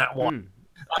winning that one.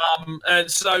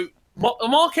 And so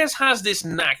Marquez has this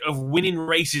knack of winning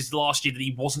races last year that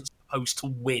he wasn't supposed to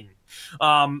win.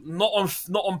 Not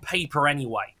on paper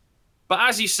anyway. But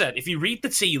as you said, if you read the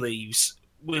tea leaves,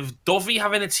 with Dovi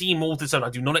having a team all its own,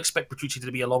 I do not expect Petrucci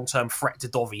to be a long-term threat to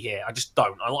Dovi here. I just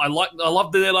don't. I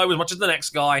love Danilo as much as the next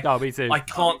guy. Oh, me too. I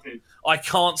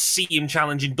can't see him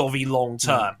challenging Dovi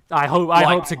long-term. I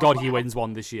hope to God he wins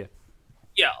one this year.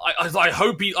 Yeah, I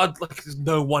hope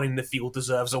no one in the field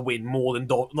deserves a win more than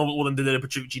Danilo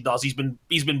Petrucci does. He's been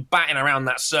batting around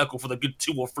that circle for the good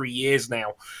 2 or 3 years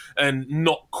now, and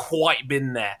not quite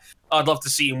been there. I'd love to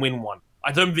see him win one.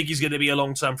 I don't think he's going to be a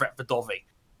long-term threat for Dovi.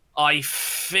 I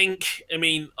think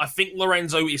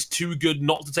Lorenzo is too good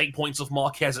not to take points off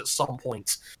Marquez at some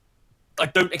point. I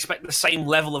don't expect the same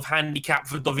level of handicap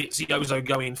for Dovizioso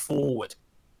going forward.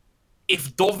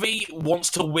 If Dovi wants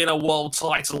to win a world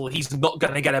title, he's not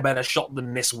going to get a better shot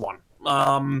than this one.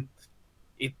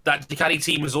 That Ducati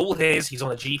team is all his. He's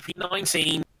on a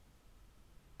GP19.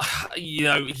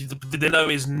 Danilo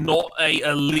is not a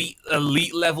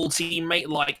elite level teammate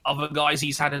like other guys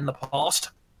he's had in the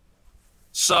past.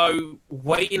 So,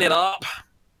 weighing it up,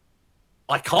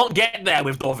 I can't get there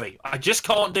with Dovi. I just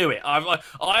can't do it.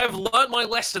 I've learned my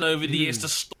lesson over the years to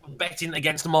stop betting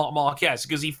against Marc Marquez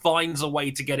because he finds a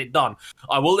way to get it done.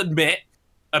 I will admit,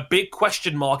 a big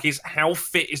question mark is how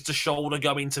fit is the shoulder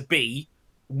going to be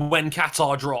when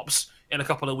Qatar drops in a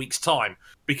couple of weeks' time?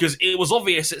 Because it was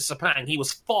obvious at Sepang he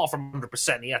was far from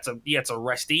 100%. He had to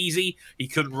rest easy. He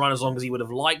couldn't run as long as he would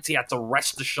have liked. He had to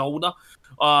rest the shoulder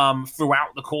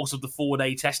throughout the course of the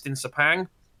 4-day test in Sepang.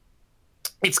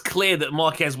 It's clear that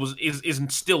Marquez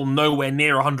isn't still nowhere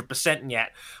near 100%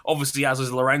 yet. Obviously, as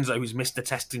is Lorenzo, who's missed the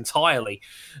test entirely.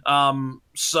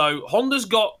 So Honda's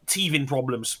got teething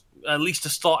problems, at least to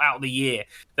start out the year.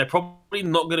 They're probably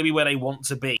not going to be where they want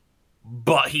to be.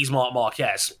 But he's Marc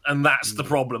Marquez, and that's the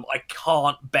problem. I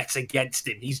can't bet against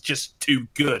him. He's just too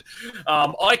good.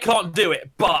 I can't do it,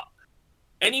 but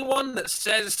anyone that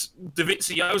says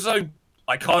Dovizioso,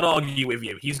 I can't argue with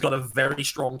you. He's got a very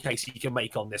strong case he can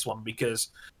make on this one because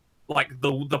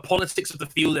the politics of the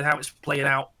field and how it's playing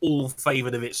out all favour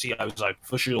Dovizioso,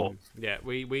 for sure. Yeah,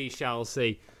 we shall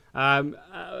see.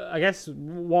 I guess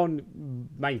one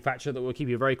manufacturer that we'll keep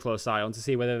a very close eye on to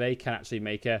see whether they can actually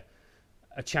make a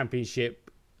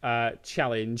championship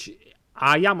challenge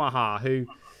are Yamaha, who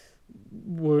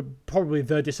were probably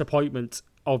the disappointment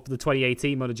of the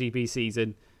 2018 MotoGP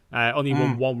season. Only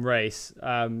won one race,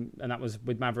 and that was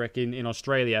with Maverick in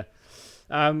Australia.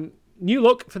 New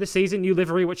look for the season, new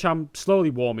livery, which I'm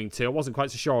slowly warming to. I wasn't quite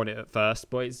so sure on it at first,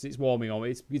 but it's warming on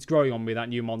me. It's growing on me, that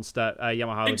new monster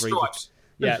Yamaha Pink livery. stripes.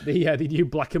 Yeah, the new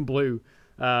black and blue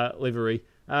livery.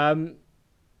 Now,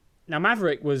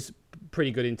 Maverick was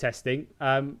pretty good in testing.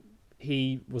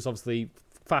 He was obviously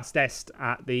fastest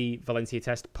at the Valencia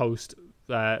test post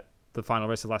the final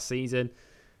race of last season.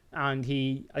 And I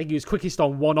think he was quickest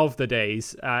on one of the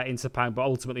days in Sepang, but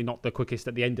ultimately not the quickest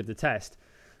at the end of the test.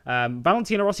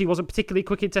 Valentino Rossi wasn't particularly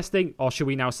quick in testing, or should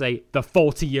we now say the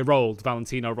 40-year-old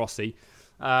Valentino Rossi?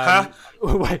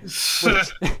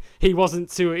 Which he wasn't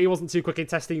too quick in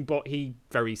testing, but he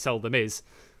very seldom is.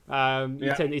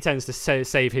 He tends to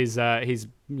save his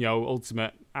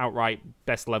ultimate outright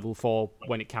best level for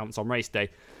when it counts on race day.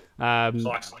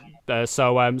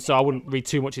 So I wouldn't read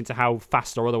too much into how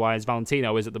fast or otherwise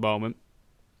Valentino is at the moment.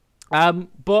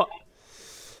 But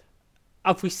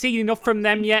have we seen enough from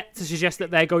them yet to suggest that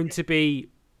they're going to be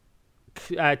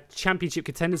championship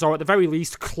contenders, or at the very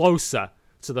least closer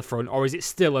to the front, or is it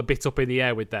still a bit up in the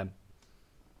air with them?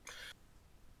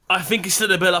 I think it's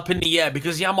still a bit up in the air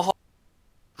because Yamaha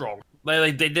strong.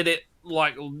 They did it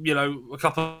a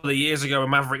couple of years ago when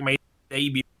Maverick made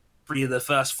debut 3 of the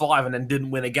first 5 and then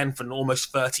didn't win again for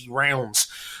almost 30 rounds.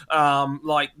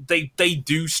 They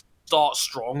do start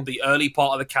strong. The early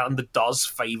part of the calendar does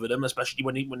favour them, especially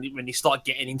when you start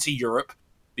getting into Europe.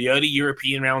 The early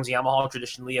European rounds, Yamaha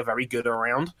traditionally are very good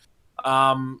around.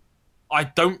 I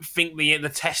don't think the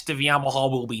test of Yamaha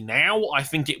will be now. I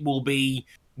think it will be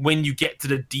when you get to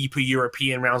the deeper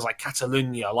European rounds like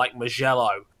Catalunya, like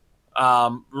Mugello,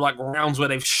 like rounds where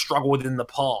they've struggled in the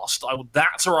past.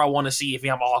 That's where I want to see if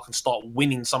Yamaha can start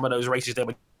winning some of those races they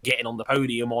were getting on the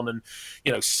podium on, and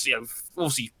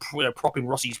obviously propping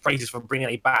Rossi's praises for bringing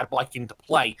a bad bike into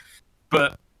play.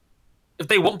 But if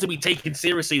they want to be taken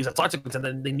seriously as a title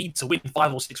contender, then they need to win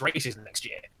 5 or 6 races next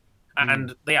year,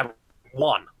 and they have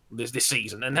won this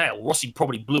season. And hell, Rossi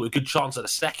probably blew a good chance at a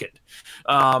second,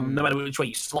 no matter which way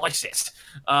you slice it.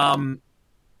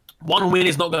 One win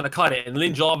is not going to cut it, and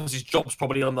Lynn Jarvis's job's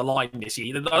probably on the line this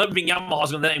year. I don't think Yamaha's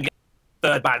going to let him get a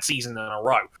 3rd bad season in a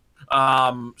row.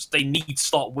 They need to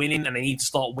start winning, and they need to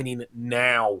start winning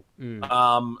now.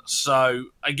 So,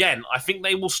 again, I think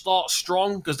they will start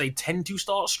strong because they tend to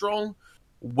start strong.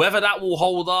 Whether that will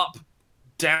hold up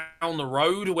down the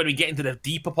road when we get into the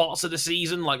deeper parts of the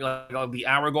season, like the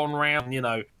Aragon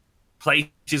round,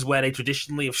 places where they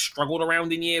traditionally have struggled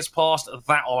around in years past,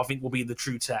 that I think will be the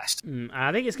true test.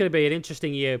 I think it's going to be an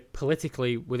interesting year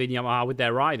politically within Yamaha with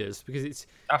their riders, because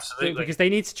because they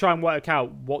need to try and work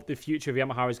out what the future of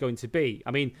Yamaha is going to be.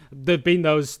 I mean, there've been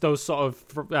those sort of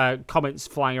comments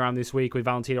flying around this week with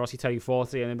Valentino Rossi turning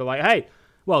 40, and they'll be like, "Hey,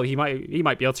 well, he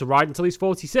might be able to ride until he's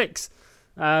 46."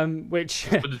 Which,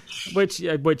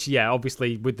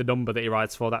 obviously with the number that he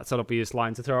rides for, that's an obvious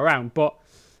line to throw around. But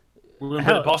we're going to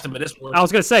put it past him at this point. I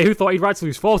was going to say, who thought he'd ride till he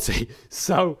was 40?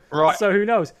 So who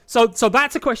knows? So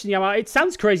that's a question Yamaha. It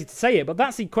sounds crazy to say it, but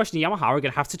that's the question Yamaha are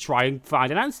going to have to try and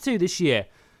find an answer to this year.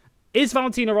 Is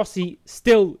Valentino Rossi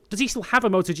does he still have a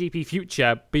MotoGP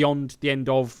future beyond the end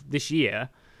of this year?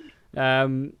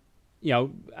 And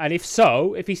if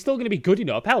so, if he's still going to be good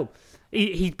enough, hell,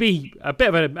 he'd be a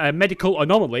bit of a medical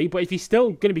anomaly, but if he's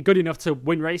still going to be good enough to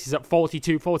win races at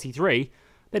 42, 43,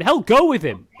 then hell, go with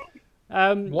him.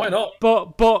 Why not?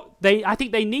 But I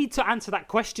think they need to answer that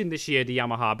question this year, the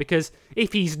Yamaha, because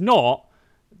if he's not,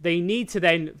 they need to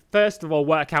then, first of all,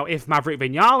 work out if Maverick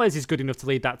Vinales is good enough to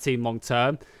lead that team long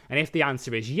term, and if the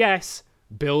answer is yes,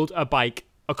 build a bike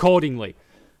accordingly.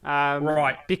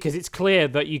 Right. Because it's clear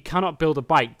that you cannot build a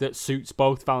bike that suits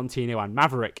both Valentino and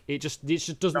Maverick. It just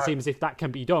doesn't seem as if that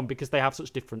can be done because they have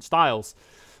such different styles.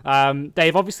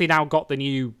 They've obviously now got the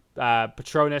new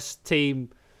Petronas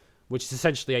team, which is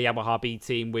essentially a Yamaha B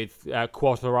team with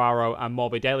Quartararo and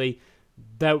Morbidelli.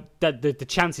 The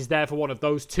chance is there for one of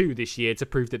those two this year to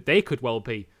prove that they could well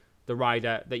be the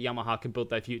rider that Yamaha can build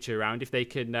their future around if they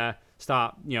can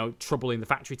start troubling the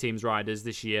factory team's riders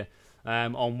this year.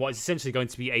 On what is essentially going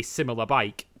to be a similar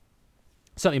bike,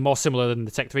 certainly more similar than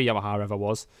the Tech 3 Yamaha ever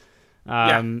was.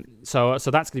 So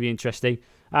that's going to be interesting.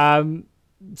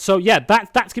 That's going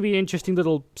to be an interesting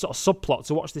little sort of subplot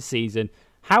to watch this season.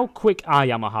 How quick are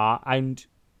Yamaha, and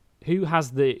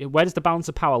where does the balance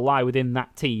of power lie within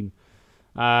that team?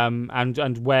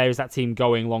 and where is that team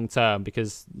going long term?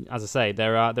 Because, as I say,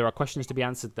 there are questions to be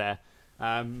answered there.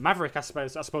 Maverick, I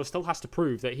suppose, still has to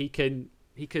prove that he can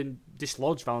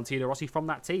dislodge Valentino Rossi from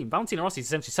that team. Valentino Rossi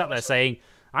essentially sat there saying,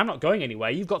 "I'm not going anywhere.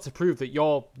 You've got to prove that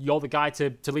you're the guy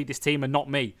to lead this team and not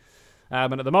me."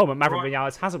 And at the moment, Maverick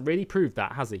Vinales hasn't really proved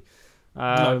that, has he?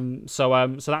 No. So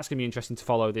that's going to be interesting to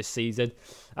follow this season.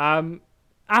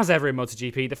 As ever in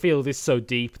MotoGP, the field is so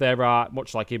deep. There are,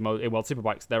 much like in World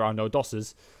Superbikes, there are no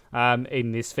dossers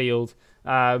in this field.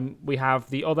 We have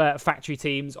the other factory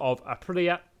teams of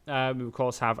Aprilia. We, of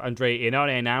course, have Andrea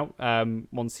Iannone now,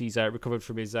 once he's recovered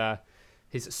from his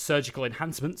surgical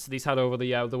enhancements that he's had over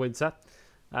the winter.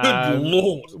 Good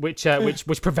Lord. Which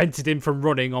prevented him from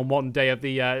running on one day of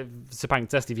the Sepang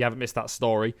test, if you haven't missed that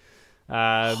story.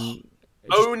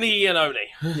 Only Iannone.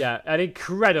 Yeah, an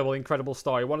incredible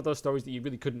story. One of those stories that you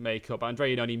really couldn't make up.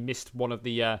 Andrea Iannone missed one of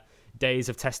the days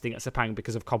of testing at Sepang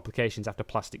because of complications after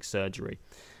plastic surgery.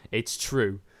 It's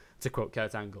true, to quote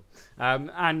Kurt Angle.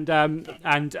 And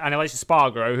Aleix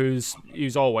Espargaro,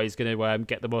 who's always going to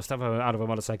get the most out of a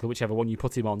motorcycle, whichever one you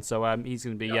put him on. So he's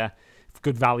going to be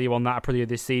good value on that Aprilia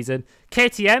this season.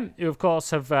 KTM, who of course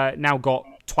have now got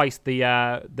twice the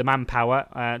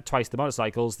manpower, twice the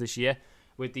motorcycles this year,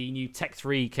 with the new Tech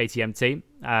 3 KTM team.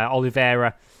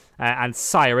 Oliveira and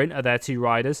Siren are their two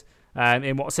riders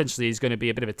in what essentially is going to be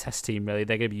a bit of a test team, really.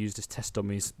 They're going to be used as test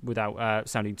dummies without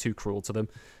sounding too cruel to them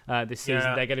this season.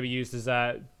 Yeah. They're going to be used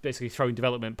as basically throwing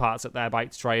development parts at their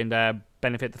bike to try and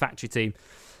benefit the factory team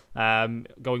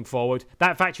going forward.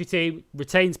 That factory team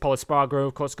retains Pol Espargaro,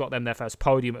 of course, got them their first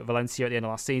podium at Valencia at the end of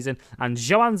last season, and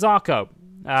Johan Zarco,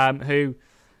 who,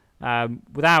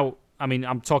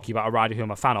 I'm talking about a rider who I'm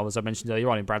a fan of, as I mentioned earlier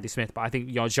on, in Bradley Smith, but I think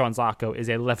Johan Zarco is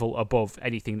a level above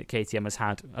anything that KTM has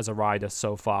had as a rider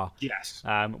so far. Yes.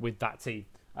 With that team.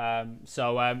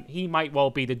 So he might well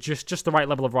be just the right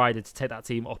level of rider to take that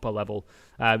team up a level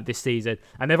this season.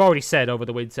 And they've already said over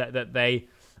the winter that they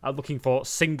are looking for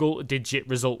single-digit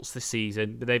results this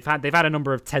season. They've had a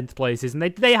number of 10th places, and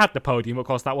they had the podium. Of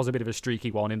course, that was a bit of a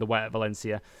streaky one in the wet at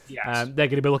Valencia. Yes. They're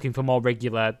going to be looking for more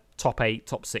regular top 8,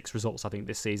 top 6 results, I think,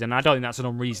 this season. I don't think that's an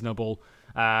unreasonable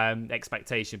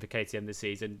expectation for KTM this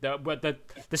season. The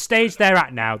stage they're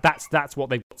at now, that's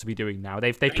what they've got to be doing now.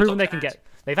 They've proven they can get.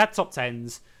 They've had top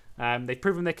 10s. They've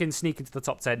proven they can sneak into the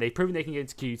top 10. They've proven they can get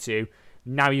into Q2.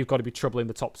 Now you've got to be troubling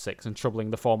the top 6 and troubling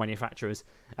the 4 manufacturers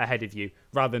ahead of you,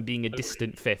 rather than being a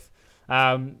distant 5th.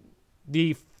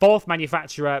 The 4th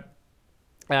manufacturer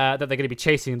that they're going to be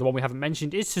chasing, the one we haven't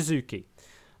mentioned, is Suzuki.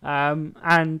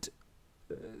 And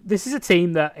this is a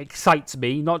team that excites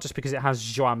me, not just because it has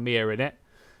Joan Mir in it,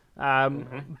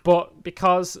 but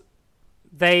because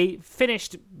they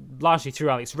finished largely through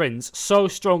Alex Rins so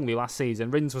strongly last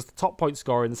season. Rins was the top point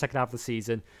scorer in the second half of the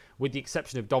season, with the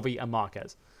exception of Dovi and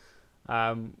Marquez.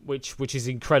 Which is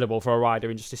incredible for a rider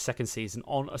in just his second season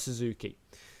on a Suzuki.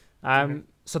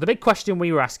 So the big question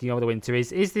we were asking over the winter is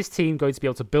this team going to be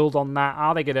able to build on that?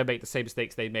 Are they going to make the same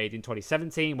mistakes they made in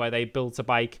 2017, where they built a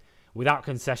bike without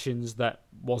concessions that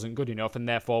wasn't good enough, and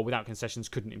therefore without concessions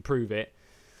couldn't improve it?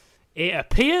 It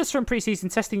appears from pre-season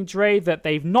testing, Dre, that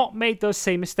they've not made those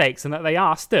same mistakes and that they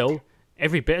are still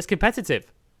every bit as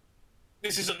competitive.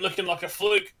 This isn't looking like a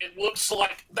fluke. It looks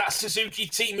like that Suzuki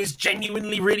team is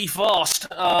genuinely really fast.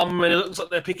 And it looks like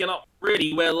they're picking up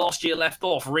really where last year left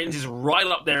off. Rins is right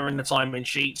up there in the timing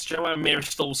sheets. Joan Mir is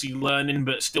still obviously learning,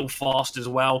 but still fast as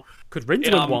well. Could Rins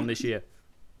win one this year?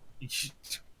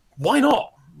 Why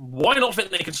not? Why not think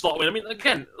they can start winning? I mean,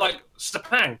 again, like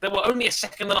Sepang, they were only a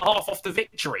second and a half off the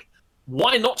victory.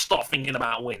 Why not start thinking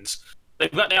about wins? They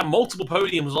had multiple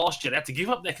podiums last year. They had to give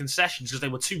up their concessions because they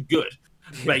were too good,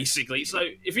 basically. So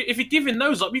if you're giving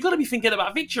those up, you've got to be thinking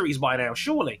about victories by now,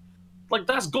 surely. Like,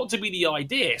 that's got to be the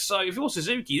idea. So if you're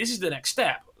Suzuki, this is the next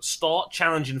step. Start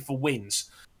challenging for wins.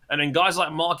 And then guys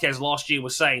like Marquez last year were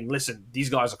saying, listen, these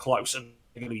guys are close and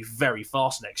they're going to be very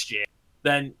fast next year.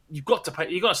 Then you've got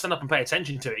to stand up and pay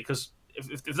attention to it, because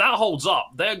if that holds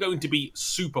up, they're going to be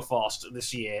super fast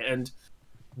this year. And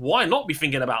why not be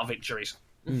thinking about victories?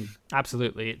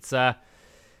 Absolutely. It's going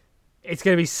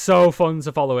to be so fun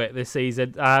to follow it this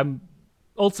season.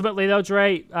 Ultimately, though,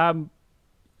 Dre,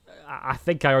 I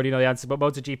think I already know the answer, but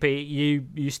MotoGP,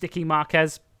 you sticking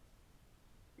Marquez?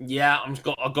 Yeah, I've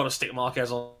got to stick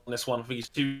Marquez on this one. I think he's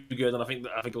too good, and I think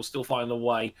he'll still find a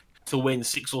way to win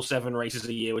 6 or 7 races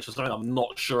a year, which is something I'm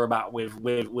not sure about with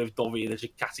Dovi and the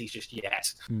Ducatis just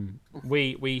yet.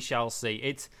 We shall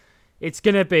see. It's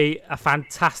going to be a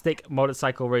fantastic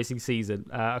motorcycle racing season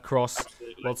across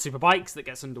World Superbikes that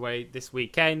gets underway this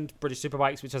weekend. British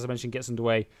Superbikes, which, as I mentioned, gets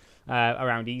underway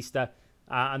around Easter.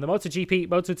 And the MotoGP,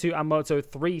 Moto2 and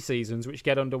Moto3 seasons, which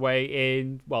get underway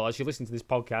in, well, as you listen to this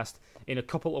podcast, in a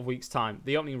couple of weeks' time.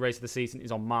 The opening race of the season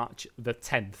is on March the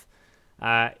 10th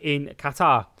in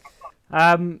Qatar.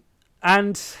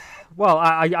 And, well,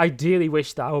 I ideally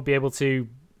wish that I would be able to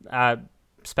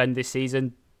spend this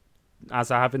season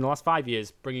as I have in the last 5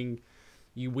 years, bringing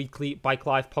you weekly Bike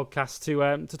Life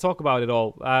podcasts to talk about it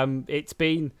all. It's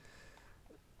been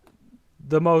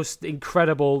the most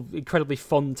incredibly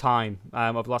fun time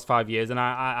of the last 5 years, and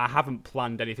I haven't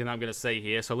planned anything that I'm going to say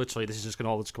here. So literally, this is just going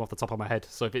to all just come off the top of my head.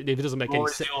 So if it doesn't make any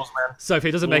sense, if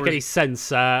it doesn't make any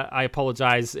sense, I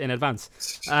apologise in advance.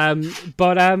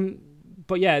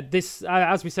 But yeah, this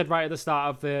as we said right at the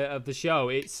start of the show,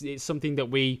 it's something that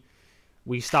we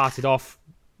started off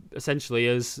essentially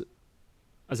as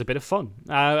a bit of fun,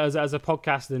 as a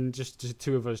podcast, and just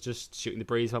two of us just shooting the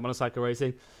breeze about motorcycle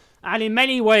racing. And in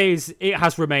many ways, it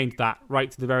has remained that right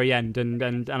to the very end,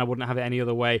 and I wouldn't have it any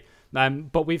other way.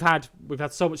 But we've had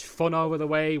so much fun over the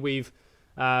way. We've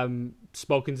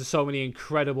spoken to so many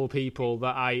incredible people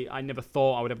that I never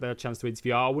thought I would have a chance to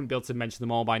interview. I wouldn't be able to mention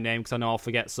them all by name because I know I'll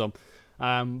forget some.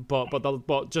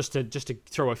 But just to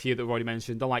throw a few that we've already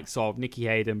mentioned, the likes of Nicky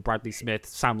Hayden, Bradley Smith,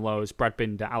 Sam Lowes, Brad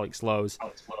Binder, Alex Lowes,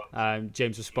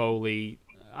 James Rispoli,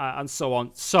 and so on.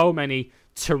 So many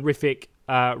terrific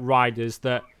riders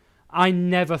that I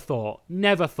never thought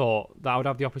that I would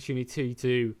have the opportunity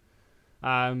to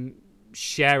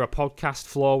share a podcast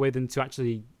floor with and to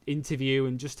actually interview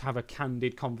and just have a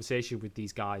candid conversation with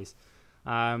these guys.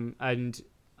 I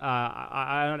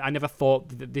never thought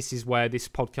that this is where this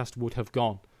podcast would have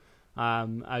gone.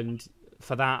 And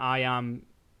for that, I am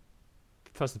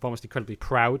first and foremost incredibly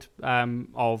proud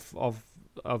of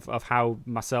how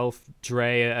myself,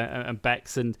 Dre, and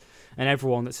Bex, and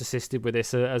everyone that's assisted with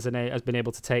this has been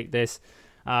able to take this.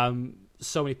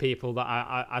 So many people that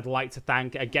I'd like to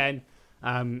thank again.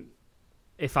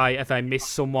 If I miss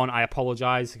someone, I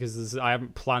apologise because I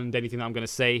haven't planned anything that I'm going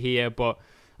to say here. But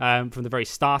from the very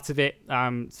start of it,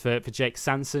 for Jake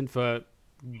Sanson for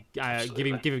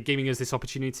giving us this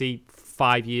opportunity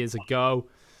 5 years ago.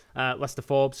 Lester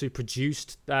Forbes, who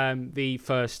produced the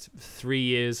first 3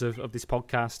 years of this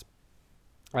podcast,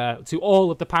 to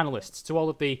all of the panelists, to all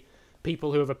of the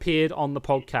people who have appeared on the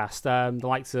podcast, the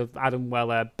likes of Adam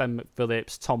Weller, Ben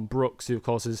McPhillips, Tom Brooks, who of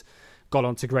course has got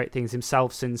on to great things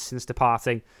himself since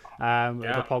departing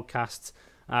the podcast.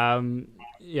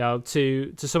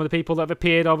 To some of the people that have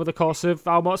appeared over the course of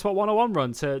our Motorsport 101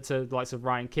 run, to the likes of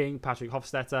Ryan King, Patrick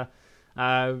Hofstetter,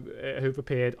 who've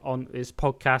appeared on this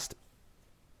podcast.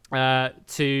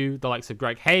 To the likes of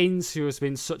Greg Haynes, who has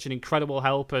been such an incredible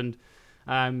help, and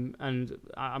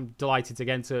I'm delighted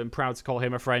again and proud to call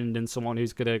him a friend and someone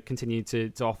who's going to continue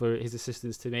to offer his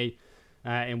assistance to me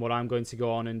in what I'm going to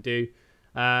go on and do.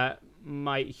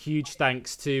 My huge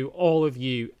thanks to all of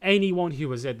you, anyone who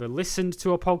has ever listened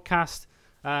to a podcast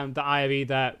that I have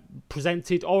either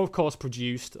presented or, of course,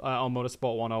 produced on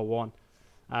Motorsport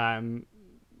 101.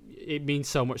 It means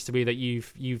so much to me that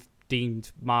you've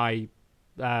deemed my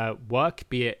work,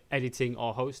 be it editing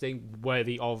or hosting,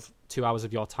 worthy of 2 hours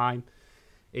of your time.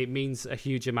 It means a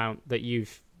huge amount that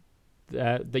you've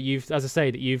as I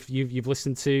say, that you've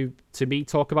listened to me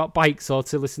talk about bikes, or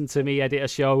to listen to me edit a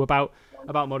show about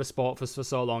motorsport for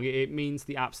so long. It means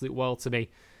the absolute world to me.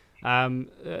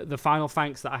 The final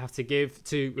thanks that I have to give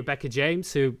to Rebecca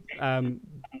James, who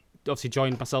obviously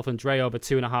joined myself and Dre over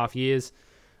 2.5 years,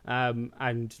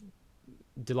 and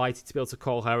delighted to be able to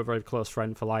call her a very close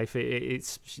friend for life.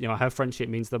 It's her friendship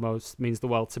means the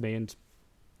world to me, and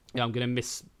I'm going to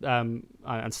miss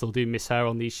and still do miss her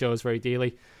on these shows very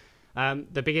dearly.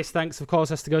 The biggest thanks, of course,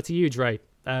 has to go to you, Dre,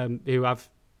 who I've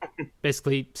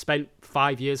basically spent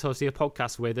 5 years hosting a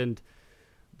podcast with, and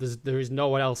there is no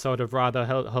one else I would have rather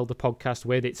held the podcast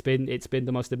with. It's been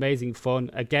the most amazing fun.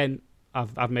 Again,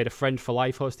 I've made a friend for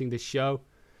life hosting this show,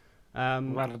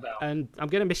 and I'm going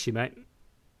to miss you, mate.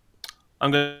 I'm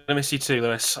going to miss you too,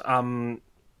 Lewis. Where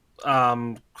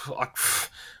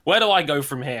do I go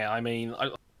from here? I mean,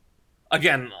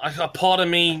 a part of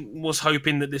me was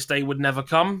hoping that this day would never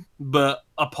come, but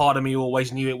a part of me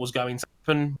always knew it was going to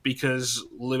happen, because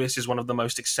Lewis is one of the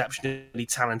most exceptionally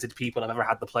talented people I've ever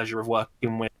had the pleasure of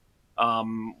working with,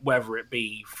 whether it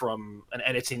be from an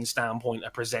editing standpoint, a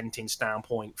presenting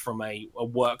standpoint, from a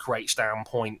work rate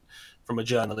standpoint, from a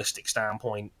journalistic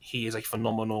standpoint. He is a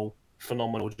phenomenal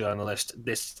journalist.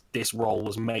 This role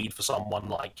was made for someone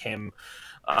like him.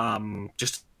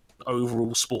 Just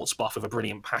overall sports buff with a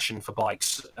brilliant passion for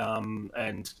bikes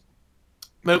and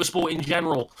motorsport in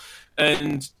general.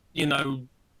 And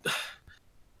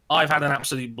I've had an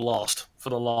absolute blast for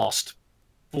the last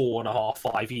 4.5,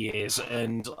 5 years.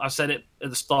 And I said it at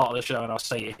the start of the show, and I'll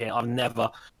say it here: I've never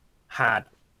had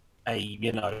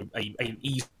an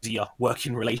easier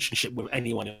working relationship with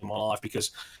anyone in my life,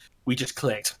 because we just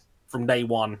clicked from day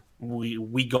one.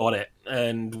 We got it,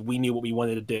 and we knew what we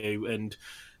wanted to do, and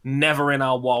never in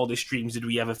our wildest dreams did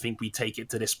we ever think we'd take it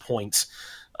to this point.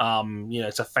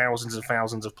 To thousands and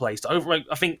thousands of plays.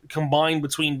 I think combined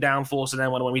between Downforce and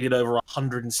M101, we did over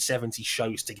 170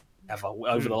 shows together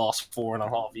over the last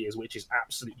 4.5 years, which is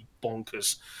absolutely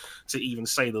bonkers, to even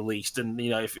say the least. And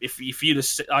if you'd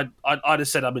have, I'd have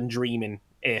said I've been dreaming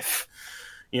if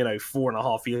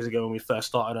 4.5 years ago when we first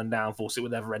started on Downforce, it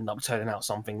would ever end up turning out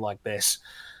something like this.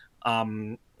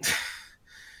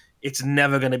 It's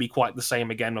never going to be quite the same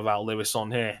again without Lewis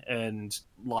on here, and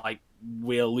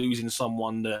we're losing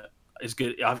someone that is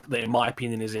good, that in my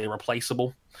opinion is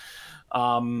irreplaceable.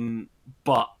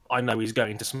 But I know he's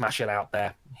going to smash it out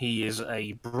there. He is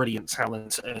a brilliant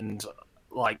talent, and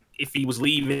if he was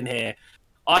leaving here,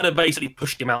 I'd have basically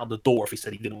pushed him out of the door if he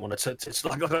said he didn't want to. It's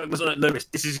like, Lewis,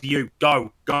 this is you.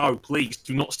 Go, please.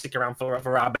 Do not stick around for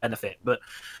our benefit. But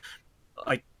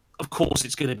of course,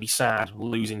 it's going to be sad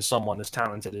losing someone as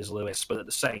talented as Lewis, but at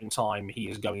the same time, he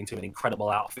is going to an incredible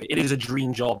outfit. It is a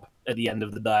dream job at the end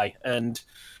of the day, and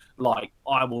I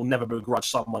will never begrudge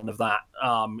someone of that.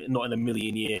 Not in a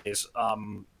million years.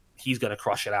 He's going to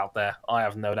crush it out there. I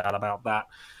have no doubt about that.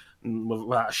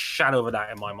 Without a shadow of a doubt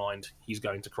in my mind, he's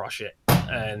going to crush it.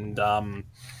 And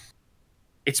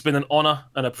it's been an honor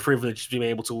and a privilege to be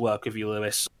able to work with you,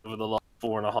 Lewis, over the last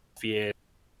 4.5 years.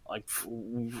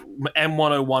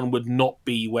 M101 would not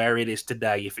be where it is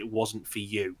today if it wasn't for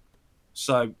you.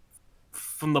 So,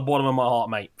 from the bottom of my heart,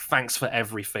 mate, thanks for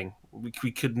everything.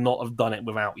 We could not have done it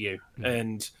without you.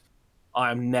 And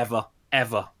I am never,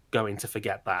 ever going to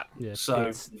forget that. Yeah,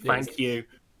 so, thank you.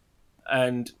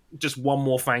 And just one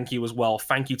more thank you as well.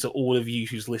 Thank you to all of you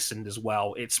who's listened as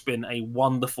well. It's been a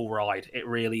wonderful ride. It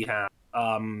really has.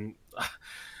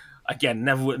 Again,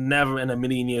 never in a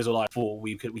million years would I thought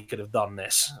we could have done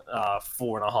this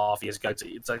 4.5 years ago.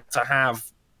 To have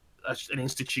an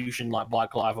institution like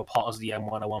Bike Live a part of the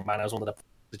M101 banner is one of the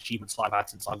achievements I've had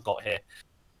since I got here,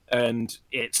 and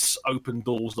it's opened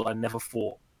doors that I never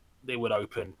thought they would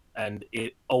open. And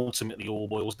it ultimately all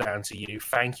boils down to you.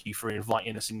 Thank you for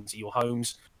inviting us into your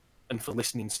homes and for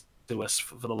listening to us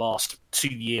for the last 2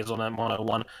 years on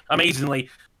M101. Amazingly,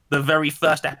 the very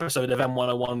first episode of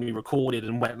M101 we recorded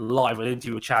and went live, an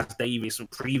interview with Chaz Davis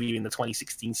previewing the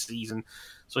 2016 season.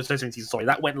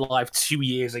 That went live 2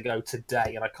 years ago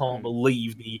today, and I can't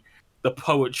believe the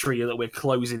poetry that we're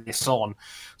closing this on.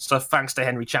 So thanks to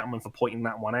Henry Chapman for pointing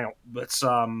that one out. But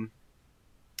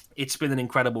it's been an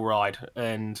incredible ride,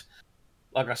 and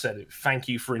like I said, thank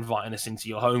you for inviting us into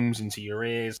your homes, into your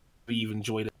ears. We've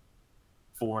enjoyed it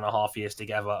 4.5 years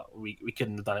together. We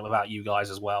couldn't have done it without you guys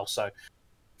as well. So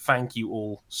thank you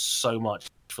all so much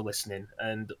for listening.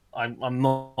 And I'm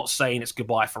not saying it's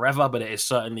goodbye forever, but it is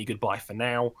certainly goodbye for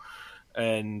now.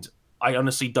 And I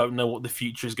honestly don't know what the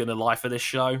future is going to lie for this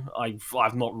show.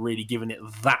 I've not really given it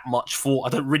that much thought. I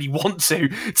don't really want to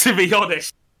be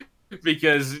honest,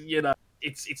 because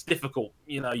it's difficult.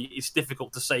 It's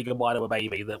difficult to say goodbye to a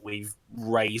baby that we've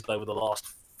raised over the last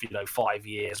 5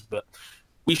 years. But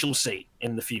we shall see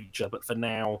in the future. But for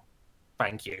now,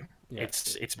 thank you. Yeah.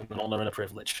 It's been an honour and a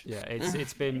privilege. Yeah,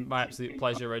 it's been my absolute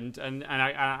pleasure, and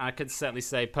I can certainly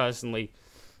say personally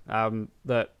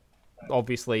that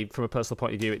obviously from a personal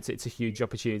point of view, it's a huge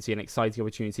opportunity, an exciting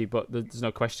opportunity. But there's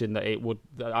no question that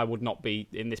I would not be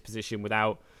in this position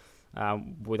without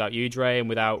you, Dre, and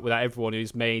without everyone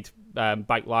who's made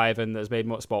Bike Live and has made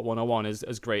Motorsport 101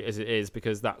 as great as it is,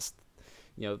 because that's.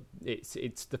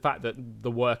 It's the fact that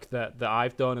the work that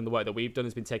I've done and the work that we've done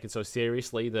has been taken so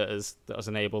seriously that has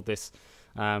enabled this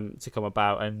to come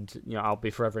about. And I'll be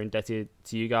forever indebted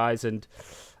to you guys, and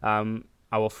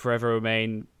I will forever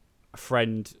remain a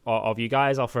friend of you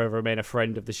guys. I'll forever remain a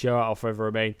friend of the show. I'll forever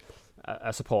remain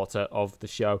a supporter of the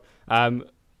show.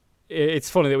 It's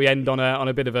funny that we end on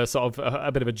a bit of a sort of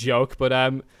a bit of a joke,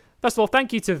 but. First of all,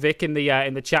 thank you to Vic in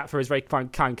the chat for his very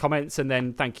kind comments, and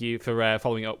then thank you for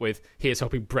following up with "Here's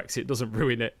hoping Brexit doesn't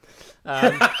ruin it."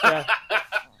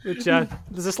 Which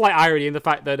there's a slight irony in the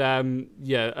fact that a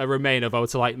Remainer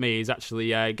voter like me is actually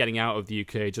getting out of the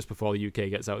UK just before the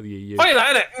UK gets out of the EU. Funny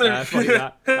that,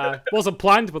 isn't it? Wasn't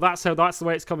planned, but that's the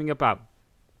way it's coming about.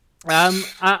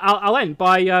 I'll end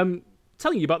by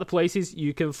telling you about the places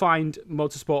you can find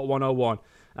Motorsport 101.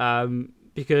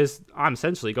 because I'm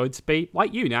essentially going to be,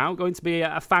 like you now, going to be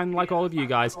a fan like all of you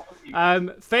guys.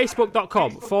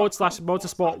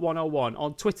 Facebook.com/motorsport101.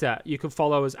 On Twitter, you can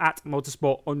follow us at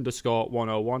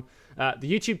motorsport_101.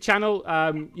 The YouTube channel,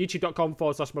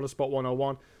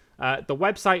 youtube.com/motorsport101. The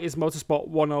website is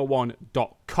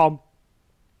motorsport101.com.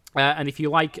 And if you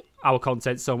like our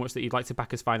content so much that you'd like to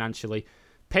back us financially,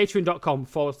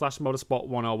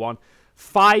 patreon.com/motorsport101.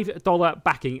 $5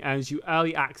 backing earns you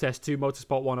early access to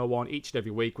Motorsport 101 each and every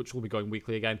week, which will be going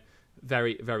weekly again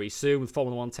very, very soon, with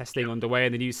Formula 1 testing underway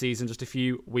and the new season just a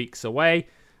few weeks away.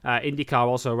 IndyCar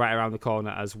also right around the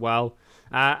corner as well.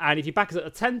 And if you back us at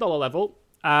a $10 level,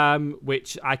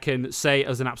 which I can say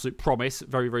as an absolute promise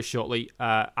very, very shortly,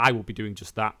 I will be doing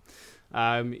just that.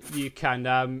 You can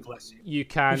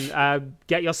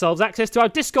get yourselves access to our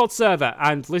Discord server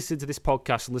and listen to this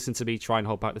podcast and listen to me try and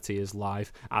hold back the tears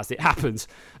live as it happens.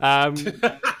 And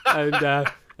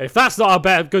if that's not a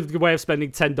better good way of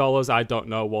spending $10, I don't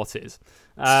know what is.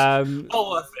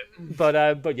 All worth it.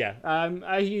 But yeah,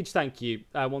 a huge thank you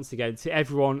once again to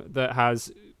everyone that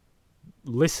has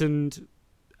listened,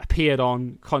 appeared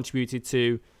on, contributed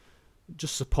to,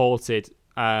 just supported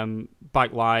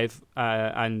Bike Live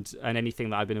and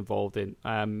anything that I've been involved in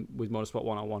with Motorsport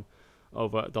 101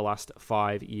 over the last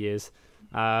 5 years.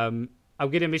 I'm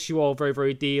going to miss you all very,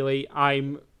 very dearly.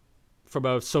 I'm, from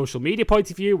a social media point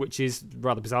of view, which is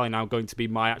rather bizarrely now going to be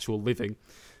my actual living,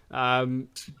 I'm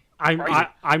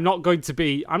not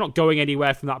going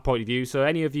anywhere from that point of view. So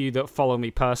any of you that follow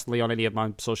me personally on any of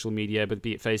my social media, but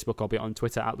be it Facebook or be it on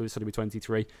Twitter at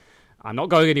LewisWB23, I'm not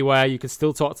going anywhere. You can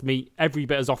still talk to me every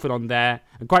bit as often on there.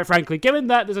 And quite frankly, given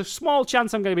that there's a small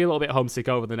chance I'm going to be a little bit homesick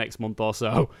over the next month or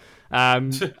so,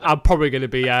 I'm probably going to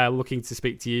be looking to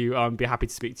speak to you. Be happy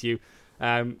to speak to you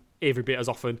every bit as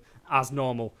often as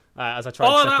normal as I try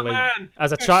and settle in.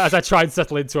 As I try and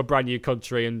settle into a brand new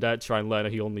country and try and learn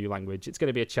a whole new language. It's going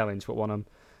to be a challenge, but one I'm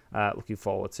looking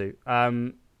forward to.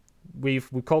 We've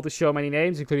called the show many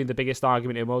names, including the biggest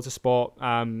argument in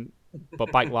motorsport.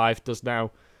 But Bike Live does now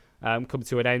come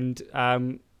to an end.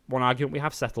 One argument we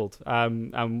have settled,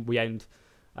 and we end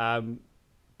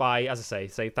by, as I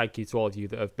say thank you to all of you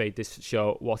that have made this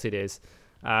show what it is.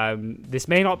 This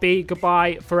may not be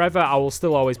goodbye forever. I will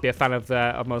still always be a fan of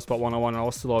Motorsport 101, and I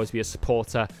will still always be a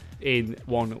supporter in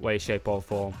one way, shape or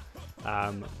form.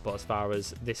 But as far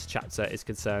as this chapter is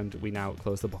concerned, we now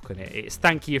close the book on it. It's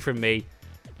thank you from me,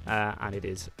 and it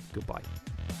is goodbye.